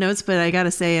here in the notes, but I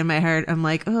gotta say in my heart I'm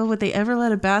like, oh, would they ever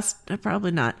let a bastard?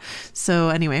 Probably not. So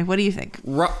anyway, what do you think?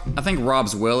 I think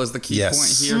Robb's will is the key point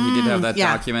here. He did have that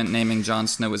document naming Jon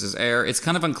Snow as his heir. It's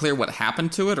kind of unclear what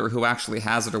happened to it or who actually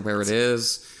has it or where it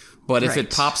is. But if it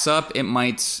pops up, it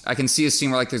might... I can see a scene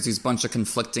where like there's these bunch of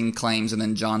conflicting claims and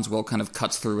then Jon's will kind of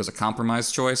cuts through as a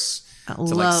compromise choice to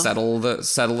like settle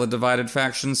the divided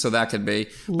faction. So that could be...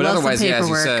 But otherwise, as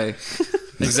you say...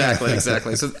 Exactly.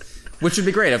 So, which would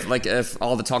be great if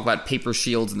all the talk about paper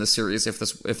shields in the series,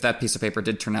 if that piece of paper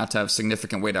did turn out to have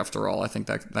significant weight after all, I think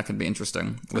that could be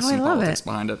interesting with some politics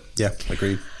behind it. Yeah,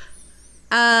 agreed.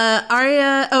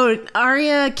 Arya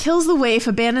kills the waif,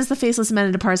 abandons the faceless men,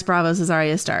 and departs Braavos as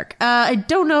Arya Stark. I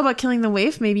don't know about killing the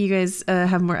waif. Maybe you guys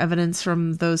have more evidence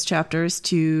from those chapters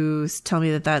to tell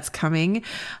me that that's coming.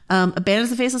 Abandons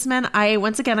the faceless men. I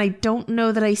don't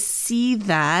know that I see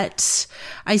that.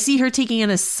 I see her taking an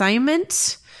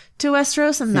assignment to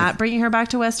Westeros and that bringing her back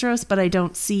to Westeros, but I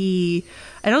don't see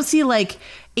like,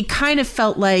 it kind of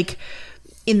felt like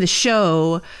in the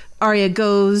show Arya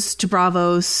goes to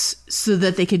Braavos so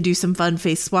that they can do some fun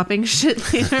face swapping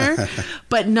shit later,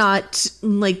 but not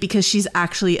like because she's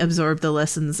actually absorbed the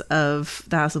lessons of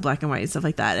the House of Black and White and stuff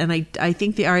like that. And I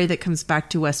think the Arya that comes back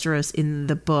to Westeros in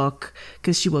the book,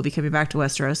 because she will be coming back to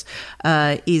Westeros,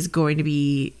 is going to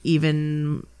be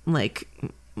even like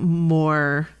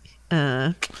more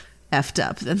effed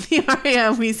up than the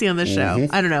Arya we see on the show.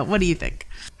 Mm-hmm. I don't know. What do you think?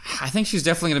 I think she's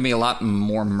definitely going to be a lot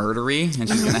more murdery, and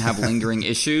she's going to have lingering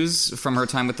issues from her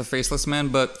time with the Faceless Men.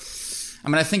 But I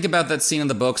mean, I think about that scene in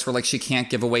the books where like she can't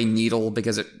give away Needle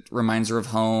because it reminds her of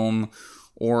home,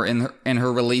 or in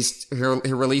her released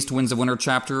Winds of Winter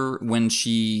chapter when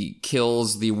she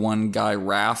kills the one guy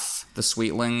Wrath, the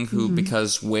Sweetling, who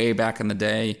because way back in the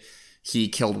day he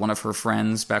killed one of her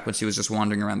friends back when she was just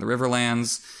wandering around the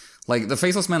Riverlands. Like the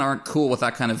Faceless Men aren't cool with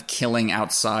that kind of killing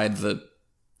outside the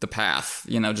path,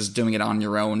 just doing it on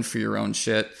your own for your own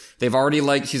shit. She's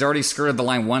already skirted the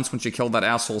line once when she killed that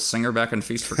asshole singer back in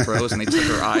Feast for Crows and they took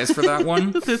her eyes for that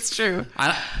one. That's true.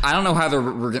 I don't know how they're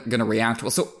going to react. Well,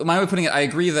 so my way of putting it, I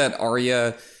agree that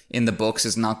Arya in the books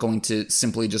is not going to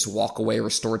simply just walk away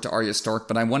restored to Arya Stark,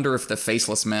 but I wonder if the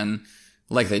Faceless Men,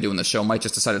 like they do in the show, might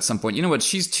just decide at some point, you know what,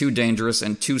 she's too dangerous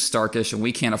and too Starkish and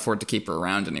we can't afford to keep her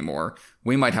around anymore.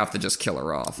 We might have to just kill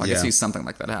her off. I can see something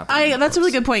like that happening. That's a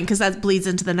really good point, because that bleeds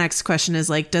into the next question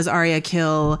is like, does Arya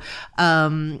kill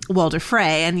Walder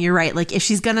Frey? And you're right. Like if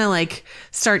she's going to like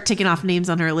start ticking off names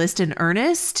on her list in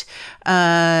earnest,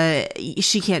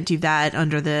 she can't do that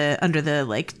under the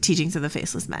like teachings of the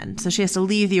Faceless Men. So she has to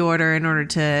leave the order in order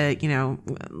to,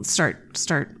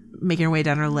 start making her way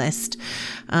down her list.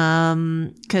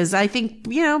 Because I think,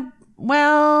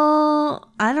 Well,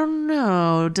 I don't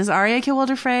know. Does Arya kill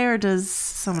Walder Frey or does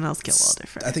someone else kill Walder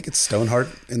Frey? I think it's Stoneheart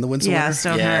in the Winds of Yeah, Winter.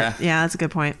 Stoneheart. Yeah, that's a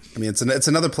good point. I mean, it's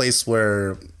another place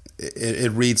where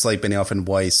it reads like Benioff and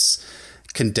Weiss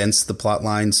condensed the plot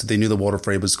lines. So they knew that Walder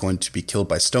Frey was going to be killed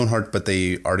by Stoneheart, but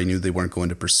they already knew they weren't going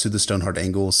to pursue the Stoneheart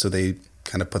angle. So they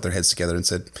kind of put their heads together and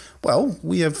said, well,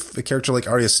 we have a character like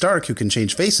Arya Stark who can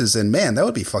change faces. And man, that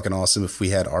would be fucking awesome if we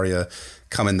had Arya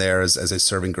come in there as a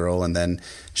serving girl. And then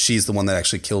she's the one that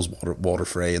actually kills Walder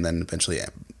Frey and then eventually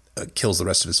kills the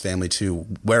rest of his family too,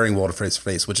 wearing Walder Frey's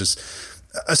face, which is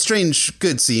a strange,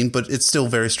 good scene, but it's still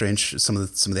very strange, some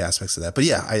of the aspects of that. But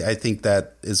yeah, I think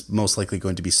that is most likely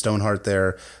going to be Stoneheart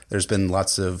there. There's been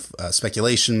lots of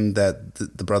speculation that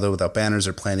the Brotherhood Without Banners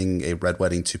are planning a Red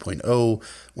Wedding 2.0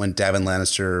 when Davin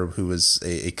Lannister, who is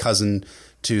a cousin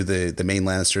to the main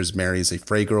Lannisters, marries a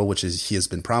Frey girl, which he has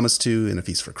been promised to in A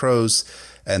Feast for Crows.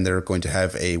 And they're going to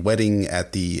have a wedding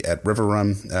at River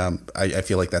Run. I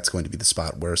feel like that's going to be the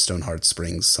spot where Stoneheart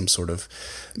springs some sort of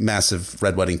massive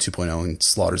Red Wedding 2.0 and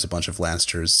slaughters a bunch of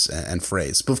Lannisters and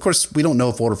Freys. But of course, we don't know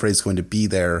if Walder Frey is going to be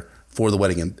there for the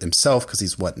wedding himself because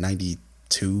he's,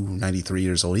 92, 93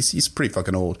 years old. He's pretty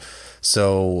fucking old.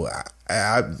 So,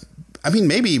 I mean,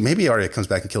 maybe Arya comes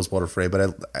back and kills Walder Frey,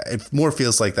 but it more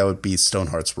feels like that would be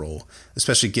Stoneheart's role,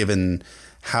 especially given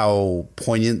how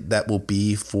poignant that will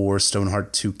be for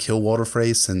Stoneheart to kill Walder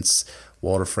Frey, since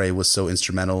Walder Frey was so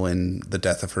instrumental in the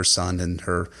death of her son and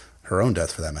her own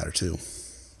death, for that matter, too.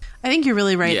 I think you're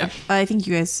really right. Yeah. I think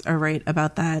you guys are right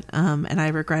about that, and I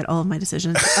regret all of my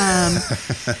decisions. And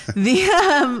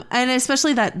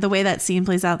especially the way that scene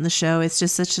plays out in the show, it's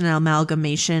just such an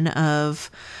amalgamation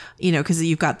of, because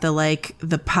you've got the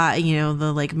pie,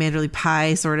 the Manderley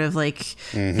pie sort of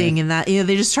thing, and that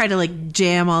they just try to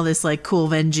jam all this cool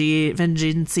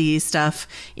vengeance-y stuff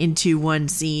into one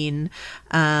scene,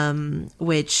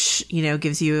 which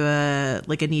gives you a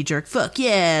knee-jerk fuck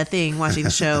yeah thing watching the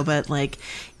show, but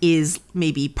is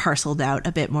maybe parceled out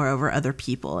a bit more over other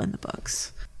people in the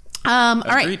books. All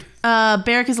right,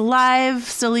 Beric is alive,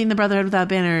 still leading the Brotherhood Without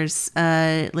Banners.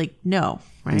 No.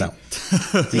 Right? No.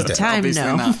 He's dead. Time, Obviously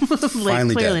no. not.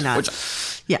 Finally clearly dead.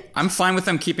 not. Yeah. I'm fine with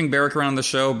them keeping Beric around the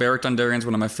show. Beric Dondarrion's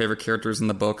one of my favorite characters in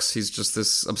the books. He's just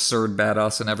this absurd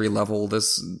badass in every level,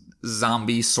 this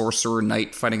zombie sorcerer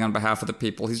knight fighting on behalf of the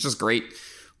people. He's just great.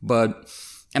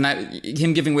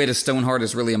 Him giving way to Stoneheart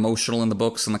is really emotional in the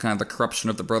books, and the kind of the corruption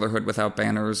of the Brotherhood Without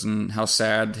Banners and how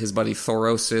sad his buddy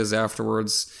Thoros is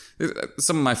afterwards.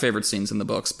 Some of my favorite scenes in the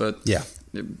books, but yeah.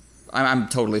 I'm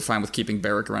totally fine with keeping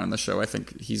Beric around in the show. I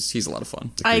think he's a lot of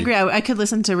fun. I agree. I could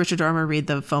listen to Richard Dormer read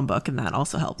the phone book, and that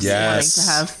also helps. Yes. Wanting to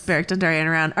have Beric Dondarrion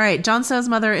around. All right, Jon Snow's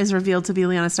mother is revealed to be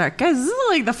Lyanna Stark. Guys, this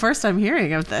is the first I'm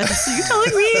hearing of this. Are you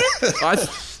telling me?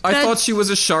 I thought she was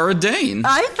a Shara Dane.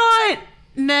 I thought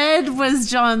Ned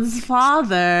was Jon's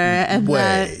father, and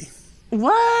Way.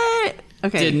 What?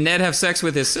 Okay. Did Ned have sex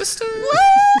with his sister?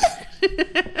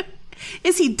 What?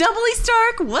 Is he doubly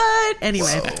Stark? What?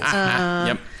 Anyway.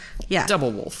 Yep. Yeah.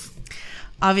 Double wolf.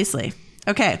 Obviously.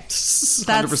 Okay. 100%.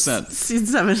 That's season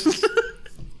 7.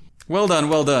 Well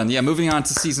done. Yeah, moving on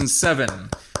to season 7.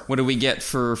 What do we get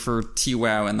for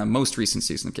TWOW in the most recent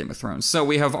season of Game of Thrones? So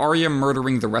we have Arya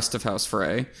murdering the rest of House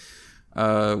Frey,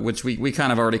 which we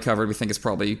kind of already covered. We think it's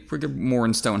probably more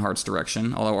in Stoneheart's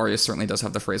direction, although Arya certainly does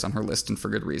have the Freys on her list, and for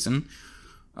good reason.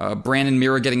 Bran and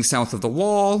Meera getting south of the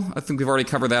Wall. I think we've already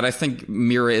covered that. I think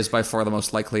Meera is by far the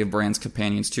most likely of Bran's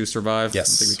companions to survive.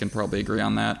 Yes. I think we can probably agree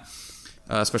on that.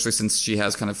 Especially since she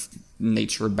has kind of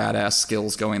nature badass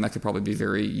skills going that could probably be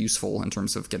very useful in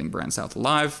terms of getting Bran south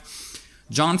alive.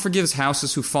 Jon forgives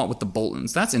houses who fought with the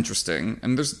Boltons. That's interesting.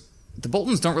 And the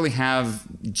Boltons don't really have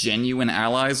genuine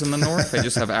allies in the North. They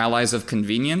just have allies of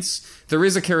convenience. There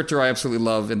is a character I absolutely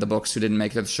love in the books who didn't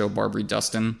make it to the show, Barbary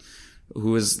Dustin,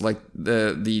 who is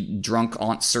the drunk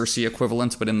Aunt Cersei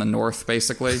equivalent, but in the North,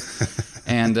 basically.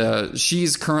 And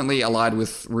she's currently allied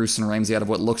with Roose and Ramsay out of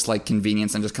what looks like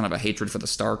convenience and just kind of a hatred for the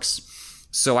Starks.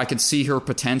 So I could see her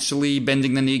potentially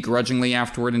bending the knee grudgingly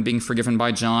afterward and being forgiven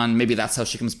by Jon. Maybe that's how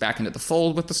she comes back into the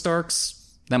fold with the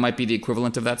Starks. That might be the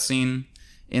equivalent of that scene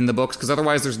in the books, because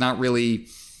otherwise there's not really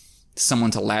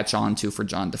someone to latch on to for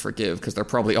Jon to forgive, because they're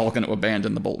probably all going to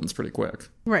abandon the Boltons pretty quick.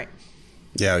 Right.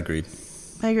 Yeah, agreed.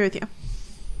 I agree with you.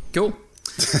 Cool.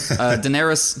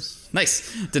 Daenerys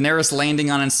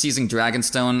landing on and seizing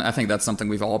Dragonstone. I think that's something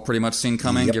we've all pretty much seen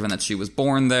coming, given that she was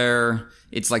born there.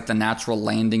 It's like the natural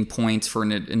landing point for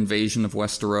an invasion of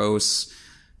Westeros.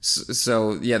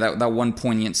 So yeah, that one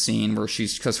poignant scene where she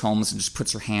goes home and just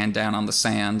puts her hand down on the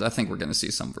sand. I think we're going to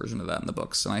see some version of that in the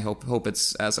books, and I hope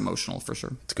it's as emotional for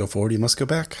sure. To go forward, you must go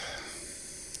back.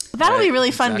 That'll be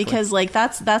really fun exactly. because like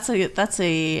that's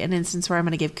an instance where I'm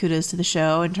going to give kudos to the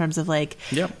show in terms of like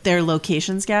their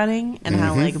location scouting and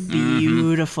how like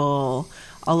beautiful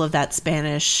all of that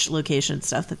Spanish location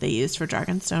stuff that they used for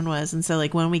Dragonstone was. And so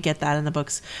like when we get that in the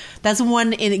books, that's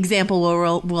one example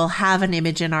where we'll have an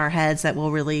image in our heads that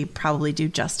will really probably do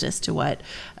justice to what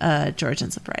George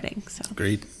ends up writing. So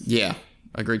Agreed. Yeah,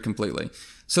 agreed completely.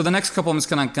 So the next couple I'm just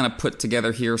gonna put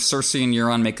together here. Cersei and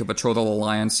Euron make a betrothal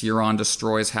alliance. Euron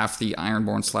destroys half the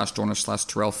Ironborn / Dornish /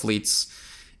 Tyrell fleets.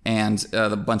 And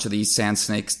the bunch of these Sand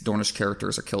Snakes Dornish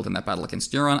characters are killed in that battle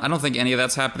against Euron. I don't think any of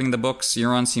that's happening in the books.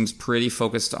 Euron seems pretty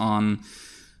focused on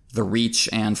the Reach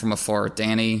and from afar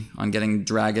Dany, on getting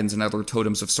dragons and other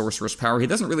totems of sorcerer's power. He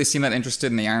doesn't really seem that interested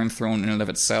in the Iron Throne in and of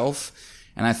itself.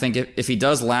 And I think if he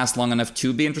does last long enough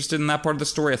to be interested in that part of the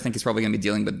story, I think he's probably going to be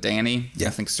dealing with Dany. Yeah.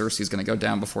 I think Cersei's going to go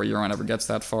down before Euron ever gets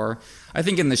that far. I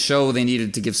think in the show, they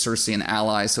needed to give Cersei an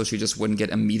ally so she just wouldn't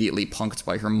get immediately punked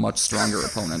by her much stronger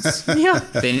opponents. Yeah.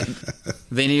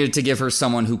 They needed to give her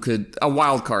someone who could, a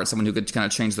wild card, someone who could kind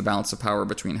of change the balance of power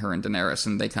between her and Daenerys.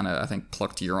 And they kind of, I think,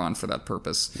 plucked Euron for that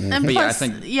purpose. And but plus,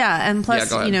 and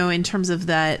plus, you know, in terms of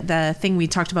the thing we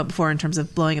talked about before in terms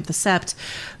of blowing up the Sept,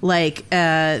 like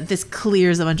this clears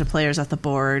a bunch of players off the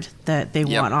board that they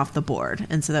want off the board.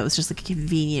 And so that was just like a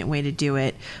convenient way to do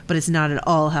it. But it's not at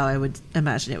all how I would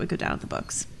imagine it would go down at the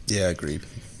books. Yeah, agreed.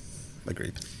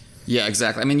 Yeah,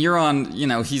 exactly. I mean, Euron, you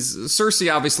know,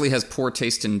 Cersei obviously has poor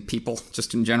taste in people,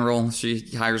 just in general. She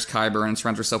hires Qyburn and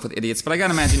surrounds herself with idiots. But I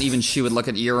gotta imagine even she would look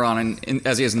at Euron,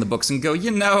 as he is in the books, and go,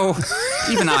 you know,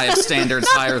 even I have standards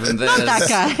higher than this. Not that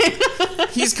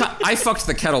guy. I fucked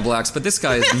the Kettle Blacks, but this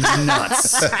guy is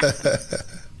nuts.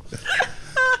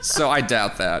 So I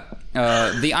doubt that.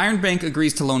 The Iron Bank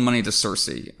agrees to loan money to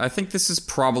Cersei. I think this is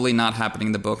probably not happening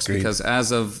in the books because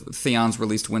as of Theon's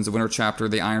released Winds of Winter chapter,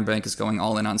 the Iron Bank is going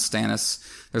all in on Stannis.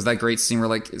 There's that great scene where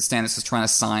like Stannis is trying to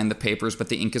sign the papers, but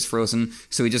the ink is frozen,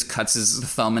 so he just cuts his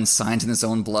thumb and signs in his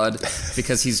own blood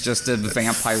because he's just a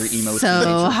vampire emo so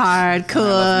teenager. Hardcore.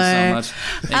 I love him so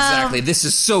much. Exactly. This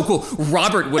is so cool.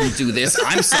 Robert wouldn't do this.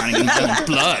 I'm signing in my own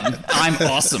blood. I'm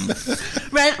awesome.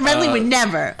 Renly would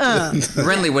never.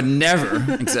 Renly would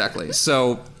never. Exactly.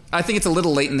 So I think it's a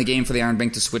little late in the game for the Iron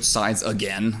Bank to switch sides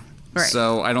again. Right.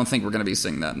 So I don't think we're going to be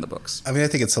seeing that in the books. I mean, I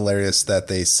think it's hilarious that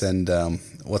they send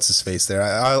what's his face there?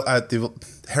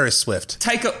 Harris Swift.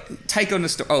 Tycho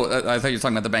Nestor. Oh, I thought you were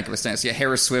talking about the Bank of Stannis. Yeah,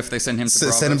 Harris Swift. They send him to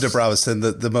Braavos. Send him to Braavos. Send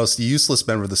the most useless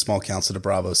member of the small council to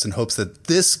Braavos in hopes that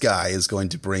this guy is going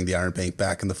to bring the Iron Bank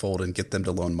back in the fold and get them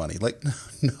to loan money. Like,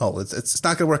 no, it's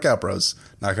not going to work out, bros.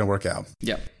 Not going to work out.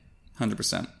 Yeah,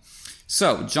 100%.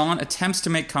 So, Jon attempts to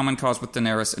make common cause with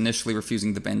Daenerys, initially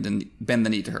refusing to bend the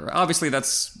knee to her. Obviously,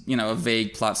 that's, a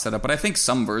vague plot setup, but I think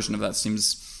some version of that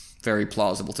seems very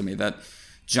plausible to me, that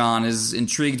Jon is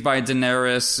intrigued by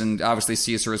Daenerys and obviously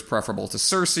sees her as preferable to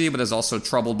Cersei, but is also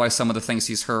troubled by some of the things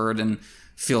he's heard and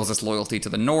feels this loyalty to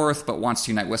the North, but wants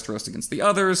to unite Westeros against the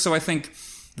others. So I think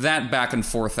that back and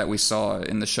forth that we saw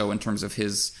in the show in terms of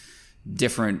his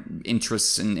different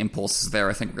interests and impulses there,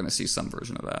 I think we're going to see some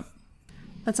version of that.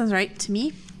 That sounds right to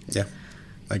me. Yeah,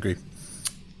 I agree.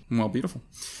 Well, beautiful.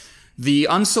 The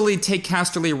Unsullied take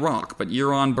Casterly Rock, but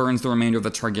Euron burns the remainder of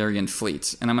the Targaryen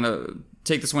fleet. And I'm going to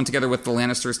take this one together with the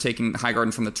Lannisters taking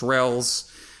Highgarden from the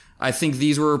Tyrells. I think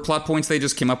these were plot points they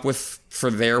just came up with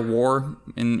for their war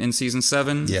in Season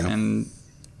 7. Yeah. And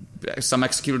some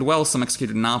executed well, some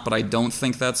executed not, but I don't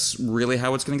think that's really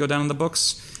how it's going to go down in the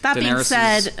books. That being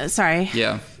said, sorry.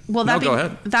 Yeah. Well, go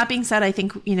ahead. That being said, I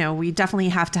think, we definitely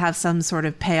have to have some sort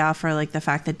of payoff for like the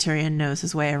fact that Tyrion knows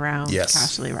his way around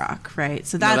Casterly Rock, right?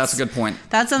 So that's a good point.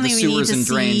 That's something we need to see.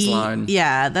 Drains line.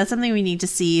 Yeah, that's something we need to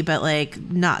see, but like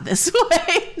not this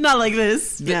way, not like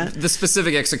this. The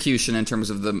specific execution in terms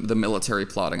of the military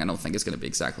plotting, I don't think is going to be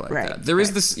exactly like that. There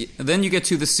is this. Then you get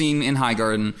to the scene in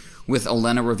Highgarden with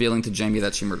Olenna revealing to Jaime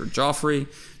that she murdered Joffrey,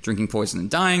 drinking poison and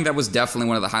dying. That was definitely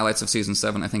one of the highlights of Season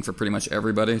 7, I think, for pretty much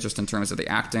everybody, just in terms of the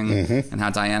acting and how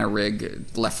Diana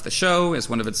Rigg left the show as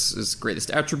one of its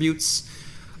greatest attributes.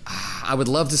 I would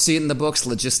love to see it in the books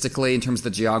logistically in terms of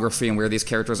the geography and where these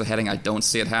characters are heading. I don't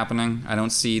see it happening. I don't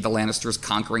see the Lannisters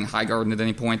conquering Highgarden at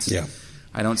any point. Yeah.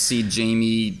 I don't see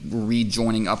Jaime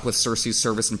rejoining up with Cersei's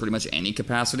service in pretty much any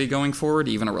capacity going forward,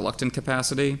 even a reluctant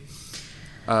capacity.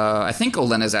 I think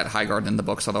Olenna's at Highgarden in the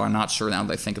books, although I'm not sure now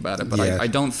that I think about it. But I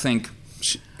don't think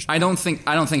she's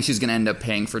going to end up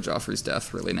paying for Joffrey's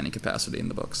death really in any capacity in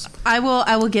the books. I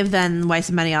will give then Weiss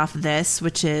and Benioff this,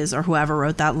 which is, or whoever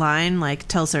wrote that line, like,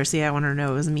 tell Cersei I want her to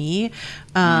know it was me.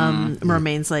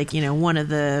 Remains like, one of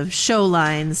the show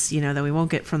lines, that we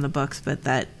won't get from the books, but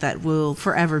that will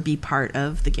forever be part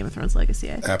of the Game of Thrones legacy.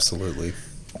 Absolutely.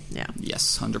 Yeah.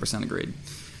 Yes, 100% agreed.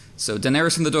 So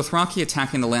Daenerys and the Dothraki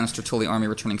attacking the Lannister Tully army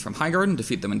returning from Highgarden,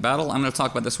 defeat them in battle. I'm going to talk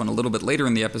about this one a little bit later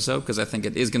in the episode because I think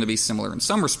it is going to be similar in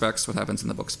some respects what happens in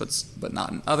the books, but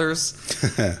not in others.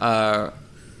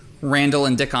 Randall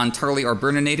and Dickon Tarly are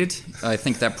burninated. I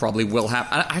think that probably will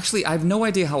happen. Actually, I have no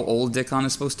idea how old Dickon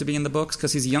is supposed to be in the books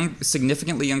because he's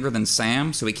significantly younger than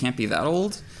Sam, so he can't be that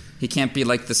old. He can't be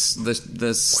like the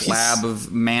slab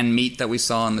of man meat that we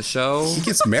saw in the show. He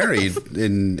gets married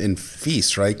in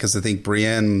Feast, right? Because I think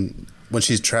Brienne, when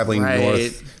she's traveling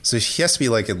north, so he has to be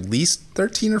like at least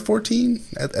 13 or 14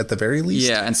 at the very least.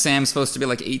 Yeah, and Sam's supposed to be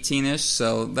like 18-ish,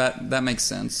 so that makes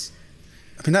sense.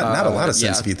 I mean, not a lot of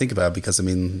sense if you think about it, because I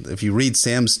mean, if you read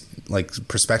Sam's like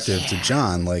perspective to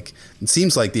Jon, like it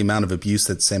seems like the amount of abuse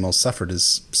that Samwell suffered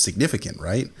is significant,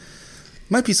 right?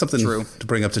 Might be something to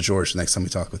bring up to George next time we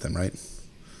talk with him, right?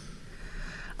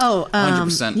 Oh,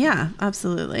 100%. Yeah,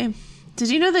 absolutely. Did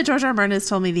you know that George R. R. Martin has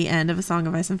told me the end of A Song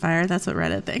of Ice and Fire? That's what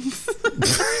Reddit thinks.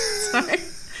 Sorry.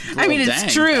 I mean,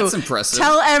 it's true. That's impressive.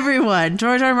 Tell everyone.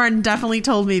 George R. R. Martin definitely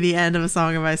told me the end of A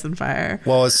Song of Ice and Fire.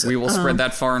 Well, we will spread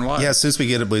that far and wide. Yeah, as soon as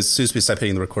we start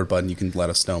hitting the record button, you can let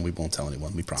us know, and we won't tell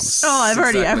anyone. We promise. Oh,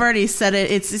 I've already said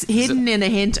it. It's hidden in a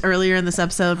hint earlier in this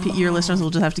episode. Your listeners will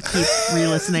just have to keep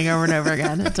re-listening over and over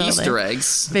again until Easter they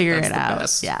eggs. Figure That's it the out.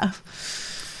 Best. Yeah.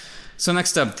 So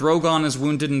next up, Drogon is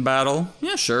wounded in battle.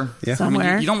 Yeah, sure. Yeah. Somewhere.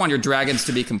 I mean, you don't want your dragons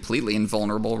to be completely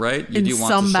invulnerable, right? You In do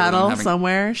want some to show battle, them having,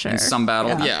 somewhere, sure. In some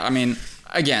battle, Yeah. yeah. I mean,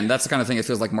 again, that's the kind of thing it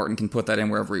feels like Martin can put that in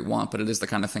wherever he wants, but it is the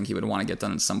kind of thing he would want to get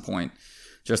done at some point,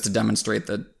 just to demonstrate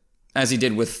that, as he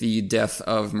did with the death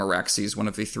of Meraxes, one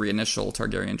of the 3 initial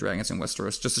Targaryen dragons in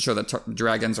Westeros, just to show that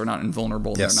dragons are not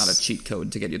invulnerable, yes. They're not a cheat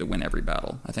code to get you to win every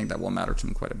battle. I think that will matter to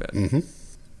him quite a bit. Mm-hmm.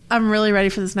 I'm really ready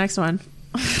for this next one.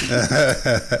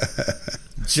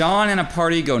 Jon and a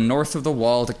party go north of the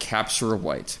wall to capture a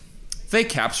white. They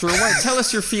capture a white. Tell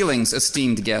us your feelings,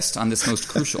 esteemed guest, on this most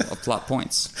crucial of plot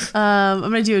points. I'm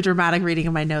going to do a dramatic reading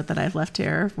of my note that I've left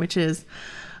here, which is,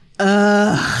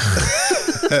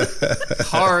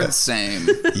 Hard same.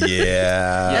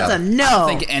 Yeah. That's a no. I don't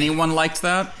think anyone liked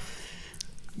that.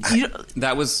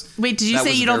 That was... Wait, did you that say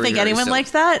was you don't very, think very anyone silly.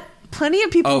 liked that? Plenty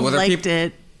of people were there liked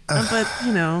it, but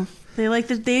you know, they liked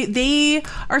it. They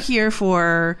are here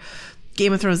for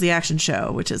Game of Thrones, the action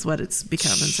show, which is what it's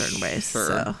become in certain ways. Sure.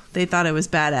 So they thought it was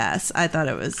badass. I thought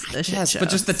it was a shit show. But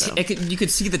just you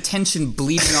could see the tension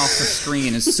bleeding off the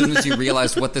screen as soon as you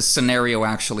realized what this scenario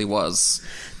actually was.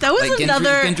 That was like,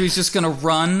 another. Gendry's just gonna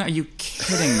run? Are you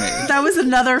kidding me? That was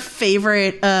another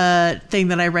favorite thing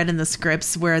that I read in the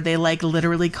scripts, where they like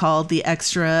literally called the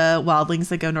extra wildlings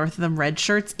that go north of them red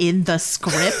shirts in the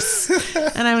scripts,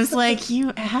 and I was like,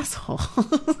 you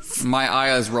assholes. My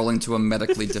eye is rolling to a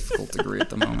medically difficult degree at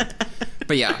the moment.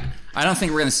 But yeah, I don't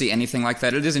think we're going to see anything like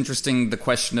that. It is interesting, the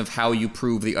question of how you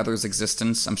prove the other's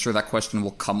existence. I'm sure that question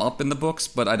will come up in the books,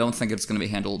 but I don't think it's going to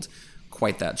be handled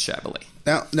quite that shabbily.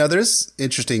 Now there's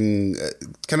interesting,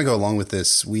 kind of go along with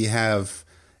this. We have,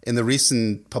 in the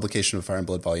recent publication of Fire and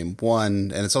Blood Volume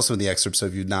 1, and it's also in the excerpt, so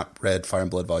if you've not read Fire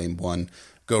and Blood Volume 1,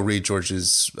 go read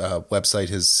George's website,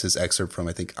 his excerpt from,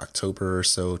 I think, October or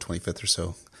so, 25th or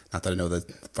so. Not that I know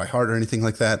that by heart or anything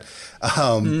like that.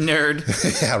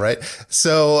 Nerd. Yeah, right.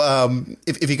 So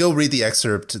if you go read the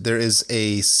excerpt, there is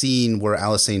a scene where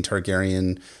Alysanne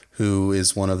Targaryen, who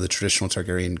is one of the traditional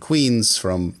Targaryen queens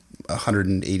from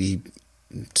 180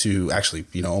 to actually,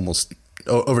 almost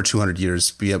over 200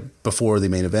 years before the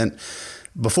main event,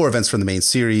 before events from the main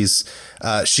series,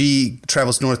 she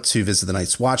travels north to visit the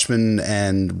Night's Watchman.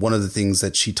 And one of the things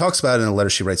that she talks about in a letter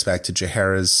she writes back to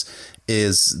Jaehaerys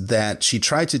is that she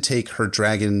tried to take her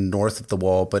dragon north of the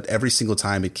wall, but every single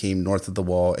time it came north of the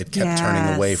wall, it kept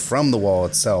turning away from the wall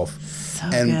itself. So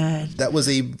and good. That was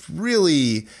a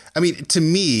really, I mean, to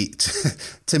me,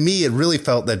 it really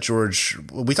felt that George,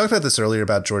 we talked about this earlier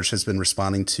about George has been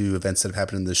responding to events that have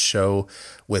happened in this show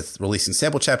with releasing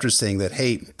sample chapters saying that,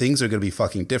 hey, things are going to be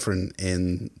fucking different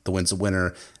in The Winds of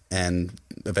Winter and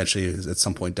eventually at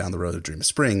some point down the road of Dream of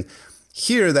Spring.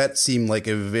 Here, that seemed like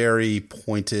a very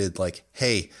pointed, like,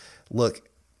 hey, look,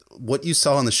 what you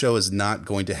saw on the show is not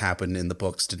going to happen in the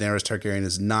books. Daenerys Targaryen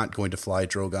is not going to fly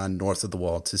Drogon north of the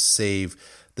wall to save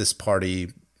this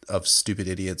party of stupid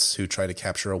idiots who try to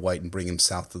capture a white and bring him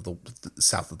south of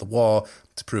the wall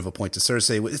to prove a point to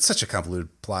Cersei. It's such a convoluted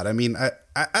plot. I mean,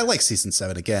 I like season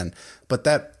 7 again, but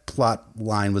that plot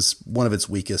line was one of its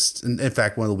weakest, in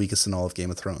fact, one of the weakest in all of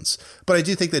Game of Thrones. But I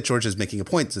do think that George is making a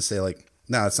point to say, like,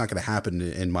 no, it's not going to happen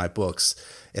in my books.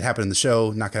 It happened in the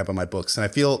show, not going to happen in my books. And I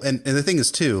feel, and the thing is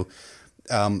too,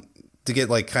 to get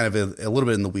like kind of a little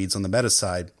bit in the weeds on the meta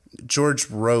side, George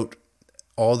wrote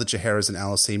all the Jaehaerys and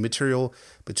Alysanne material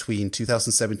between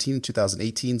 2017 and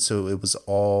 2018. So it was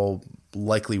all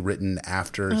likely written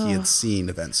after he had seen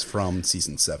events from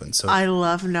season 7. So I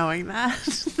love knowing that.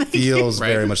 feels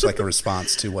very much like a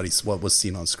response to what was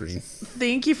seen on screen.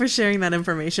 Thank you for sharing that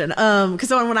information. Because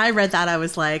when I read that, I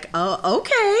was like, "Oh,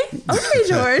 okay,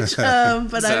 George."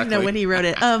 But I didn't know when he wrote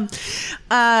it.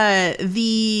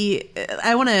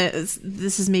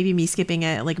 This is maybe me skipping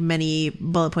like many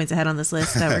bullet points ahead on this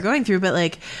list that we're going through, but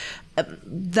like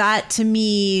that to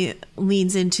me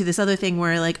leans into this other thing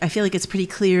where like I feel like it's pretty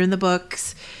clear in the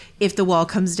books if the wall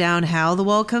comes down, how the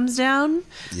wall comes down.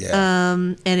 Yeah.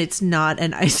 And it's not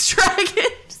an ice dragon.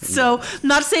 So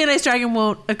not to say an ice dragon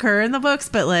won't occur in the books,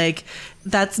 but like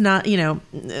that's not,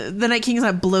 the Night King is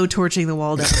not blow torching the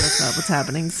wall down. That's not what's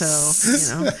happening.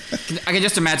 So, I can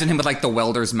just imagine him with like the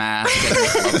welder's mask, getting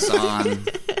the gloves on.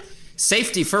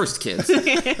 Safety first, kids.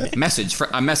 A message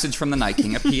from the Night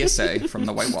King, a PSA from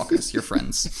the White Walkers, your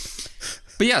friends.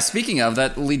 But yeah, speaking of,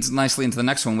 that leads nicely into the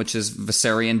next one, which is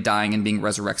Viserion dying and being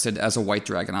resurrected as a white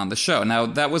dragon on the show. Now,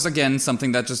 that was, again,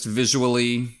 something that just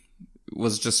visually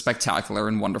was just spectacular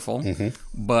and wonderful.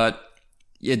 But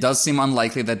it does seem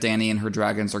unlikely that Dany and her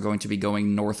dragons are going to be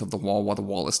going north of the wall while the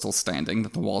wall is still standing,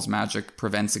 that the wall's magic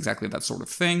prevents exactly that sort of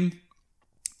thing.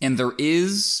 And there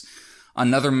is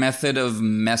another method of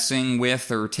messing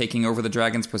with or taking over the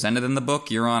dragons presented in the book.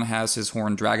 Euron has his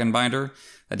horned dragon binder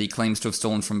that he claims to have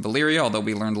stolen from Valyria, although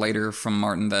we learned later from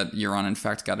Martin that Euron in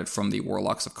fact got it from the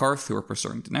warlocks of Qarth who are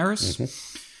pursuing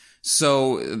Daenerys.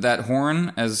 So that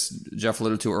horn, as Jeff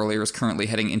alluded to earlier, is currently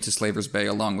heading into Slaver's Bay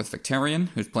along with Victarion,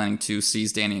 who's planning to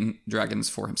seize Dany and dragons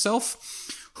for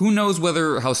himself. Who knows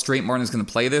how straight Martin is going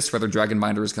to play this, whether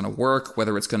Dragonbinder is going to work,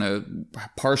 whether it's going to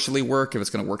partially work, if it's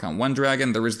going to work on one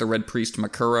dragon. There is the Red Priest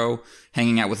Makuro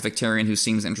hanging out with Victarion, who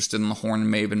seems interested in the horn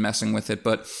and may have been messing with it.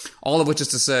 But all of which is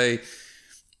to say,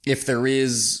 if there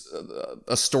is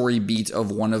a story beat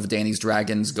of one of Dany's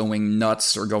dragons going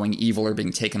nuts or going evil or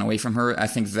being taken away from her, I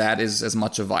think that is as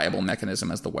much a viable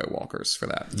mechanism as the White Walkers for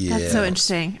that. Yeah. That's so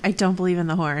interesting. I don't believe in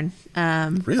the horn.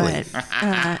 Really?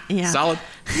 But, yeah. Solid.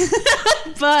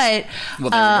 But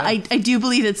Well, I do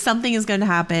believe that something is going to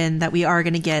happen, that we are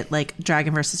going to get like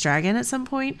dragon versus dragon at some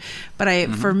point.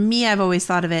 But for me, I've always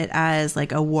thought of it as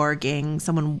like a warging,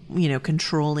 someone,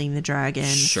 controlling the dragon.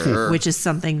 Sure. Which is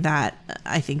something that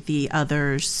I think the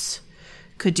others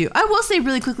could do. I will say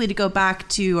really quickly, to go back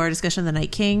to our discussion of the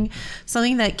Night King,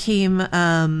 something that came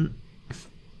in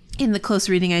the close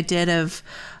reading I did of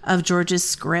George's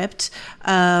script.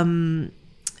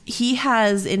 He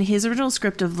has in his original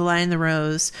script of The Lion and the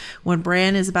Rose, when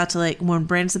Bran is about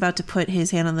to put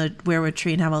his hand on the weirwood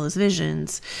tree and have all those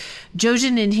visions,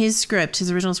 Jojen in his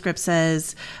original script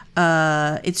says,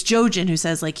 it's Jojen who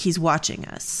says like he's watching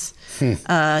us.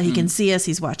 He can see us,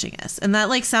 he's watching us. And that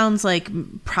like sounds like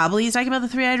probably he's talking about the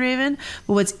Three-Eyed Raven.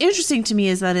 But what's interesting to me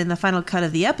is that in the final cut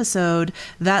of the episode,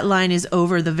 that line is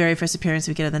over the very first appearance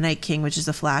we get of the Night King, which is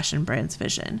a flash in Bran's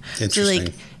vision. Interesting. So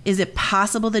like, is it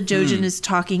possible that Jojen is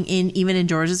talking even in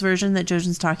George's version, that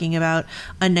Jojen's talking about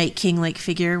a Night King like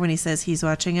figure when he says he's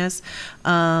watching us?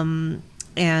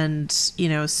 And,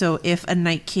 so if a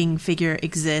Night King figure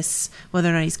exists, whether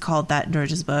or not he's called that in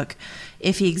George's book,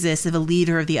 if he exists, if a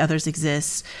leader of the others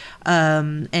exists,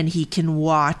 and he can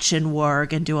watch and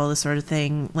warg and do all this sort of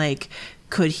thing, like,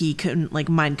 could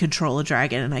mind control a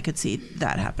dragon? And I could see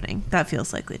that happening. That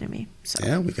feels likely to me. So.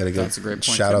 Yeah, we got to go. That's a great point,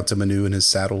 Shout out to Manu and his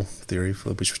saddle theory,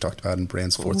 which we talked about in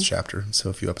Bran's 4th chapter. So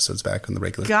a few episodes back on the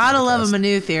regular. Gotta podcast. love a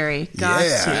Manu theory. Got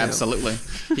to. Absolutely.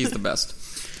 He's the best.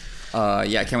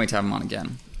 Yeah, can't wait to have him on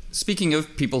again. Speaking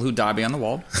of people who die beyond the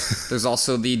wall, there's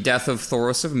also the death of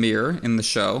Thoros of Myr in the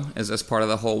show as part of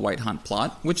the whole White Hunt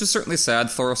plot, which is certainly sad.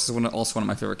 Thoros is also one of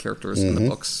my favorite characters in the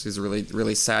books. He's a really,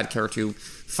 really sad character who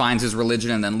finds his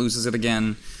religion and then loses it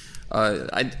again.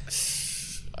 I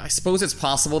suppose it's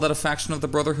possible that a faction of the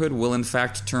Brotherhood will in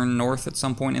fact turn north at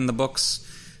some point in the books.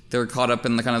 They're caught up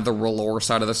in the kind of the R'hllor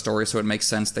side of the story, so it makes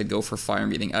sense they'd go for fire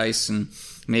meeting ice, and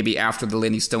maybe after the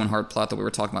Lady Stoneheart plot that we were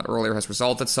talking about earlier has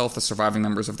resolved itself, the surviving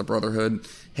members of the Brotherhood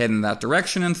head in that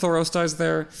direction and Thoros dies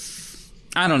there.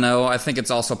 I don't know. I think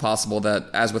it's also possible that,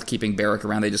 as with keeping Beric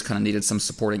around, they just kind of needed some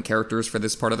supporting characters for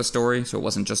this part of the story, so it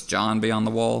wasn't just Jon beyond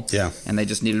the wall. Yeah. And they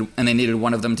needed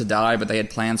one of them to die, but they had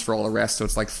plans for all the rest, so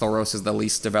it's like Thoros is the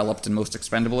least developed and most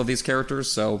expendable of these characters,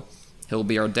 so he'll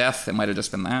be our death. It might have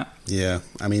just been that. Yeah,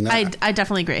 I mean, I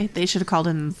definitely agree. They should have called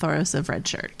him Thoros of Red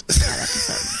Shirt. That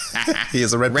episode. He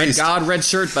is a red priest. God, red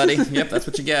shirt, buddy. Yep, that's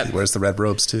what you get. He wears the red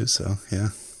robes too, so yeah.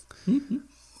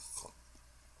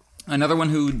 Another one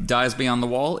who dies beyond the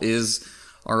wall is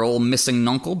our old missing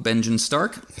nuncle, Benjen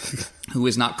Stark, who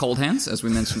is not Cold Hands, as we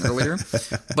mentioned earlier.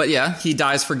 But yeah, he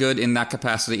dies for good in that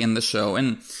capacity in the show.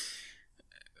 And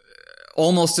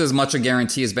almost as much a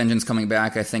guarantee as Benjen's coming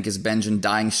back, I think, is Benjen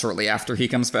dying shortly after he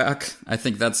comes back. I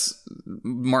think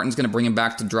Martin's going to bring him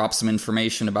back to drop some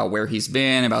information about where he's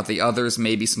been, about the others,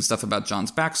 maybe some stuff about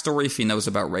Jon's backstory if he knows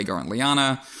about Rhaegar and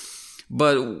Lyanna.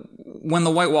 But when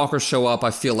the White Walkers show up,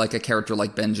 I feel like a character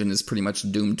like Benjen is pretty much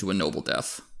doomed to a noble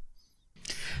death.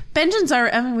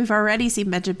 We've already seen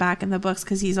Benjen back in the books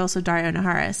because he's also Daario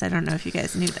Naharis. I don't know if you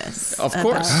guys knew this. Of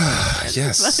course.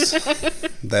 Yes.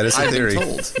 That is a theory. I've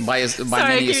been told by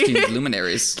many esteemed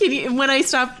luminaries. When I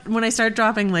start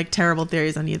dropping like terrible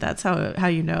theories on you, that's how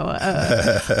you know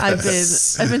I've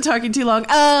been talking too long.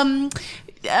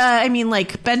 I mean,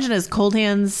 like, Benjen as Cold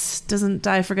Hands doesn't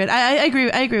die for good. I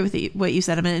agree with what you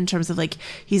said, I mean, in terms of, like,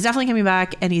 he's definitely coming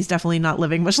back, and he's definitely not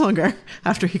living much longer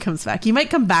after he comes back. He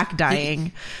might come back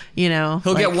dying, you know.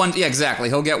 He'll get one, yeah, exactly.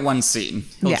 He'll get one scene.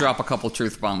 He'll drop a couple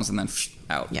truth bombs and then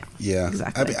out. Yeah,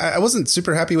 exactly. I wasn't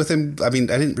super happy with him. I mean,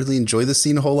 I didn't really enjoy the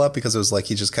scene a whole lot because it was like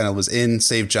he just kind of was in,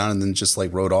 saved Jon, and then just,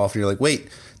 like, rode off, and you're like, wait,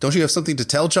 don't you have something to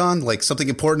tell Jon? Like, something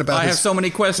important about I have so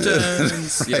many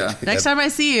questions. Yeah. Next time I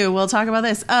see you, we'll talk about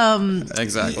this.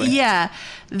 Exactly. Yeah.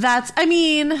 I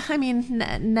mean,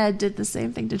 Ned did the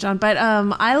same thing to Jon, but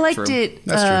I liked it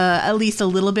at least a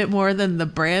little bit more than the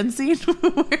Bran scene.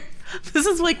 This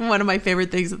is like one of my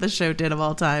favorite things that the show did of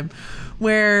all time,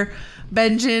 where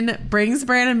Benjen brings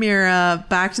Bran and Meera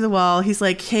back to the wall. He's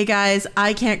like, hey guys,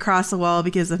 I can't cross the wall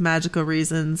because of magical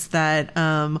reasons that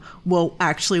will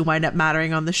actually wind up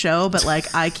mattering on the show, but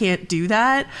like I can't do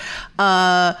that.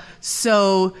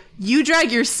 So you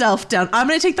drag yourself down. I'm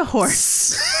going to take the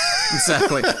horse.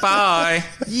 Exactly. Bye.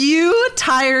 You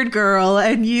tired girl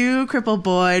and you crippled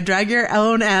boy drag your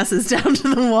own asses down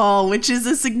to the wall, which is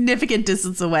a significant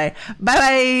distance away.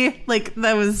 Bye. Like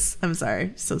that was, I'm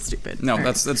sorry, so stupid. No,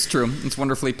 that's true. It's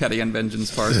wonderfully petty on Benjen's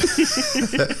part.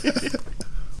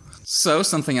 So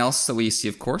something else that we see,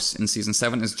 of course, in season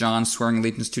 7 is Jon swearing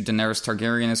allegiance to Daenerys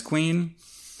Targaryen as queen.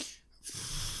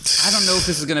 I don't know if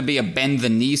this is going to be a bend the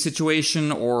knee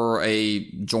situation or a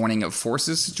joining of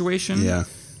forces situation. Yeah.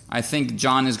 I think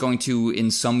Jon is going to,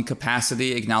 in some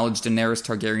capacity, acknowledge Daenerys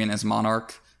Targaryen as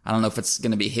monarch. I don't know if it's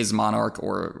going to be his monarch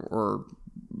or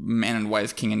man and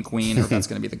wife, king and queen, or if that's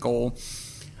going to be the goal.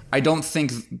 I don't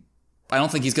think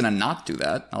he's going to not do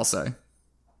that, I'll say.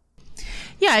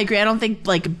 Yeah, I agree. I don't think,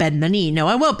 like, bend the knee. No,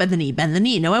 I won't bend the knee. Bend the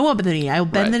knee. No, I won't bend the knee. I'll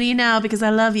bend the knee now because I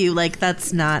love you. Like,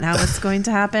 that's not how it's going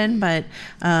to happen, but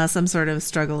some sort of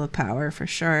struggle of power for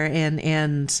sure.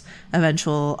 And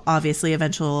eventual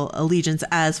allegiance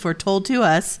as foretold to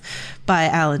us by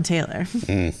Alan Taylor.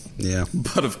 Yeah.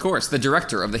 But, of course, the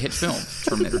director of the hit film,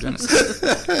 Terminator Genesis.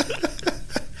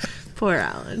 Poor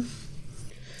Alan.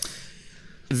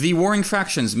 The warring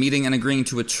factions meeting and agreeing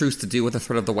to a truce to deal with the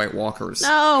threat of the White Walkers.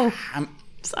 No.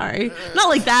 Sorry. Not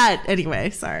like that.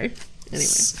 Anyway, sorry. Anyway.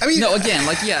 I mean, no, again,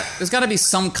 like, yeah, there's got to be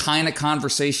some kind of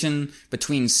conversation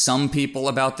between some people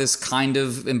about this kind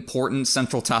of important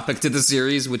central topic to the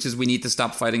series, which is we need to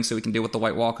stop fighting so we can deal with the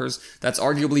White Walkers. That's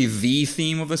arguably the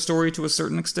theme of the story to a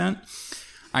certain extent.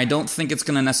 I don't think it's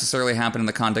going to necessarily happen in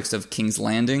the context of King's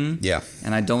Landing. Yeah.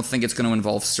 And I don't think it's going to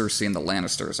involve Cersei and the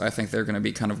Lannisters. I think they're going to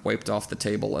be kind of wiped off the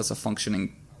table as a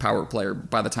functioning power player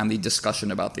by the time the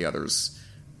discussion about the others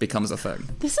becomes a thing.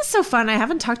 This is so fun. I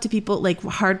haven't talked to people, like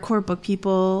hardcore book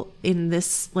people in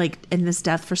this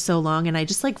depth for so long, and I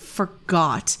just like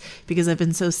forgot because I've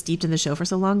been so steeped in the show for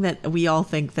so long that we all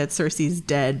think that Cersei's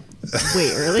dead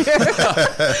way earlier.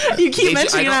 You keep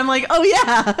mentioning it, I'm like, oh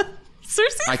yeah,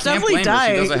 Cersei's definitely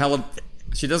dying.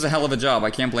 She does a hell of a job. I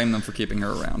can't blame them for keeping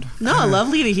her around. No, I love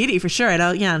Lena Headey for sure.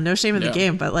 No shame in the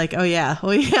game, but like, oh yeah,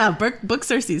 book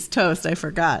Cersei's toast. I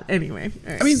forgot. Anyway,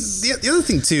 right. I mean, the other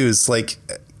thing too is like,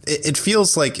 it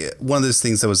feels like one of those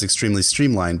things that was extremely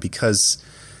streamlined because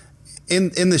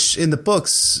in the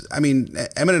books, I mean,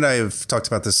 Emmett and I have talked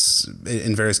about this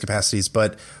in various capacities,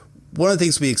 but one of the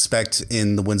things we expect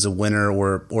in The Winds of Winter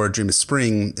or A Dream of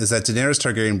Spring is that Daenerys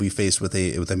Targaryen will be faced with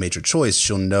a major choice.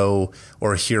 She'll know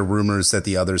or hear rumors that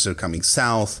the others are coming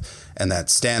south and that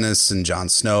Stannis and Jon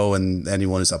Snow and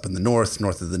anyone who's up in the north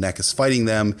of the Neck is fighting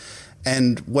them.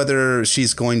 And whether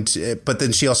she's going to, but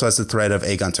then she also has the threat of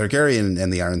Aegon Targaryen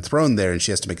and the Iron Throne there, and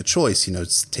she has to make a choice,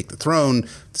 take the throne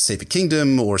to save a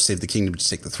kingdom or save the kingdom to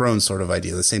take the throne sort of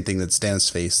idea. The same thing that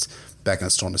Stannis faced back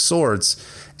on Storm of Swords.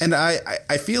 And I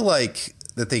feel like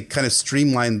that they kind of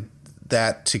streamlined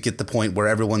that to get the point where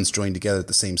everyone's joined together at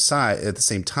the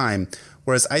same time.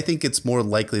 Whereas I think it's more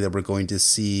likely that we're going to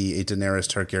see a Daenerys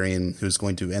Targaryen who's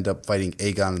going to end up fighting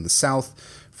Aegon in the south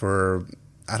for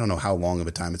I don't know how long of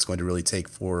a time it's going to really take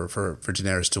for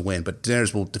Daenerys to win, but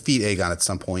Daenerys will defeat Aegon at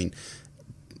some point,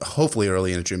 hopefully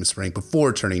early in A Dream of Spring,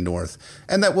 before turning north.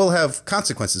 And that will have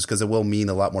consequences because it will mean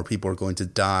a lot more people are going to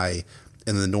die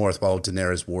in the north while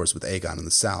Daenerys wars with Aegon in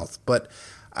the south. But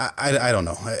I don't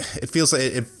know. It feels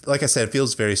like I said, it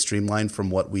feels very streamlined from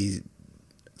what we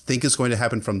think is going to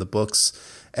happen from the books.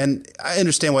 And I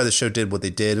understand why the show did what they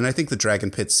did. And I think the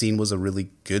Dragon Pit scene was a really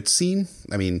good scene.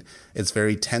 I mean, it's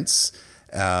very tense.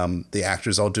 The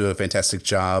actors all do a fantastic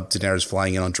job. Daenerys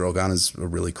flying in on Drogon is a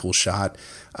really cool shot.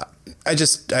 I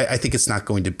think it's not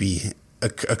going to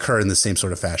occur in the same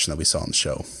sort of fashion that we saw on the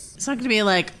show. It's not going to be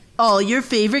like all your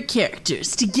favorite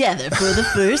characters together for the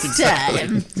first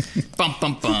time. Bum,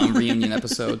 bum, bum. Reunion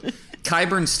episode.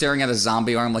 Qyburn staring at a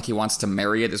zombie arm like he wants to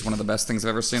marry it is one of the best things I've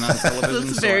ever seen on television.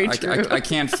 That's very true. I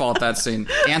can't fault that scene.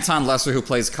 Anton Lesser, who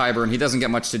plays Qyburn, he doesn't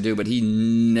get much to do, but he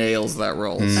nails that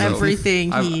role. So everything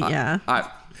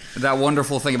that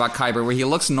wonderful thing about Qyburn, where he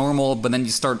looks normal, but then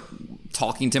you start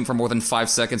talking to him for more than 5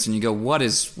 seconds and you go, what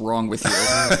is wrong with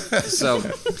you? So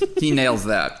he nails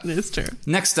that. It's true.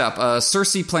 Next up,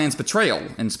 Cersei plans betrayal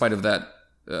in spite of that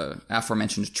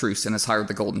aforementioned truce and has hired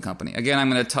the Golden Company. Again, I'm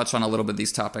going to touch on a little bit of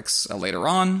these topics later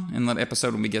on in the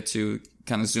episode when we get to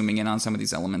kind of zooming in on some of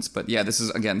these elements. But yeah, this is,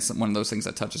 again, one of those things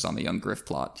that touches on the young Griff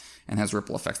plot and has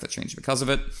ripple effects that change because of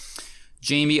it.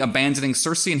 Jaime abandoning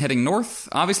Cersei and heading north.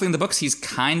 Obviously, in the books, he's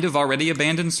kind of already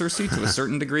abandoned Cersei to a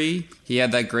certain degree. He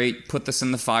had that great put this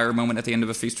in the fire moment at the end of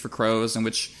A Feast for Crows in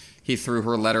which he threw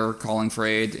her letter calling for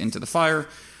aid into the fire.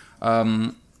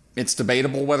 It's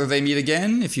debatable whether they meet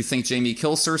again. If you think Jaime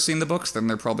kills Cersei in the books, then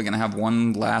they're probably going to have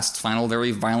one last, final,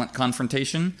 very violent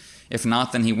confrontation. If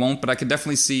not, then he won't. But I could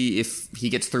definitely see if he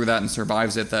gets through that and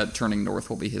survives it, that turning north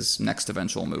will be his next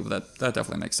eventual move. That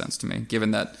definitely makes sense to me,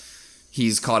 given that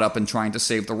he's caught up in trying to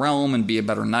save the realm and be a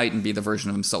better knight and be the version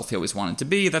of himself he always wanted to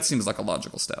be. That seems like a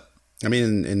logical step. I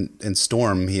mean, in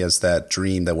Storm, he has that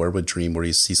dream, that weirwood dream, where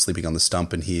he's sleeping on the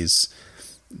stump and he's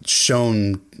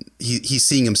shown he's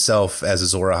seeing himself as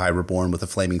Azor Ahai reborn with a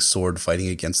flaming sword fighting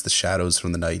against the shadows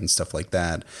from the night and stuff like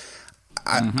that.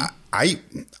 I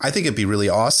think it'd be really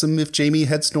awesome if Jaime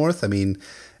heads north. I mean,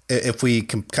 if we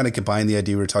kind of combine the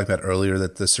idea we were talking about earlier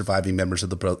that the surviving members of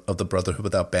the Brotherhood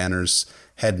Without Banners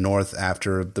head north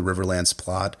after the Riverlands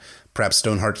plot, perhaps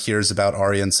Stoneheart hears about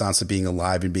Arya and Sansa being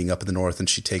alive and being up in the north, and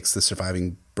she takes the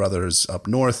surviving brothers up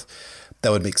north.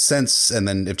 That would make sense. And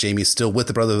then if Jaime's still with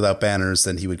the Brotherhood Without Banners,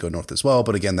 then he would go north as well.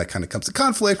 But again, that kind of comes to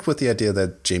conflict with the idea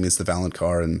that Jaime's the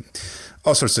Valonqar and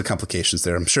all sorts of complications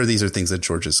there. I'm sure these are things that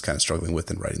George is kind of struggling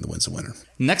with in writing The Winds of Winter.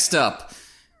 Next up,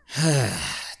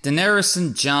 Daenerys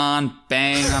and Jon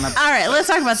bang on a... All right, let's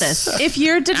talk about this. If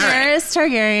you're Daenerys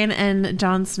Targaryen and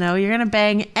Jon Snow, you're going to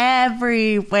bang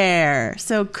everywhere.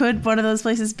 So could one of those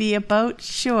places be a boat?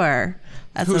 Sure.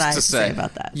 That's Who's what I have to say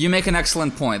about that. You make an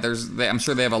excellent point. I'm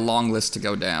sure they have a long list to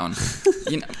go down.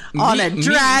 On a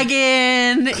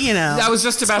dragon, I was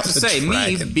just about to say,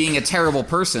 me, dragon. being a terrible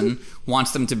person,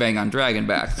 wants them to bang on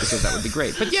Dragonback because that would be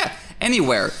great. But yeah,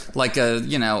 anywhere. Like a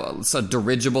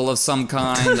dirigible of some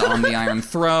kind on the Iron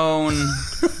Throne.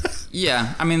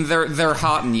 Yeah, I mean, they're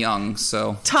hot and young,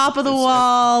 so... Top of the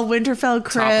wall, Winterfell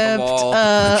Crypt.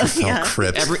 Winterfell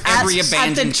Crypt. Every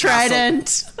abandoned at the Trident.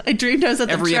 Castle. I dreamed I was at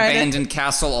the Trident. Every abandoned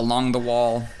castle along the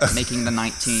wall, making the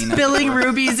 19. Spilling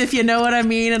rubies, if you know what I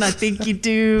mean, and I think you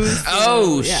do.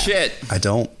 So, shit. I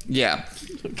don't. Yeah.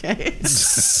 Okay.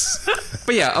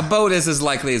 But yeah, a boat is as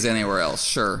likely as anywhere else.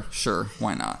 Sure,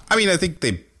 why not? I mean, I think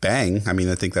they bang. I mean,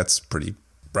 I think that's pretty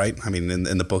right. I mean,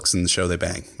 in the books and the show, they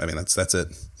bang. I mean, that's it.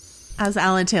 As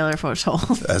Alan Taylor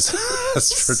foretold. As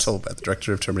foretold by the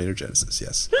director of Terminator Genesis,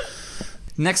 yes.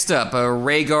 Next up,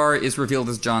 Rhaegar is revealed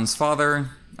as Jon's father.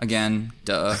 Again,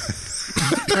 duh.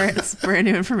 It's brand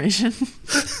new information.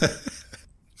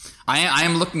 I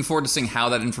am looking forward to seeing how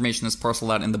that information is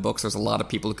parceled out in the books. There's a lot of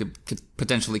people who could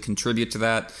potentially contribute to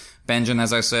that. Benjen,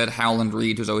 as I said, Howland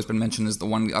Reed, who's always been mentioned, is the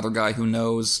one other guy who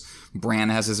knows. Bran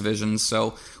has his visions.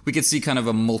 So we could see kind of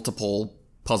a multiple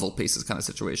puzzle pieces kind of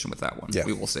situation with that one. Yeah.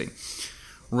 We will see.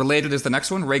 Related is the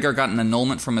next one. Rhaegar got an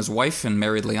annulment from his wife and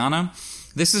married Lyanna.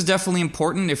 This is definitely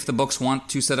important if the books want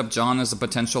to set up Jon as a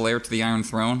potential heir to the Iron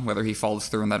Throne, whether he follows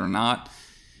through on that or not.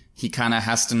 He kind of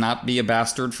has to not be a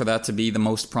bastard for that to be the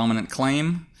most prominent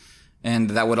claim.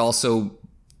 And that would also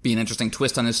be an interesting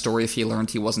twist on his story if he learned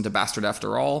he wasn't a bastard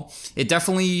after all. It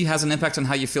definitely has an impact on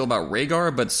how you feel about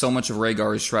Rhaegar, but so much of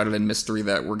Rhaegar is shrouded in mystery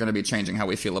that we're going to be changing how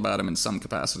we feel about him in some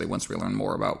capacity once we learn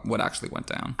more about what actually went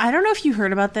down. I don't know if you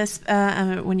heard about this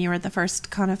when you were at the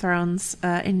first Con of Thrones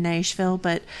in Nashville,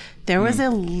 but there was a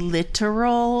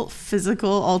literal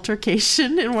physical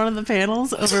altercation in one of the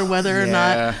panels over whether or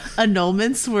not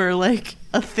annulments were like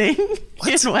a thing in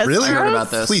Westeros. Really? I heard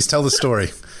about this. Please tell the story.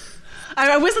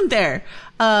 I wasn't there.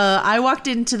 I walked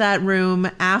into that room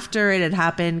after it had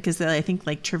happened because I think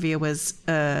like trivia was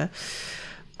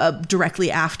directly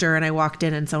after, and I walked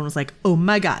in and someone was like, "Oh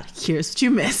my God, here's what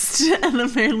you missed." And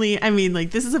apparently, I mean,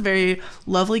 like, this is a very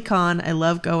lovely con. I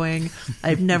love going.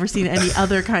 I've never seen any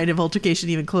other kind of altercation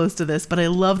even close to this, but I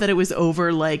love that it was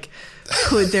over like,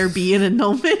 could there be an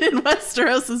annulment in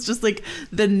Westeros? It's just like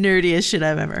the nerdiest shit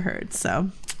I've ever heard. So,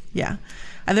 yeah.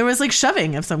 And there was like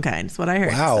shoving of some kind. That's what I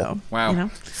heard. Wow. So, Wow. You know?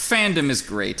 Fandom is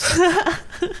great.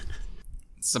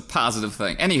 It's a positive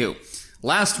thing. Anywho,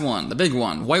 last one, the big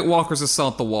one. White Walkers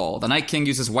assault the wall. The Night King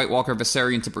uses White Walker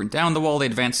Viserion to bring down the wall. They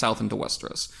advance south into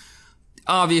Westeros.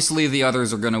 Obviously, the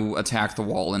others are going to attack the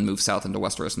wall and move south into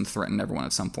Westeros and threaten everyone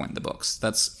at some point in the books.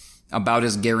 That's about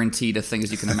as guaranteed a thing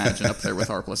as you can imagine up there with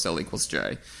R plus L equals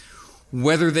J.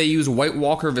 Whether they use White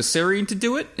Walker Viserion to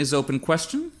do it is open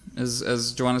question.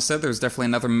 As Joanna said, there's definitely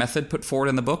another method put forward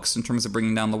in the books in terms of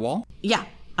bringing down the wall. Yeah.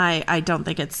 I don't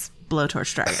think it's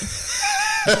Blowtorch Dragon.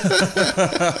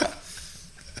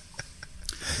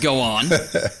 Go on.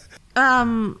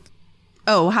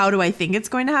 How do I think it's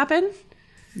going to happen?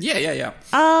 Yeah.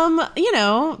 You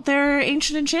know, there are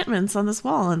ancient enchantments on this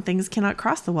wall and things cannot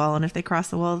cross the wall. And if they cross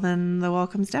the wall, then the wall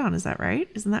comes down. Is that right?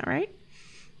 Isn't that right?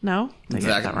 No?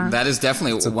 That is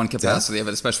definitely one capacity of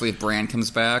it, especially if Bran comes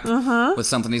back with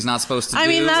something he's not supposed to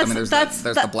do. There's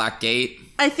the Black Gate.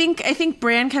 I think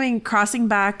Bran crossing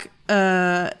back,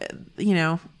 going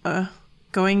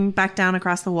back down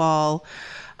across the wall,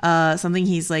 something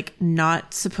he's like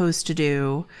not supposed to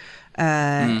do.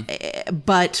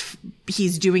 But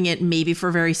he's doing it maybe for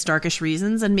very Starkish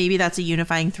reasons, and maybe that's a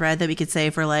unifying thread that we could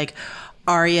say for like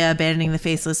Arya abandoning the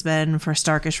Faceless Men for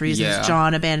Starkish reasons,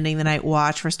 Jon abandoning the Night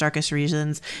Watch for Starkish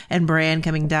reasons, and Bran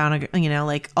coming down,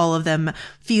 like all of them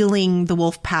feeling the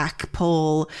wolf pack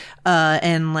pull,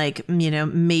 and like,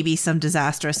 maybe some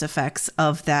disastrous effects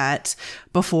of that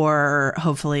before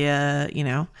hopefully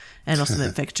an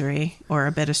ultimate victory or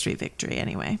a bittersweet victory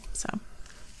anyway. So.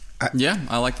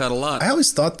 I like that a lot. I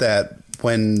always thought that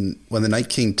when the Night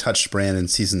King touched Bran in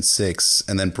season 6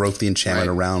 and then broke the enchantment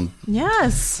around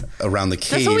the cave.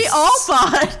 That's what we all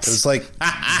thought. It was like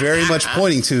very much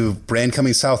pointing to Bran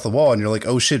coming south the wall, and you're like,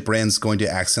 oh shit, Bran's going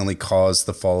to accidentally cause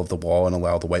the fall of the wall and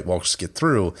allow the White Walkers to get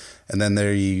through. And then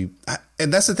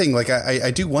and that's the thing. Like I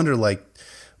do wonder, like,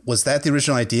 was that the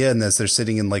original idea? And as they're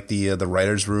sitting in like the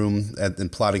writer's room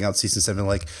and plotting out season 7,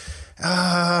 like,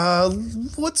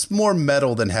 what's more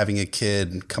metal than having a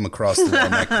kid come across the wall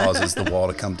and that causes the wall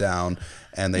to come down,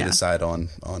 and they decide on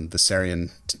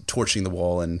Viserion torching the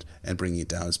wall and bringing it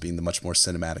down as being the much more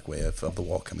cinematic way of the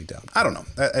wall coming down. I don't know.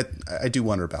 I do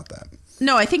wonder about that.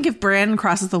 No, I think if Bran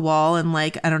crosses the wall and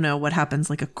like, I don't know what happens,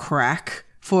 like a crack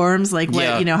forms, like what,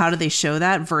 how do they show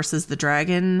that versus the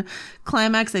dragon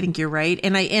climax? I think you're right.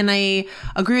 And I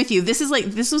agree with you. This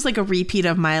was like a repeat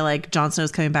of my like Jon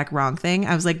Snow's coming back wrong thing.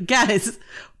 I was like, guys,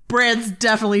 Bran's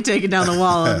definitely taken down the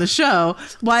wall on the show.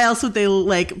 Why else would they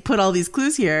like put all these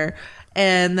clues here?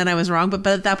 And then I was wrong, but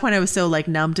at that point I was so like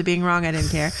numb to being wrong, I didn't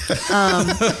care.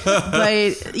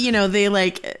 But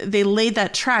they laid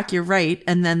that track. You're right,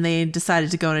 and then they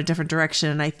decided to go in a different direction.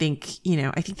 And I think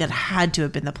that had to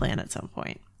have been the plan at some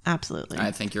point. Absolutely,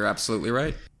 I think you're absolutely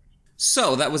right.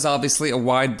 So that was obviously a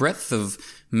wide breadth of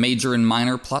major and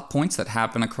minor plot points that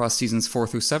happen across seasons 4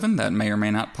 through 7 that may or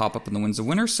may not pop up in the Winds of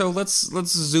Winter. So let's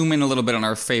zoom in a little bit on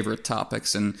our favorite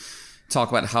topics and talk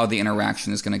about how the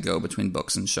interaction is going to go between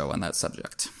books and show on that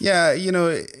subject. Yeah,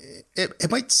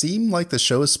 it might seem like the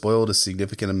show has spoiled a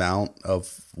significant amount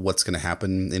of what's going to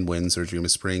happen in Winds or Dream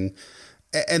of Spring.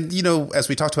 And, as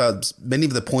we talked about, many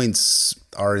of the points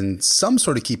are in some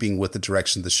sort of keeping with the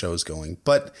direction the show is going.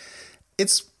 But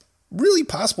it's really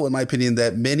possible, in my opinion,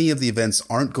 that many of the events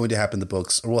aren't going to happen in the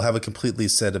books, or will have a completely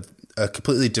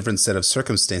different set of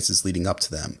circumstances leading up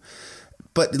to them.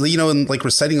 But, in like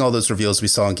reciting all those reveals we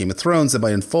saw in Game of Thrones that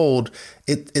might unfold,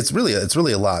 it's really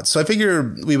a lot. So I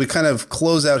figure we would kind of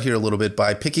close out here a little bit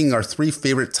by picking our 3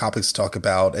 favorite topics to talk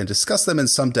about and discuss them in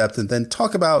some depth, and then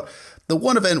talk about the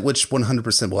one event which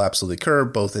 100% will absolutely occur,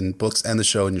 both in books and the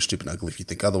show, and you're stupid and ugly if you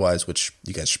think otherwise, which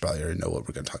you guys should probably already know what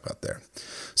we're going to talk about there.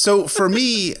 So for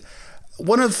me,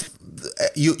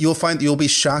 You'll be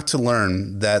shocked to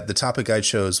learn that the topic I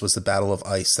chose was the Battle of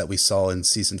Ice that we saw in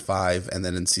season 5 and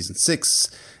then in season 6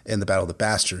 in the Battle of the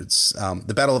Bastards.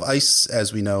 The Battle of Ice,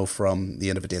 as we know from the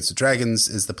end of A Dance with Dragons,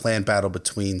 is the planned battle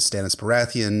between Stannis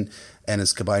Baratheon and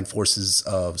his combined forces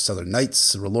of Southern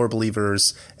Knights, R'hllor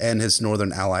believers, and his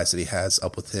northern allies that he has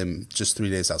up with him just 3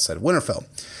 days outside of Winterfell.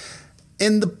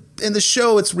 In the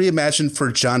show, it's reimagined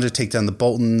for Jon to take down the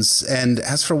Boltons, and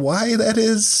as for why that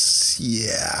is,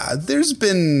 yeah, there's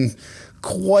been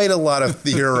quite a lot of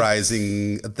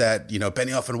theorizing that,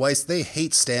 Benioff and Weiss, they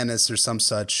hate Stannis or some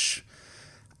such.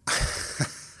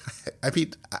 I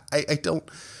mean, I don't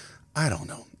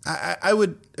know. I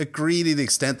would agree to the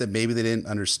extent that maybe they didn't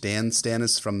understand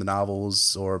Stannis from the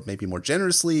novels, or maybe more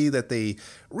generously that they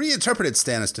reinterpreted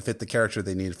Stannis to fit the character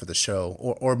they needed for the show,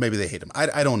 or maybe they hate him.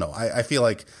 I don't know. I feel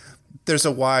like there's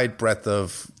a wide breadth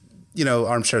of,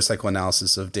 armchair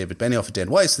psychoanalysis of David Benioff and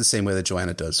Dan Weiss the same way that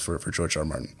Joanna does for George R. R.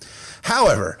 Martin.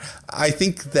 However, I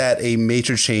think that a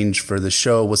major change for the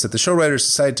show was that the show writers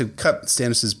decided to cut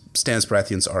Stannis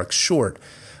Baratheon's arc short.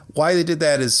 Why they did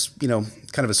that is,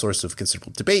 kind of a source of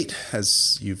considerable debate,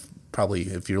 as you've probably,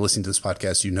 if you're listening to this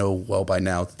podcast, well by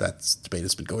now that debate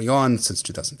has been going on since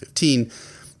 2015.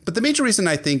 But the major reason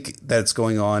I think that it's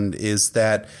going on is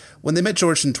that when they met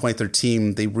George in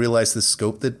 2013, they realized the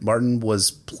scope that Martin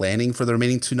was planning for the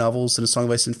remaining 2 novels in A Song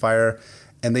of Ice and Fire,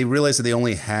 and they realized that they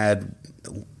only had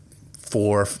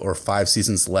 4 or 5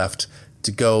 seasons left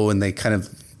to go, and they kind of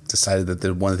decided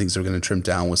that one of the things they were going to trim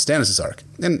down was Stannis' arc.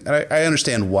 And I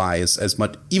understand why, as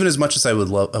much as I would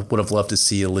have loved to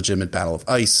see a legitimate Battle of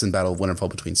Ice and Battle of Winterfell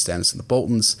between Stannis and the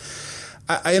Boltons.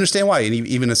 I understand why, and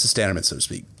even as a Stannerman, so to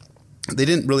speak. They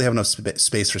didn't really have enough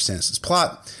space for Stannis'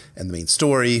 plot and the main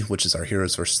story, which is our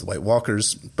heroes versus the White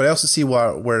Walkers. But I also see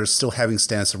where still having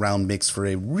Stannis around makes for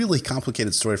a really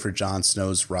complicated story for Jon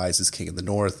Snow's rise as King of the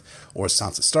North, or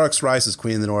Sansa Stark's rise as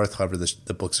Queen of the North, however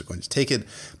the books are going to take it,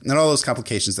 and all those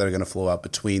complications that are going to flow out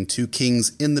between 2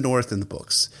 kings in the North in the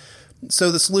books.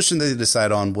 So the solution they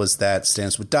decided on was that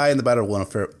Stannis would die in the Battle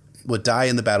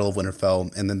of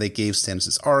Winterfell, and then they gave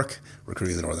Stannis' arc,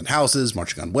 recruiting the Northern Houses,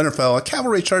 marching on Winterfell, a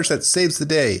cavalry charge that saves the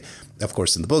day. Of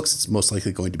course, in the books, it's most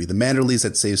likely going to be the Manderleys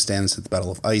that save Stannis at the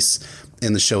Battle of Ice.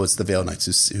 In the show, it's the Vale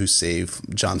Knights who save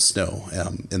Jon Snow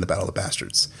in the Battle of the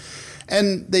Bastards.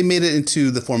 And they made it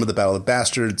into the form of the Battle of the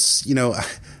Bastards.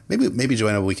 Maybe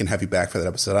Joanna, we can have you back for that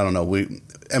episode. I don't know. Em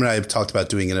and I have talked about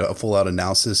doing a full-out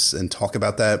analysis and talk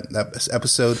about that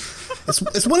episode.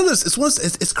 It's one of those.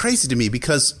 It's crazy to me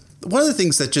because one of the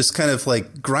things that just kind of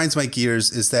like grinds my gears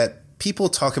is that people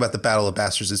talk about the Battle of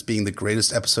Bastards as being the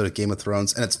greatest episode of Game of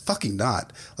Thrones, and it's fucking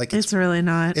not. Like it's really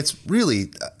not. It's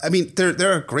really. I mean,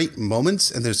 there are great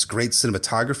moments, and there's great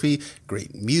cinematography,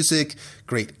 great music,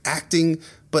 great acting,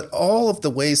 but all of the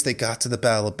ways they got to the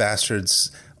Battle of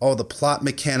Bastards, all the plot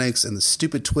mechanics and the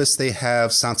stupid twists they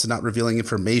have, Sansa not revealing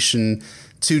information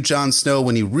to Jon Snow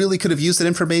when he really could have used that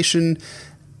information,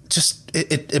 just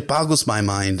it boggles my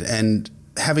mind. And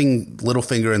having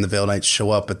Littlefinger and the Vale Knights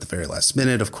show up at the very last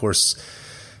minute, of course,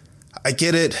 I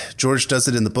get it. George does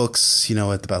it in the books,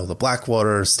 at the Battle of the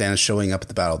Blackwater, Stannis showing up at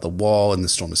the Battle of the Wall and the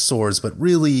Storm of Swords, but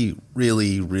really,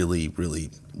 really, really, really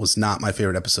was not my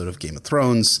favorite episode of Game of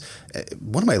Thrones.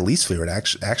 One of my least favorite,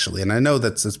 actually. And I know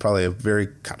that's probably a very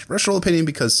controversial opinion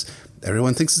because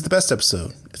everyone thinks it's the best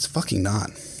episode. It's fucking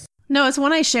not. No, it's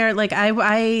one I share. Like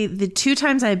I the 2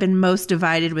 times I've been most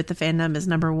divided with the fandom is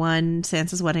number 1,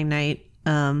 Sansa's Wedding Night.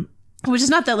 Which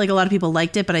is not that like a lot of people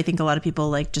liked it, but I think a lot of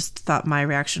people like just thought my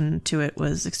reaction to it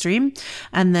was extreme.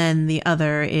 And then the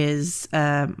other is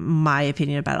my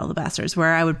opinion of Battle of the Bastards,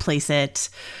 where I would place it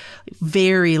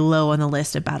very low on the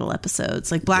list of battle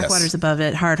episodes. Like Blackwater's above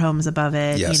it, Hardhome's above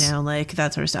it, like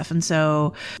that sort of stuff. And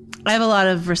so I have a lot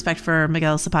of respect for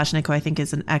Miguel Sapochnik, who I think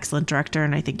is an excellent director,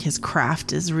 and I think his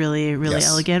craft is really, really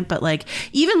elegant. But like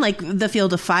even like the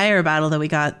Field of Fire battle that we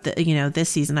got, this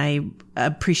season, I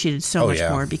appreciated so much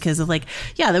more because of like,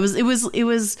 it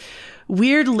was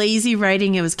weird, lazy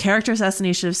writing. It was character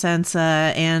assassination of Sansa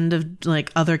and of like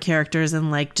other characters,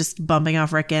 and like just bumping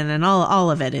off Rickon and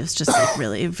all of it. It was just like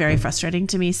really very frustrating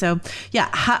to me. So yeah,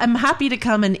 I'm happy to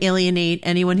come and alienate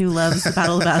anyone who loves the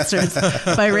Battle of Bastards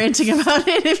by ranting about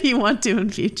it if you want to in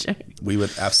future. We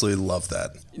would absolutely love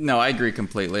that. No, I agree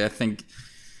completely. I think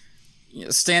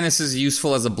Stannis is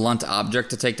useful as a blunt object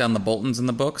to take down the Boltons in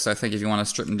the books. I think if you want to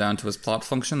strip him down to his plot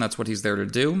function, that's what he's there to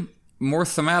do. More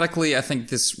thematically, I think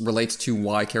this relates to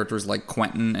why characters like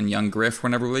Quentyn and young Griff were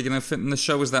never really going to fit in the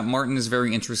show, is that Martin is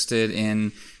very interested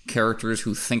in characters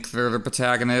who think they're the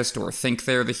protagonist or think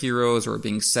they're the heroes or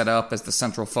being set up as the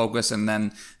central focus and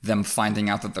then them finding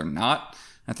out that they're not.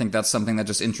 I think that's something that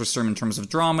just interests him in terms of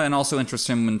drama and also interests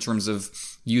him in terms of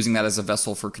using that as a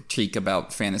vessel for critique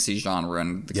about fantasy genre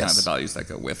and the kind of the values that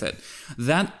go with it.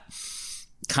 That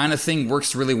kind of thing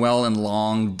works really well in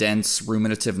long, dense,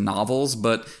 ruminative novels,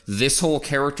 but this whole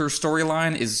character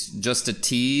storyline is just a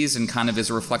tease and kind of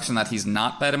is a reflection that he's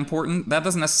not that important. That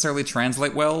doesn't necessarily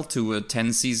translate well to a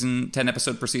 10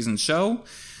 episode per season show.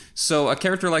 So a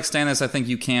character like Stannis, I think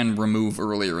you can remove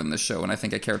earlier in the show, and I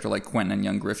think a character like Quentyn and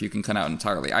Young Griff you can cut out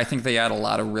entirely. I think they add a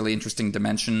lot of really interesting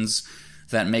dimensions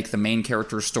that make the main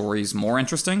character stories more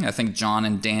interesting. I think Jon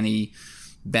and Dany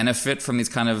benefit from these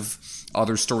kind of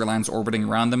other storylines orbiting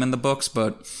around them in the books,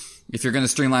 but if you're going to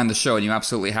streamline the show, and you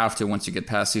absolutely have to once you get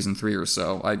past season 3 or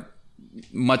so,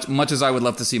 much as I would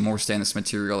love to see more Stannis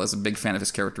material, as a big fan of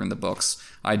his character in the books,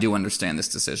 I do understand this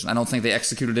decision. I don't think they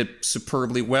executed it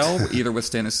superbly well, either with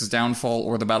Stannis' downfall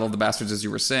or the Battle of the Bastards, as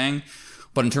you were saying,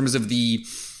 but in terms of the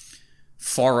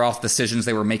far-off decisions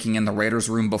they were making in the writers'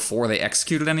 room before they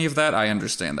executed any of that, I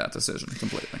understand that decision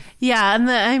completely. Yeah,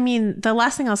 and the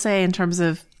last thing I'll say in terms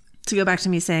of, to go back to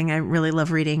me saying I really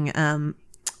love reading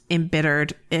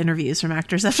embittered interviews from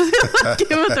actors after they left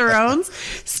Game of Thrones.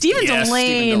 Stephen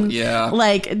Delane,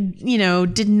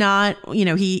 did not,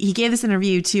 he gave this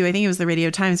interview to, I think it was the Radio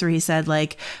Times, where he said,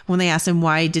 like, when they asked him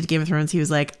why he did Game of Thrones, he was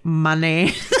like,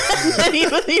 money. And then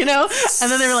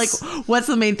they were like, what's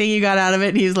the main thing you got out of it?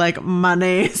 And he was like,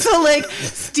 money. So, like,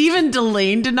 Stephen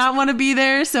Delane did not want to be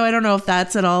there. So I don't know if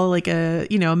that's at all like a,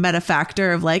 meta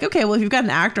factor of like, okay, well, if you've got an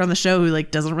actor on the show who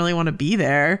like doesn't really want to be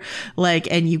there, like,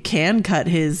 and you can cut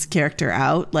his character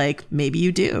out, like, maybe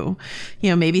you do.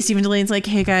 Maybe Stephen Delane's like,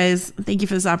 hey guys, thank you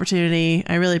for this opportunity.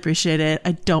 I really appreciate it.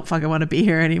 I don't fucking want to be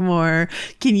here anymore.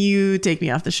 Can you take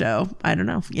me off the show? I don't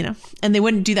know, And they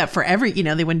wouldn't do that for every,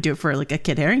 they wouldn't do it for like a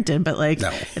Kit Harington, but like,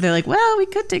 no. They're like, well, we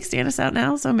could take Stannis out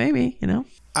now, so maybe,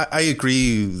 I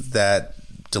agree that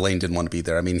Delane didn't want to be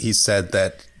there. I mean, he said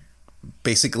that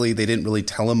basically they didn't really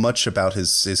tell him much about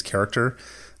his character.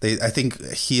 I think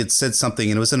he had said something,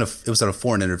 and it was at a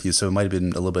foreign interview, so it might have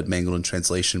been a little bit mangled in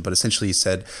translation. But essentially, he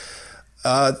said,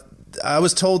 "I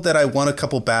was told that I won a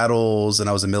couple battles, and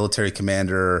I was a military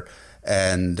commander,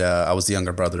 and I was the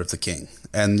younger brother of the king."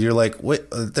 And you're like, "Wait,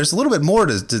 there's a little bit more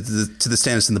to the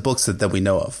Stannis in the books that we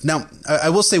know of." Now, I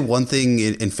will say one thing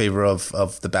in favor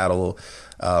of the battle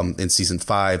in season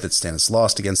 5 that Stannis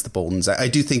lost against the Boltons. I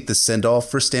do think the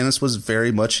send-off for Stannis was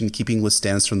very much in keeping with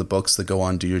Stannis from the books. The go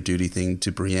on, do your duty thing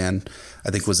to Brienne, I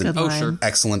think was an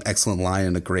excellent line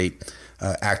and a great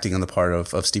acting on the part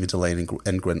of Stephen Delane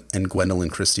and Gwendolyn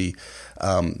Christie.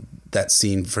 That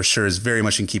scene for sure is very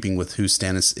much in keeping with who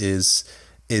Stannis is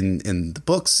in the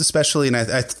books, especially. And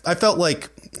I felt like,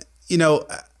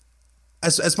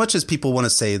 as much as people want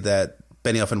to say that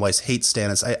Benioff and Weiss hate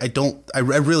Stannis, I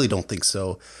really don't think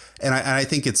so, and I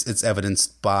think it's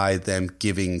evidenced by them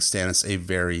giving Stannis a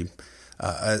very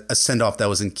a send off that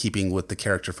was in keeping with the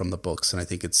character from the books, and I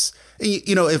think it's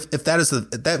if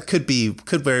that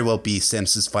could very well be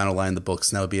Stannis' final line in the books,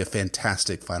 and that would be a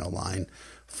fantastic final line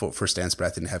for Stannis, but I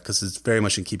didn't have, because it's very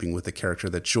much in keeping with the character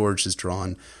that George has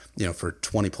drawn for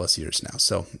 20 plus years now.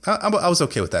 So I was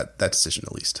okay with that decision,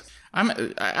 at least.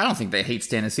 I don't think they hate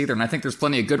Stannis either, and I think there's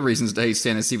plenty of good reasons to hate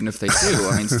Stannis, even if they do.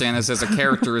 I mean, Stannis as a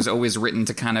character is always written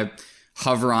to kind of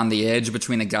hover on the edge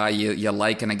between a guy you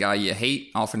like and a guy you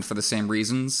hate, often for the same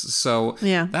reasons. So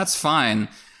yeah, that's fine.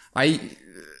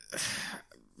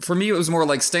 For me, it was more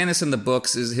like Stannis in the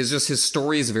books his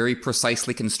story is very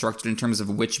precisely constructed in terms of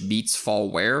which beats fall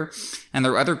where. And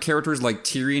there are other characters like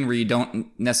Tyrion where you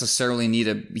don't necessarily need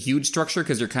a huge structure,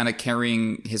 because you're kind of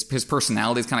carrying his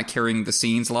personality is kind of carrying the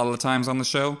scenes a lot of the times on the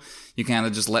show. You kind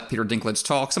of just let Peter Dinklage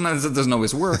talk. Sometimes it doesn't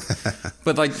always work,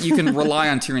 but like you can rely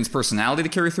on Tyrion's personality to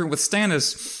carry through. With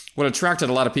Stannis, what attracted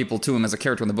a lot of people to him as a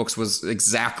character in the books was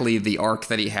exactly the arc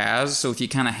that he has. So if you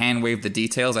kind of hand wave the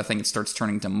details, I think it starts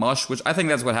turning to mush, which I think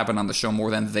that's what happened on the show more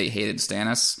than they hated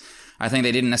Stannis. I think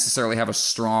they didn't necessarily have a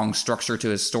strong structure to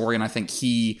his story, and I think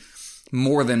he,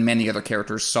 more than many other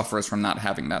characters, suffers from not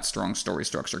having that strong story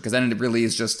structure, because then it really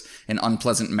is just an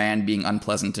unpleasant man being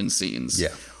unpleasant in scenes. Yeah.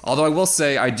 Although I will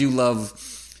say I do love,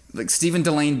 like, Stephen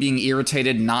Delane being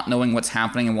irritated, not knowing what's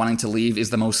happening and wanting to leave is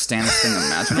the most Stannis thing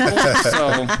imaginable.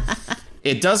 So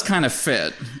it does kind of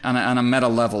fit on a meta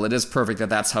level. It is perfect that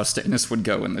that's how Stannis would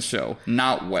go in the show.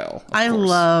 Not well. I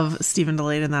love Stephen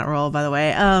Delane in that role, by the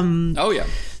way. Oh yeah.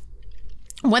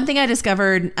 One thing I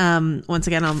discovered, once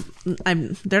again,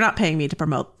 they're not paying me to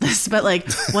promote this, but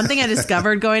like one thing I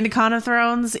discovered going to Con of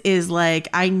Thrones is like,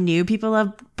 I knew people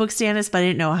love Book Stannis, but I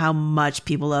didn't know how much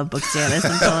people love Book Stannis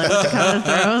until I went to Crown of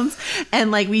Thrones.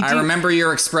 And like I remember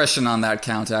your expression on that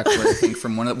count, actually, I think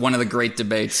from one of the great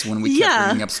debates when we kept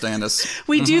bringing up Stannis.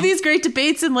 We do these great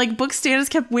debates, and like Book Stannis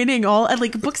kept winning and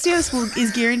like Book Stannis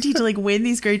is guaranteed to like win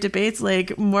these great debates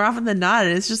like more often than not.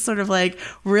 And it's just sort of like,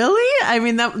 really? I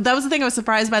mean, that was the thing I was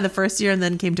surprised by the first year and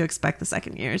then came to expect the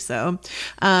second year. So,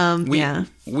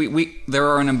 we there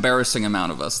are an embarrassing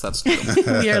amount of us. That's true.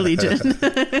 We are legion.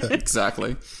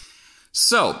 Exactly.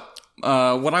 So,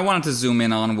 what I wanted to zoom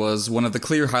in on was one of the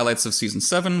clear highlights of Season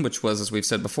 7, which was, as we've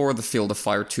said before, the Field of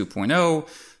Fire 2.0,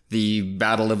 the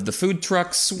Battle of the Food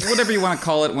Trucks, whatever you want to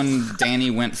call it, when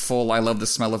Dany went full I love the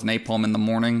smell of napalm in the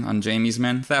morning on Jaime's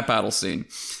men, that battle scene.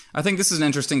 I think this is an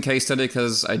interesting case study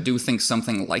because I do think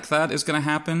something like that is going to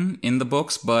happen in the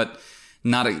books, but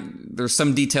there's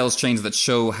some details changed that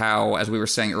show how, as we were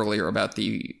saying earlier about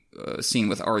the scene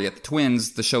with Arya at the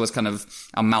Twins, the show is kind of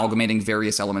amalgamating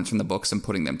various elements from the books and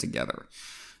putting them together.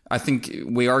 I think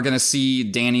we are going to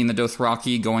see Dany and the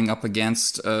Dothraki going up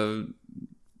against a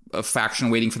faction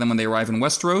waiting for them when they arrive in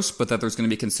Westeros, but that there's going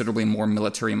to be considerably more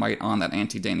military might on that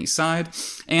anti-Dany side,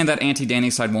 and that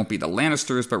anti-Dany side won't be the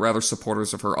Lannisters, but rather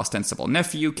supporters of her ostensible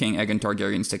nephew, King Aegon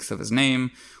Targaryen, sixth of his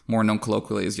name, more known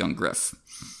colloquially as Young Griff.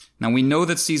 Now, we know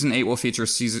that Season 8 will feature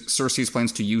Cersei's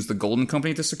plans to use the Golden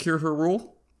Company to secure her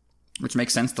rule, which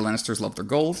makes sense. The Lannisters love their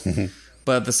gold.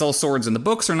 But the sellswords in the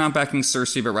books are not backing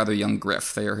Cersei, but rather Young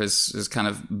Griff. They are his kind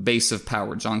of base of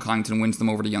power. Jon Connington wins them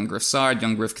over to Young Griff's side.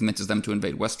 Young Griff convinces them to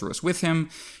invade Westeros with him.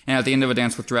 And at the end of A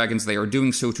Dance with Dragons, they are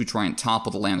doing so to try and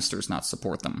topple the Lannisters, not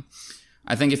support them.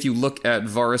 I think if you look at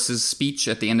Varys' speech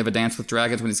at the end of A Dance with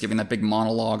Dragons, when he's giving that big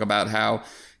monologue about how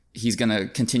he's going to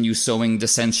continue sowing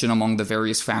dissension among the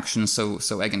various factions so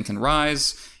Aegon can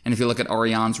rise. And if you look at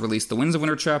Ariane's Release the Winds of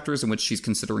Winter chapters, in which she's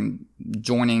considering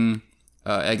joining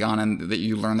Aegon, and that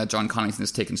you learn that Jon Connington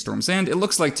has taken Storm's End, it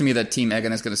looks like to me that Team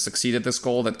Aegon is going to succeed at this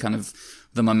goal, that kind of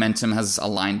the momentum has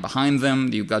aligned behind them.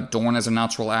 You've got Dorne as a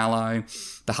natural ally.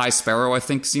 The High Sparrow, I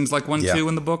think, seems like one too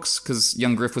in the books, because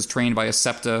Young Griff was trained by a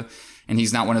Septa, and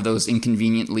he's not one of those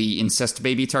inconveniently incest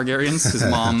baby Targaryens. His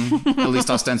mom, at least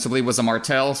ostensibly, was a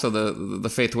Martell, so the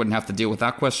Faith wouldn't have to deal with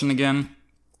that question again.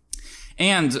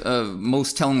 And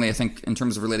most tellingly, I think, in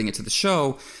terms of relating it to the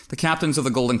show, the captains of the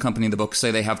Golden Company in the book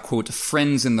say they have, quote,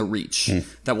 friends in the Reach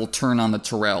that will turn on the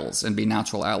Tyrells and be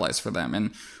natural allies for them.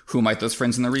 And who might those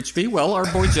friends in the Reach be? Well,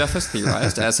 our boy Jeff has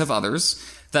theorized, as have others,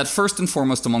 that first and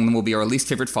foremost among them will be our least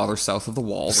favorite father south of the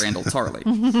Wall, Randall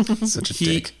Tarly. Such a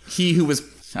dick. He who was...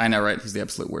 I know, right? He's the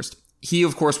absolute worst. He,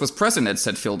 of course, was present at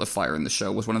said Field of Fire in the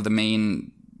show, was one of the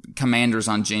main commanders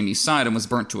on Jaime's side, and was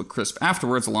burnt to a crisp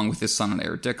afterwards, along with his son and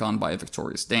heir Dickon by a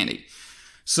victorious Dany.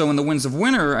 So in the Winds of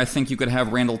Winter, I think you could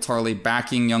have Randall Tarly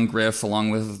backing Young Griff, along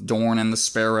with Dorne and the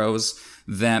Sparrows,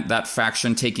 that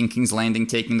faction taking King's Landing,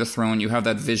 taking the throne. You have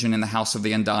that vision in the House of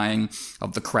the Undying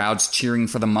of the crowds cheering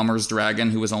for the Mummer's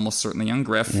dragon, who is almost certainly Young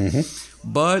Griff.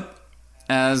 But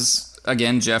as...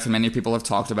 again, Jeff and many people have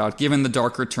talked about, given the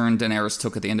darker turn Daenerys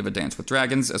took at the end of A Dance with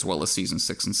Dragons, as well as Season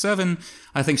 6 and 7,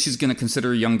 I think she's going to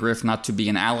consider Young Griff not to be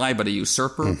an ally, but a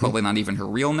usurper, probably not even her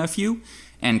real nephew,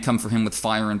 and come for him with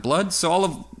fire and blood. So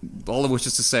all of which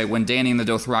is to say, when Dany and the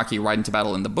Dothraki ride into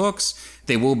battle in the books,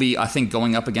 they will be, I think,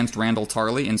 going up against Randall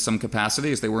Tarly in some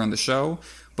capacity, as they were in the show.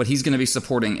 But he's going to be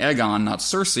supporting Aegon, not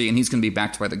Cersei, and he's going to be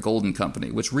backed by the Golden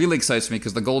Company, which really excites me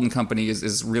because the Golden Company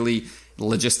is really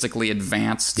logistically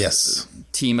advanced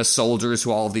team of soldiers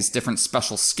who all have these different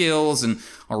special skills and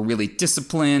are really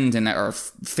disciplined and are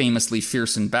famously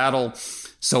fierce in battle.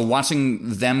 So watching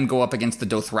them go up against the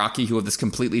Dothraki, who have this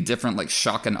completely different, like,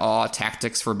 shock and awe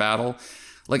tactics for battle.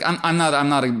 Like, I'm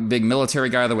not a big military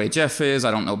guy the way Jeff is.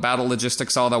 I don't know battle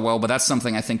logistics all that well, but that's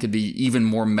something I think could be even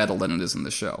more metal than it is in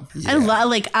the show. Yeah.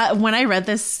 When I read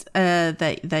this,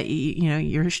 that you know,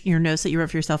 your notes that you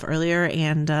wrote for yourself earlier,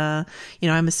 and you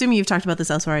know, I'm assuming you've talked about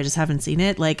this elsewhere. I just haven't seen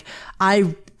it. Like,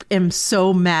 I am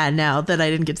so mad now that I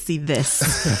didn't get to see this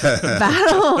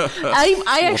battle.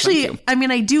 I actually, I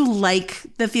mean, I do like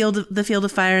the Field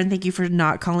of Fire, and thank you for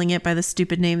not calling it by the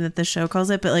stupid name that the show calls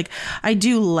it. But like, I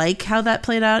do like how that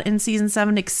played out in Season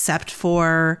 7, except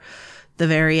for the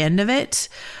very end of it.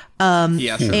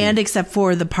 Sure. And except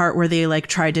for the part where they like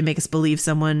tried to make us believe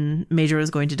someone major was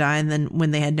going to die, and then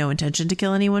when they had no intention to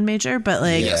kill anyone major. But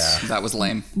like, that was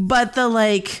lame. But the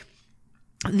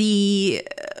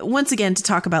once again, to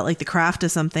talk about like the craft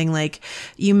of something, like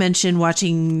you mentioned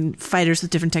watching fighters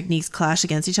with different techniques clash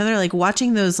against each other, like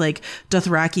watching those like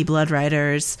Dothraki blood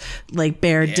riders like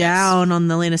bear down on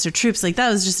the Lannister troops, like that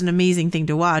was just an amazing thing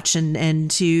to watch,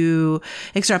 and to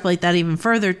extrapolate that even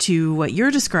further to what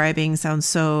you're describing sounds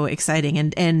so exciting,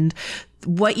 and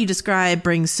what you describe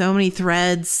brings so many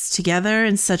threads together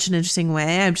in such an interesting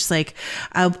way. I'm just like,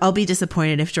 I'll be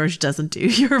disappointed if George doesn't do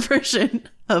your version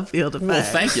of Field of Fire. Well,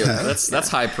 thank you. That's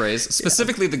high praise.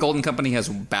 Specifically, the Golden Company has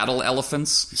battle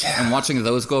elephants, and watching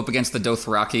those go up against the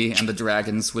Dothraki and the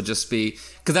dragons would just be,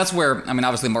 because that's where, I mean,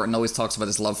 obviously Martin always talks about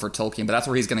his love for Tolkien, but that's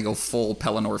where he's going to go full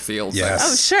Pelennor Fields. Yes.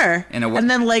 Oh, sure. And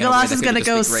then Legolas is going to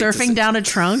go surfing down a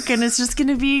trunk, and it's just going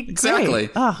to be exactly.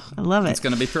 Great. Oh, I love it. It's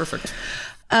going to be perfect.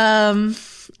 All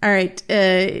right.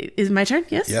 Is it my turn?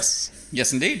 Yes?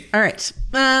 Yes, indeed. All right.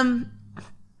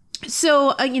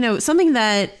 So, something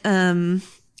that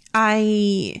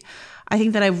I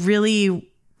think that I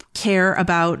really care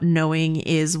about knowing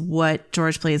is what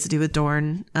George plans to do with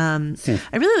Dorne. I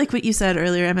really like what you said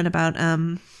earlier, Emmett, about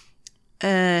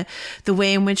the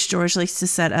way in which George likes to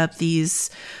set up these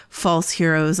false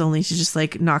heroes only to just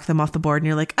like knock them off the board, and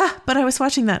you're like, but I was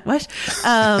watching that. What?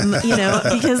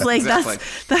 Because like exactly.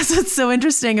 that's what's so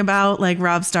interesting about like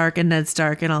Robb Stark and Ned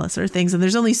Stark and all that sort of things. And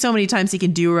there's only so many times he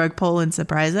can do a rug pull and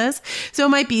surprise us. So it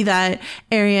might be that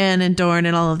Arianne and Dorne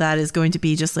and all of that is going to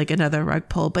be just like another rug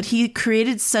pull, but he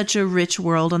created such a rich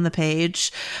world on the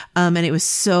page. And it was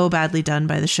so badly done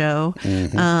by the show.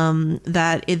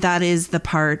 That is the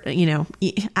part,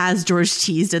 as George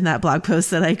teased in that blog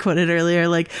post that I quoted earlier,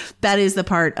 like that is the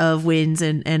part of Winds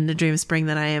and The Dream of Spring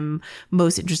that I am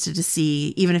most interested to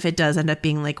see, even if it does end up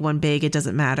being like one big, it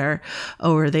doesn't matter,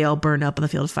 or they all burn up on the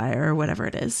Field of Fire or whatever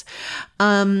it is.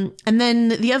 And then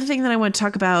the other thing that I want to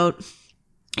talk about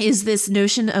is this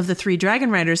notion of the 3 dragon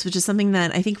riders, which is something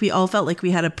that I think we all felt like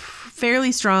we had a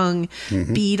fairly strong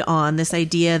beat on. This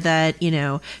idea that,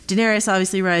 Daenerys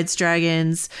obviously rides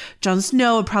dragons. Jon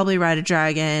Snow would probably ride a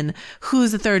dragon.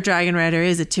 Who's the 3rd dragon rider?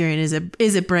 Is it Tyrion?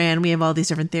 Is it Bran? We have all these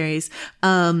different theories.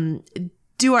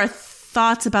 Do our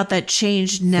thoughts about that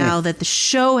change now that the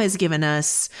show has given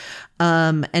us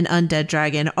an undead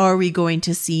dragon? Are we going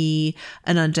to see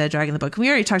an undead dragon in the book? We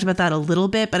already talked about that a little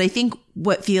bit, but I think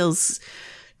what feels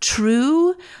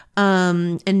true,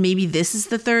 and maybe this is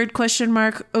the 3rd question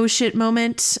mark oh shit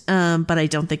moment, but I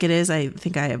don't think it is. I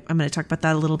think I'm going to talk about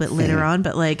that a little bit later on,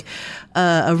 but like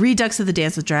a redux of the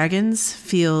Dance with Dragons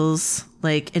feels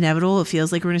like inevitable. It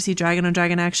feels like we're going to see dragon on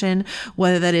dragon action,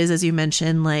 whether that is, as you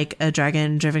mentioned, like a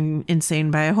dragon driven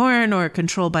insane by a horn or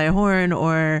controlled by a horn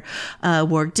or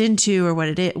warged into or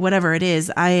whatever it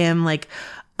is. I am like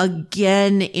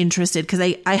again interested, because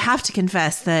I have to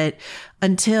confess that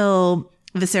until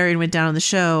Viserion went down on the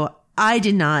show, I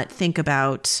did not think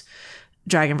about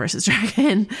dragon versus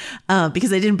dragon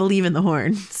because I didn't believe in the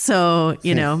horn. So,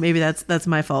 maybe that's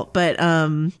my fault. But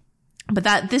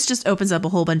this just opens up a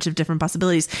whole bunch of different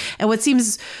possibilities. And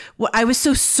I was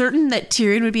so certain that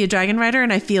Tyrion would be a dragon rider,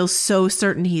 and I feel so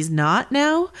certain he's not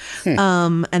now.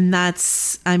 And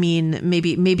that's,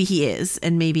 maybe he is,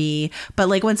 and maybe, but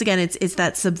like, once again, it's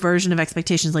that subversion of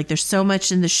expectations. Like there's so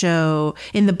much in the show,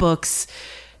 in the books,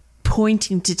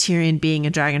 pointing to Tyrion being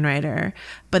a dragon rider,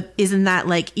 but isn't that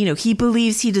like, he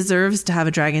believes he deserves to have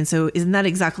a dragon, so isn't that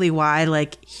exactly why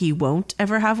like he won't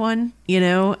ever have one,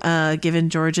 given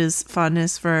George's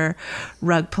fondness for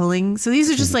rug pulling? So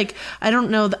these are just like, I don't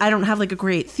know, I don't have like a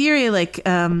great theory like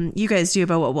you guys do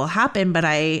about what will happen, but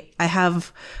I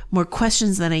have more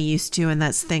questions than I used to, and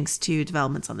that's thanks to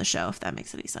developments on the show, if that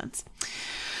makes any sense.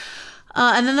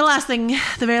 And then the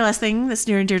very last thing that's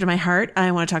near and dear to my heart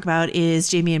I want to talk about is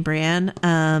Jaime and Brienne.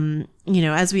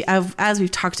 As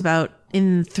we've talked about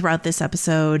throughout this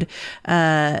episode,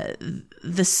 the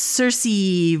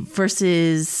Cersei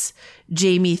versus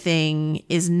Jaime thing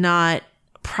is not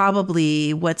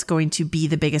probably what's going to be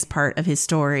the biggest part of his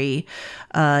story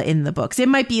in the books. It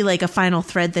might be like a final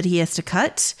thread that he has to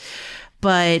cut.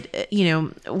 But,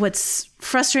 what's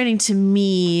frustrating to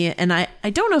me, and I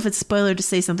don't know if it's a spoiler to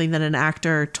say something that an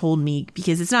actor told me,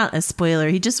 because it's not a spoiler.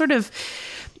 He just sort of,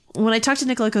 when I talked to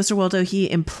Nicola Coster-Waldau, he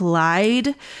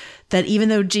implied that even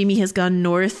though Jaime has gone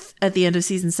north at the end of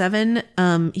season 7,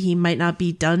 he might not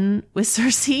be done with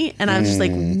Cersei. And I was just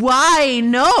like, why?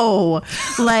 No.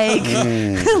 Like,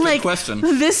 like question.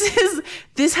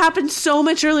 This happened so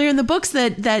much earlier in the books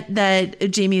that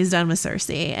Jaime is done with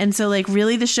Cersei. And so like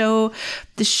really the show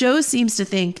seems to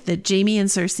think that Jaime and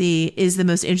Cersei is the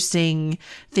most interesting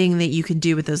thing that you can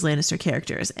do with those Lannister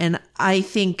characters. And I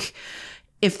think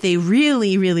if they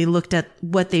really, really looked at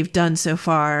what they've done so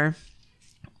far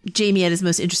Jaime at his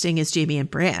most interesting is Jaime and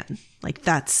Brienne. Like,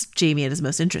 that's Jaime at his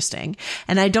most interesting.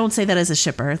 And I don't say that as a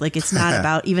shipper. Like, it's not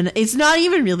about it's not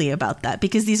even really about that,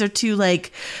 because these are two,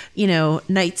 like, you know,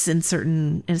 knights in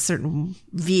a certain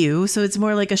view. So it's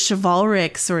more like a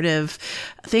chivalric sort of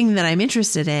thing that I'm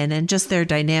interested in, and just their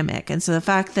dynamic. And so the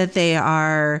fact that they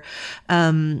are,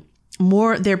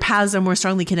 their paths are more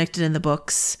strongly connected in the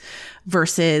books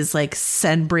versus like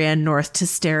send Brienne north to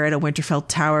stare at a Winterfell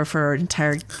tower for an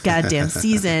entire goddamn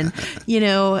season, you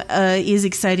know, is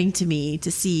exciting to me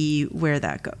to see where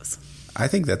that goes. I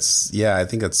think that's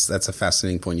a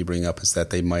fascinating point you bring up, is that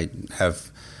they might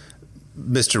have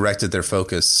misdirected their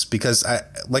focus, because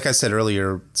like I said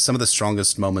earlier, some of the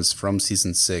strongest moments from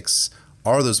season 6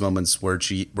 are those moments where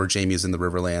Jaime is in the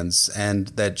Riverlands, and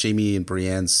that Jaime and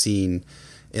Brienne's scene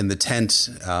in the tent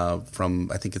from,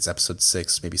 I think it's episode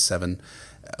 6, maybe 7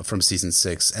 from season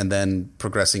 6, and then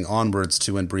progressing onwards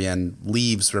to when Brienne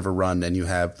leaves Riverrun and you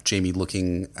have Jaime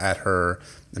looking at her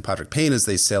and Podrick Payne as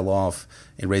they sail off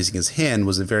and raising his hand,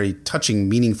 was a very touching,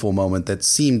 meaningful moment that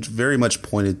seemed very much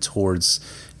pointed towards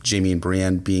Jaime and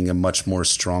Brienne being a much more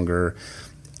stronger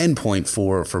endpoint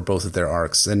for both of their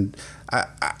arcs. And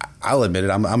I'll admit it,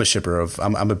 I'm a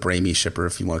Bramey shipper,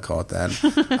 if you want to call it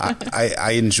that.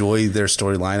 I enjoy their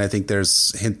storyline. I think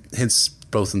there's hints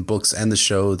both in books and the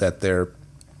show that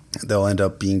they'll end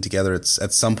up being together at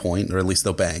some point, or at least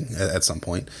they'll bang at some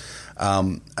point. I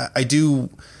mean,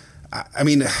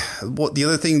 the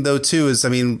other thing though too is, I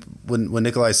mean, when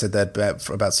Nikolai said that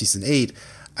about season 8,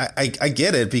 I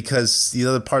get it, because the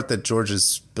other part that George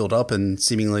has built up, and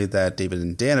seemingly that David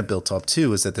and Dan have built up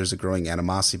too, is that there's a growing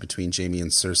animosity between Jaime and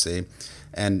Cersei.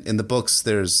 And in the books,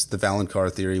 there's the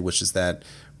Valonqar theory, which is that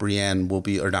Brienne will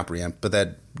be, or not Brienne, but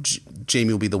that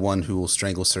Jaime will be the one who will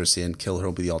strangle Cersei and kill her,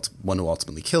 will be the one who will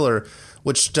ultimately kill her,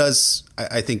 which does,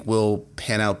 I think, will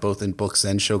pan out both in books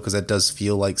and show, because that does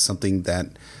feel like something that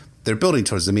they're building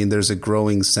towards. I mean, there's a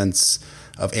growing sense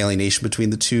of alienation between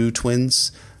the two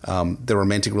twins. Their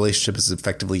romantic relationship has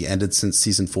effectively ended since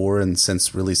season 4, and since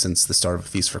the start of A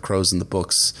Feast for Crows in the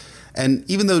books. And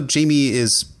even though Jaime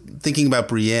is thinking about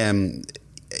Brienne,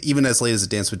 even as late as A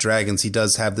Dance with Dragons, he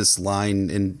does have this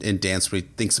line in Dance where he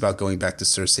thinks about going back to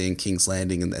Cersei and King's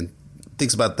Landing, and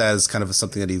thinks about that as kind of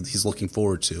something that he's looking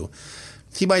forward to.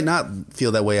 He might not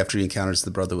feel that way after he encounters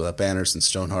the Brother Without Banners and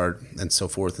Stoneheart and so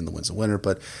forth in The Winds of Winter.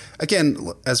 But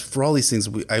again, as for all these things,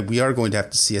 we are going to have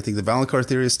to see. I think the Valonqar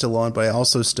theory is still on, but I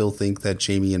also still think that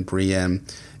Jaime and Brienne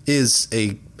is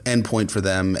a endpoint for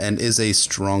them, and is a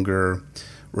stronger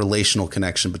relational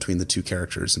connection between the two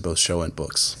characters in both show and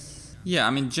books. Yeah,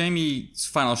 I mean, Jaime's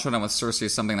final showdown with Cersei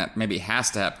is something that maybe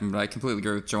has to happen, but I completely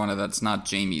agree with Joanna that's not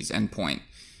Jaime's endpoint.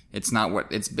 It's not what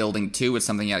it's building to. It's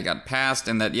something that got past,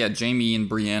 and that, Jaime and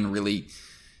Brienne really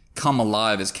come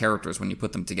alive as characters when you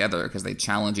put them together, because they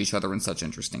challenge each other in such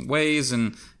interesting ways.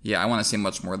 And I want to see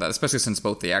much more of that, especially since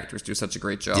both the actors do such a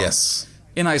great job. Yes.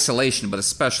 In isolation, but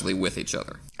especially with each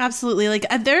other. Absolutely. Like,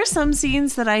 there are some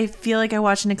scenes that I feel like I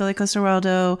watch Nikolai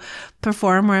Coster-Waldau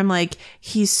perform where I'm like,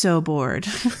 he's so bored.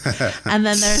 And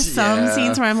then there's some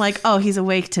scenes where I'm like, oh, he's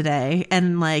awake today.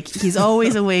 And like, he's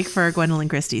always awake for a Gwendolyn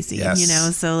Christie scene, you know?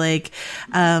 So like,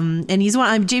 and he's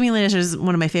Jaime Lannister is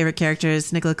one of my favorite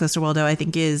characters. Nikolai Coster-Waldau, I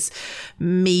think, is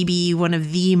maybe one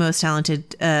of the most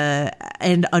talented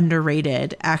and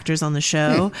underrated actors on the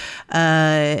show.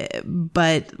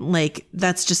 But like,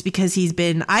 that's just because he's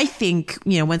been, I think,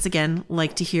 once again,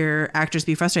 like to hear actors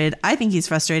be frustrated. I think he's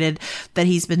frustrated that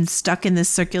he's been stuck in this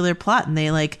circular plot, and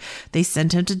they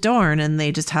sent him to Dorne, and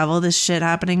they just have all this shit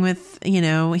happening with,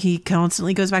 he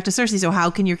constantly goes back to Cersei. So how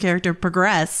can your character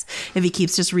progress if he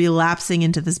keeps just relapsing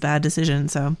into this bad decision?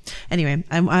 So anyway,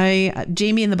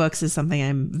 Jaime in the books is something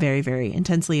I'm very, very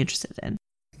intensely interested in.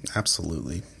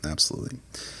 Absolutely.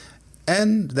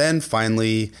 And then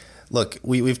finally, look,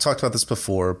 we've talked about this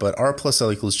before, but R plus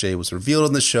L equals J was revealed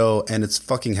in the show, and it's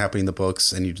fucking happening in the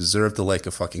books, and you deserve the Lake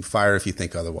of fucking Fire if you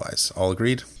think otherwise. All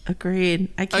agreed? Agreed.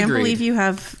 I can't believe you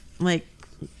have, like,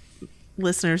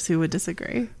 listeners who would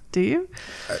disagree. Do you?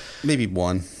 Maybe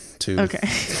 1, 2. Okay.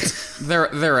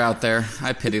 They're out there.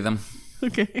 I pity them.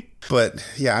 Okay. But,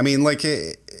 I mean, like,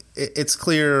 it's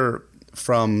clear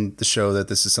from the show that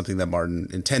this is something that Martin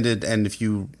intended, and if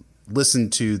you listen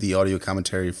to the audio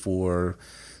commentary for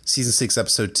Season 6,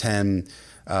 Episode 10,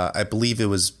 I believe it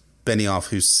was Benioff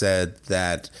who said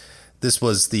that this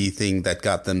was the thing that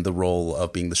got them the role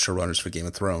of being the showrunners for Game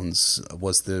of Thrones,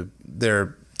 was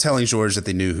they're telling George that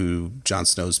they knew who Jon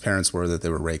Snow's parents were, that they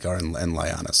were Rhaegar and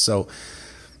Lyanna. So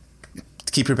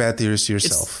Keep your bad theories to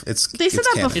yourself. They said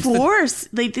that before.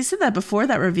 They said that before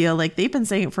that reveal. Like they've been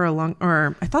saying it for a long,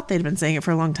 or I thought they'd been saying it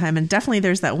for a long time. And definitely,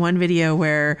 there's that one video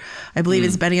where I believe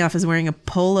it's Benioff is wearing a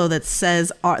polo that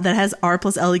says that has R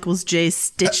plus L equals J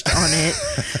stitched on it,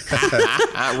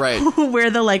 right? Where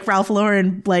the like Ralph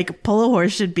Lauren like polo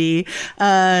horse should be.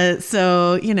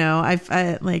 So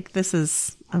I like this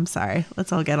is. I'm sorry.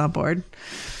 Let's all get on board.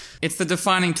 It's the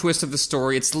defining twist of the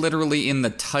story. It's literally in the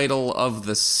title of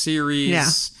the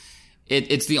series. Yeah.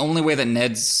 It's the only way that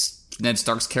Ned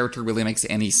Stark's character really makes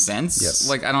any sense. Yes.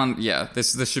 Like,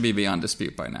 this should be beyond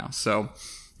dispute by now. So,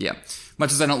 yeah.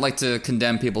 Much as I don't like to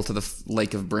condemn people to the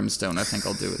lake of brimstone, I think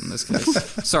I'll do it in this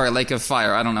case. Sorry, lake of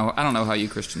fire. I don't know how you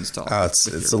Christians talk.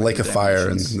 It's a lake of fire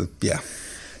and yeah.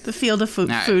 The field of food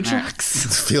trucks. The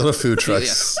field of food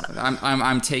trucks. Yes.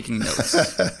 I'm taking notes.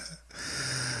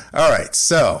 All right,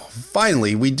 so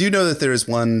finally, we do know that there is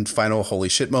one final holy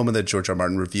shit moment that George R.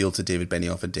 Martin revealed to David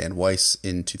Benioff and Dan Weiss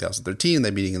in 2013 in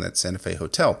that meeting in that Santa Fe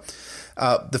hotel.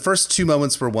 The first two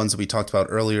moments were ones that we talked about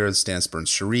earlier, Stannis burns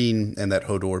Shireen and that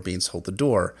Hodor beans hold the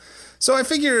door. So I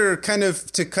figure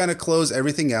to close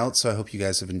everything out, so I hope you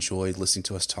guys have enjoyed listening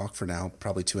to us talk for now,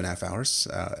 probably 2.5 hours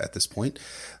at this point.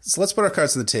 So let's put our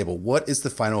cards on the table. What is the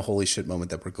final holy shit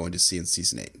moment that we're going to see in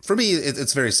season 8? For me,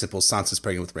 it's very simple. Sansa's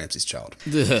pregnant with Ramsay's child.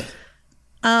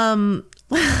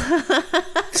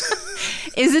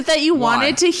 Is it that you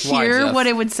wanted to hear what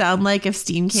it would sound like if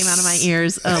steam came out of my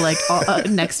ears,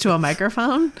 next to a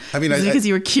microphone? I mean, because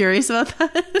you were curious about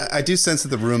that. I do sense that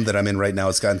the room that I'm in right now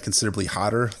has gotten considerably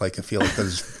hotter. Like I feel like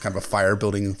there's kind of a fire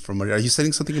building from. Are you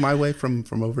sending something my way from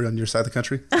over on your side of the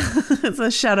country? It's a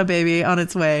shadow baby on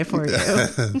its way for you.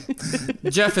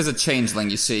 Jeff is a changeling.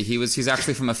 You see, he's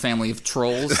actually from a family of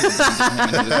trolls. He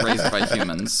was raised by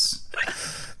humans.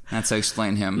 That's how I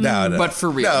explain him. No, but for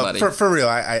real, buddy. For real,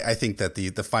 I think that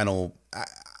the final.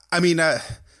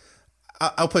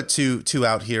 I'll put two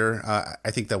out here.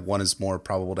 I think that one is more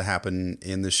probable to happen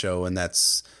in the show, and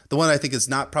that's the one I think is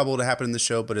not probable to happen in the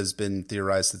show, but has been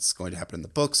theorized that's going to happen in the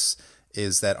books.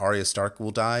 Is that Arya Stark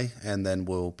will die and then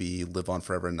will live on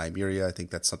forever in Nymeria? I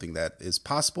think that's something that is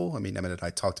possible. I mean, Emmett and I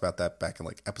talked about that back in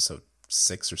like episode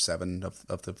 6 or 7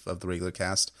 of the regular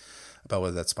cast about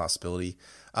whether that's a possibility.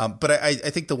 But I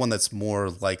think the one that's more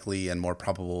likely and more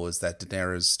probable is that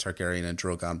Daenerys Targaryen and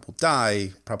Drogon will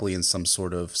die, probably in some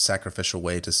sort of sacrificial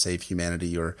way to save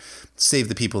humanity or save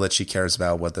the people that she cares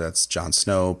about, whether that's Jon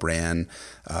Snow, Bran,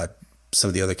 some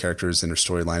of the other characters in her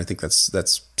storyline. I think that's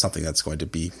something that's going to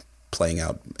be playing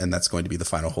out, and that's going to be the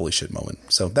final holy shit moment.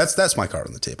 So that's my card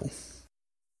on the table.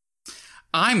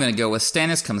 I'm going to go with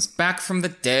Stannis comes back from the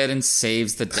dead and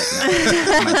saves the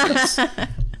dead.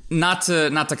 Not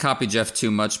to copy Jeff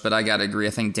too much, but I gotta agree. I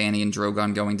think Dany and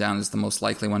Drogon going down is the most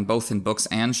likely one, both in books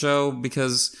and show,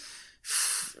 because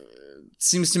it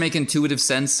seems to make intuitive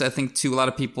sense, I think, to a lot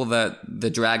of people that the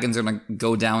dragons are gonna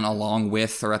go down along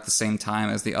with or at the same time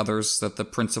as the others, that the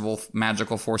principal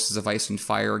magical forces of ice and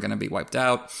fire are gonna be wiped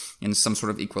out in some sort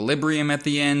of equilibrium at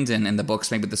the end, and in the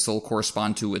books maybe this will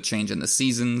correspond to a change in the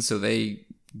season, so they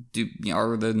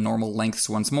are the normal lengths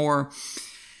once more.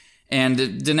 And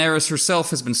Daenerys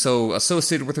herself has been so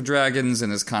associated with the dragons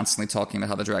and is constantly talking about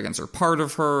how the dragons are part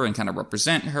of her and kind of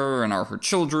represent her and are her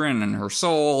children and her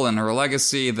soul and her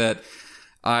legacy, that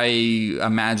I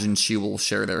imagine she will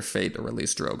share their fate, or at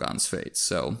least Drogon's fate.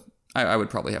 So I would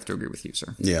probably have to agree with you,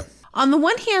 sir. Yeah. On the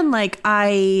one hand, like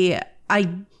I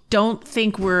don't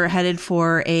think we're headed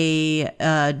for a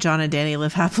Jon and Dany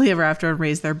live happily ever after and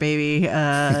raise their baby,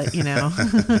 to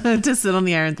sit on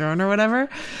the Iron Throne or whatever.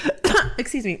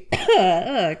 Excuse me.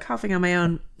 Coughing on my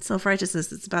own self-righteousness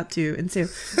that's about to ensue.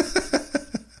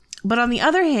 But on the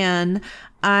other hand,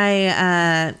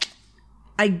 I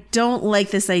don't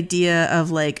like this idea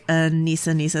of like a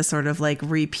Nissa sort of like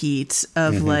repeat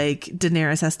of like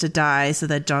Daenerys has to die so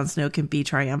that Jon Snow can be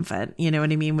triumphant. You know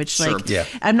what I mean? Which sure. like, yeah.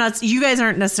 You guys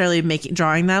aren't necessarily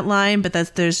drawing that line, but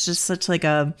there's just such like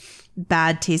a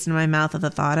bad taste in my mouth of the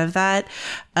thought of that.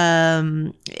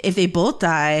 If they both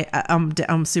die,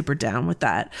 I'm super down with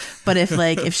that. But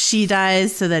if she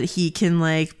dies so that he can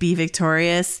like be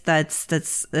victorious,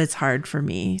 that's hard for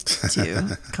me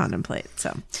to contemplate.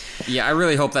 So yeah, I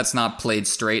really hope that's not played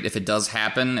straight. If it does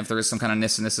happen, if there is some kind of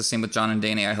Nissa scene with Jon and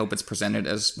Dany, I hope it's presented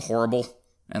as horrible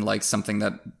and like something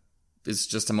that is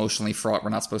just emotionally fraught we're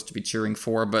not supposed to be cheering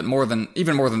for. But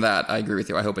even more than that, I agree with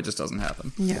you. I hope it just doesn't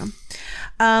happen. Yeah.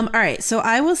 All right. So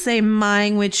I will say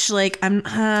mine, which like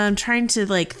I'm trying to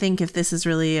like think if this is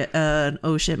really an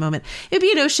oh shit moment. It'd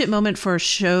be an oh shit moment for a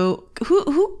show.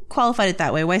 Who qualified it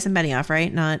that way? Weiss and Benioff,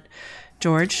 right? Not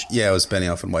George? Yeah, it was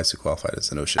Benioff and Weiss who qualified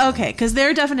as an oh shit. Okay, because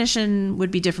their definition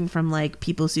would be different from like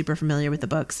people super familiar with the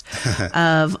books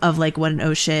of like what an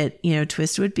oh shit,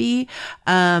 twist would be.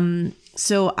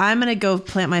 So I'm gonna go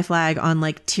plant my flag on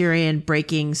like Tyrion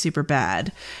breaking super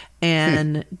bad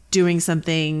and doing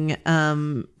something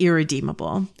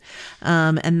irredeemable,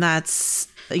 and that's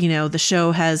the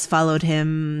show has followed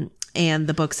him and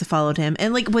the books have followed him,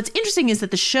 and like what's interesting is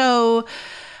that the show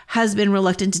has been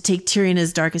reluctant to take Tyrion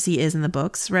as dark as he is in the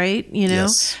books, right?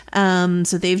 Yes.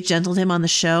 So they've gentled him on the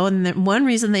show. And one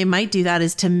reason they might do that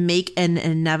is to make an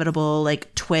inevitable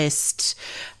like twist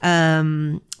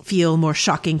feel more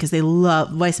shocking, because they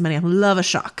love, Weiss and Benioff love a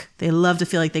shock. They love to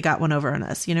feel like they got one over on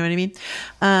us. You know what I mean?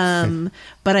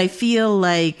 But I feel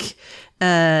like,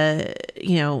 a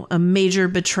major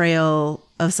betrayal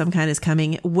of some kind is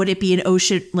coming. Would it be an oh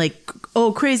shit, like,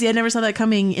 oh crazy, I never saw that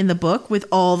coming in the book with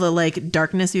all the like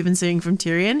darkness we've been seeing from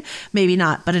Tyrion? Maybe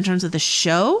not, but in terms of the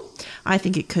show, I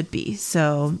think it could be.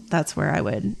 So that's where I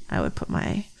would put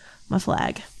my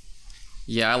flag.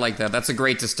 Yeah, I like that. That's a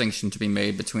great distinction to be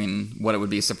made between what it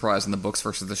would be a surprise in the books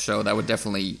versus the show. That would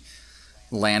definitely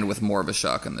land with more of a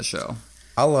shock in the show.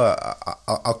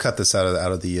 I'll cut this out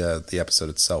of the episode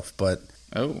itself, but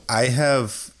I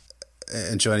have,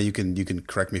 and Joanna, you can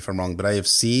correct me if I'm wrong, but I have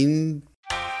seen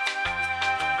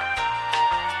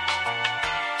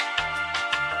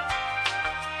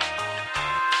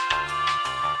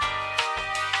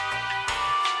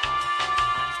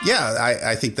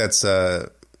I think that's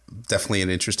definitely an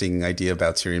interesting idea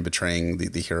about Tyrion betraying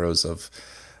the heroes of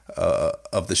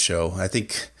the show. I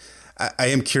think I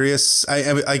am curious.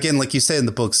 Again, like you said in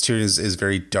the books, Tyrion is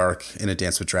very dark in A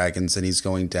Dance with Dragons, and he's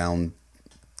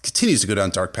continues to go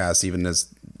down dark paths, even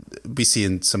as we see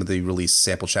in some of the released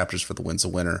sample chapters for The Winds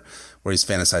of Winter, where he's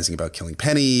fantasizing about killing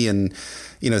Penny and,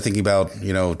 thinking about,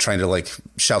 trying to like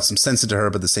shout some sense into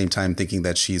her, but at the same time thinking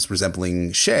that she's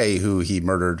resembling Shay, who he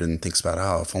murdered, and thinks about,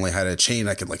 oh, if only I had a chain,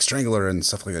 I could like strangle her and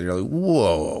stuff like that. You're like,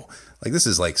 whoa, like this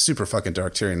is like super fucking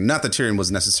dark Tyrion. Not that Tyrion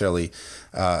was necessarily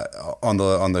on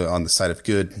the side of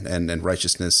good and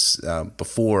righteousness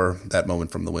before that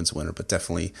moment from The Winds of Winter, but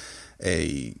definitely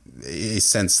a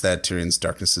sense that Tyrion's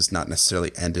darkness is not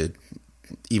necessarily ended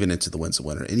even into The Winds of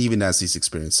Winter, and even as he's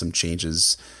experienced some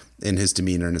changes in his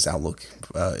demeanor and his outlook,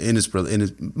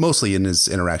 mostly in his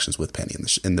interactions with Penny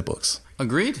in the books.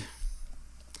 Agreed.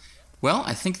 Well,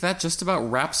 I think that just about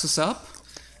wraps us up.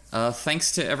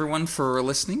 Thanks to everyone for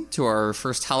listening to our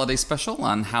first holiday special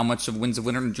on how much of Winds of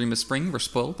Winter and Dream of Spring were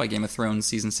spoiled by Game of Thrones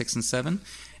Season 6 and 7.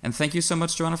 And thank you so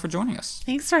much, Joanna, for joining us.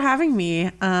 Thanks for having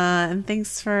me. And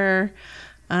thanks for,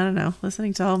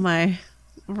 listening to all my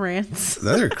rants.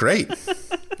 They're great.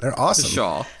 They're awesome.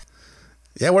 Shaw.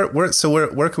 Yeah, where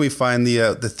can we find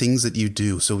the things that you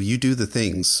do? So you do the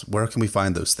things. Where can we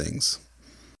find those things?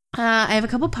 I have a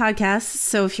couple podcasts,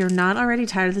 so if you're not already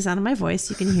tired of the sound of my voice,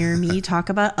 you can hear me talk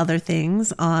about other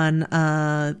things on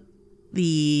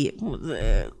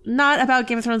not about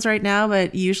Game of Thrones right now,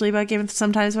 but usually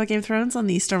sometimes about Game of Thrones on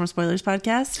the Storm of Spoilers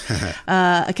podcast.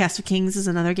 A Cast of Kings is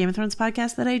another Game of Thrones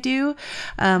podcast that I do.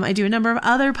 I do a number of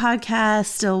other podcasts.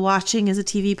 Still Watching is a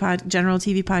general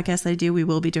TV podcast that I do. We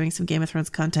will be doing some Game of Thrones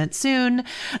content soon.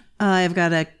 I've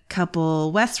got a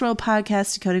couple Westworld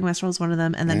podcasts. Decoding Westworld is one of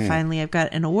them. And then finally, I've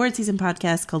got an award season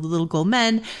podcast called The Little Gold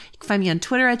Men. You can find me on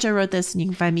Twitter at Joe Wrote This, and you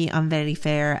can find me on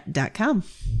VanityFair.com.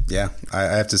 Yeah, I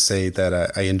have to say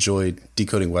that I enjoyed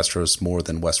Decoding Westeros more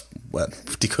than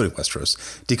Decoding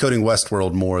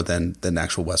Westworld more than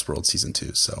actual Westworld season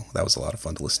 2. So that was a lot of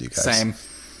fun to listen to you guys. Same.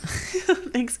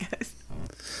 Thanks, guys.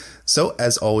 So,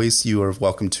 as always, you are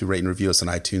welcome to rate and review us on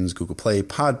iTunes, Google Play,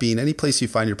 Podbean, any place you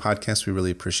find your podcast. We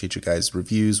really appreciate you guys'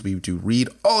 reviews. We do read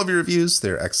all of your reviews.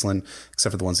 They're excellent,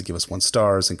 except for the ones that give us 1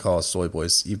 stars and call us soy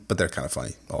boys, but they're kind of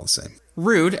funny all the same.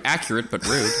 Rude, accurate, but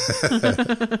rude.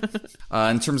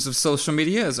 In terms of social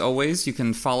media, as always, you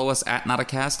can follow us at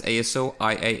Notacast,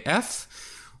 ASOIAF,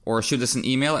 or shoot us an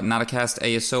email at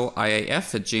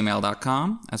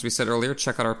notacastasoiaf@gmail.com. As we said earlier,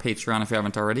 check out our Patreon if you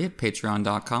haven't already at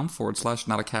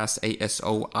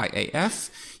patreon.com/notacastasoiaf.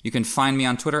 You can find me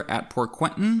on Twitter at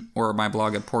PoorQuentin or my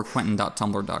blog at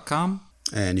poorquentin.tumblr.com.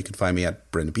 And you can find me at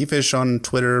Brendan Beefish on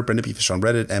Twitter, Brendan Beefish on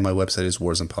Reddit, and my website is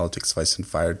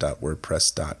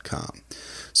warsandpoliticsviceandfire.wordpress.com.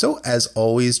 So, as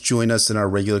always, join us in our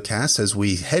regular cast as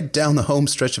we head down the home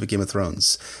stretch of A Game of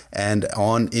Thrones and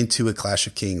on into A Clash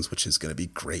of Kings, which is going to be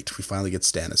great. We finally get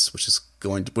Stannis, we're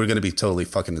going to be totally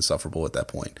fucking insufferable at that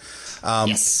point.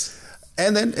 Yes.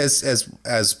 And then, as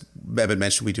Evan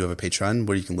mentioned, we do have a Patreon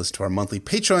where you can listen to our monthly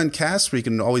Patreon cast, where you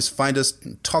can always find us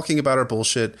talking about our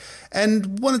bullshit.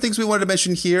 And one of the things we wanted to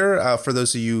mention here, for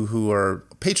those of you who are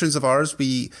patrons of ours,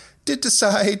 we did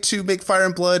decide to make Fire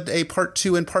and Blood a part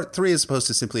 2 and part 3 as opposed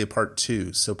to simply a part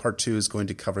 2. So part 2 is going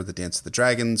to cover the Dance of the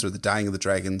Dragons, or the Dying of the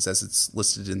Dragons as it's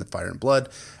listed in the Fire and Blood,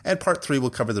 and part 3 will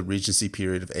cover the Regency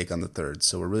period of Aegon III.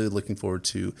 So we're really looking forward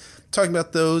to talking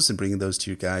about those and bringing those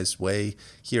to you guys' way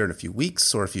here in a few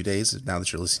weeks or a few days now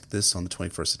that you're listening to this on the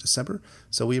 21st of December.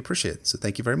 So we appreciate it. So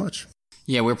thank you very much.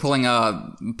 Yeah, we're pulling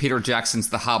Peter Jackson's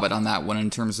The Hobbit on that one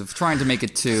in terms of trying to make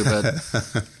it 2,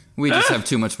 but we just have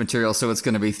too much material, so it's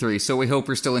going to be 3. So we hope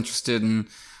you're still interested in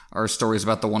our stories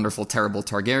about the wonderful, terrible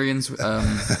Targaryens.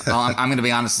 I'm going to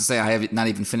be honest and say I have not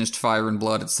even finished Fire and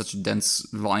Blood. It's such a dense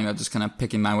volume. I'm just kind of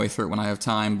picking my way through it when I have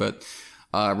time, but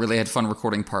really had fun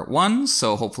recording part 1,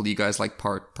 so hopefully you guys like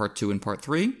part 2 and part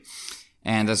 3.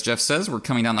 And as Jeff says, we're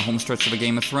coming down the home stretch of a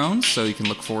Game of Thrones, so you can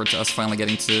look forward to us finally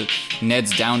getting to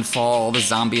Ned's downfall, the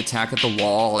zombie attack at the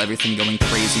wall, everything going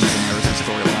crazy in Daenerys'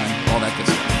 storyline, all that good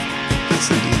stuff.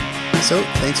 Yes, indeed. So,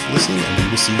 thanks for listening, and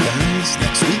we will see you guys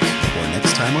next week or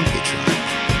next time on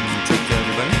Patreon.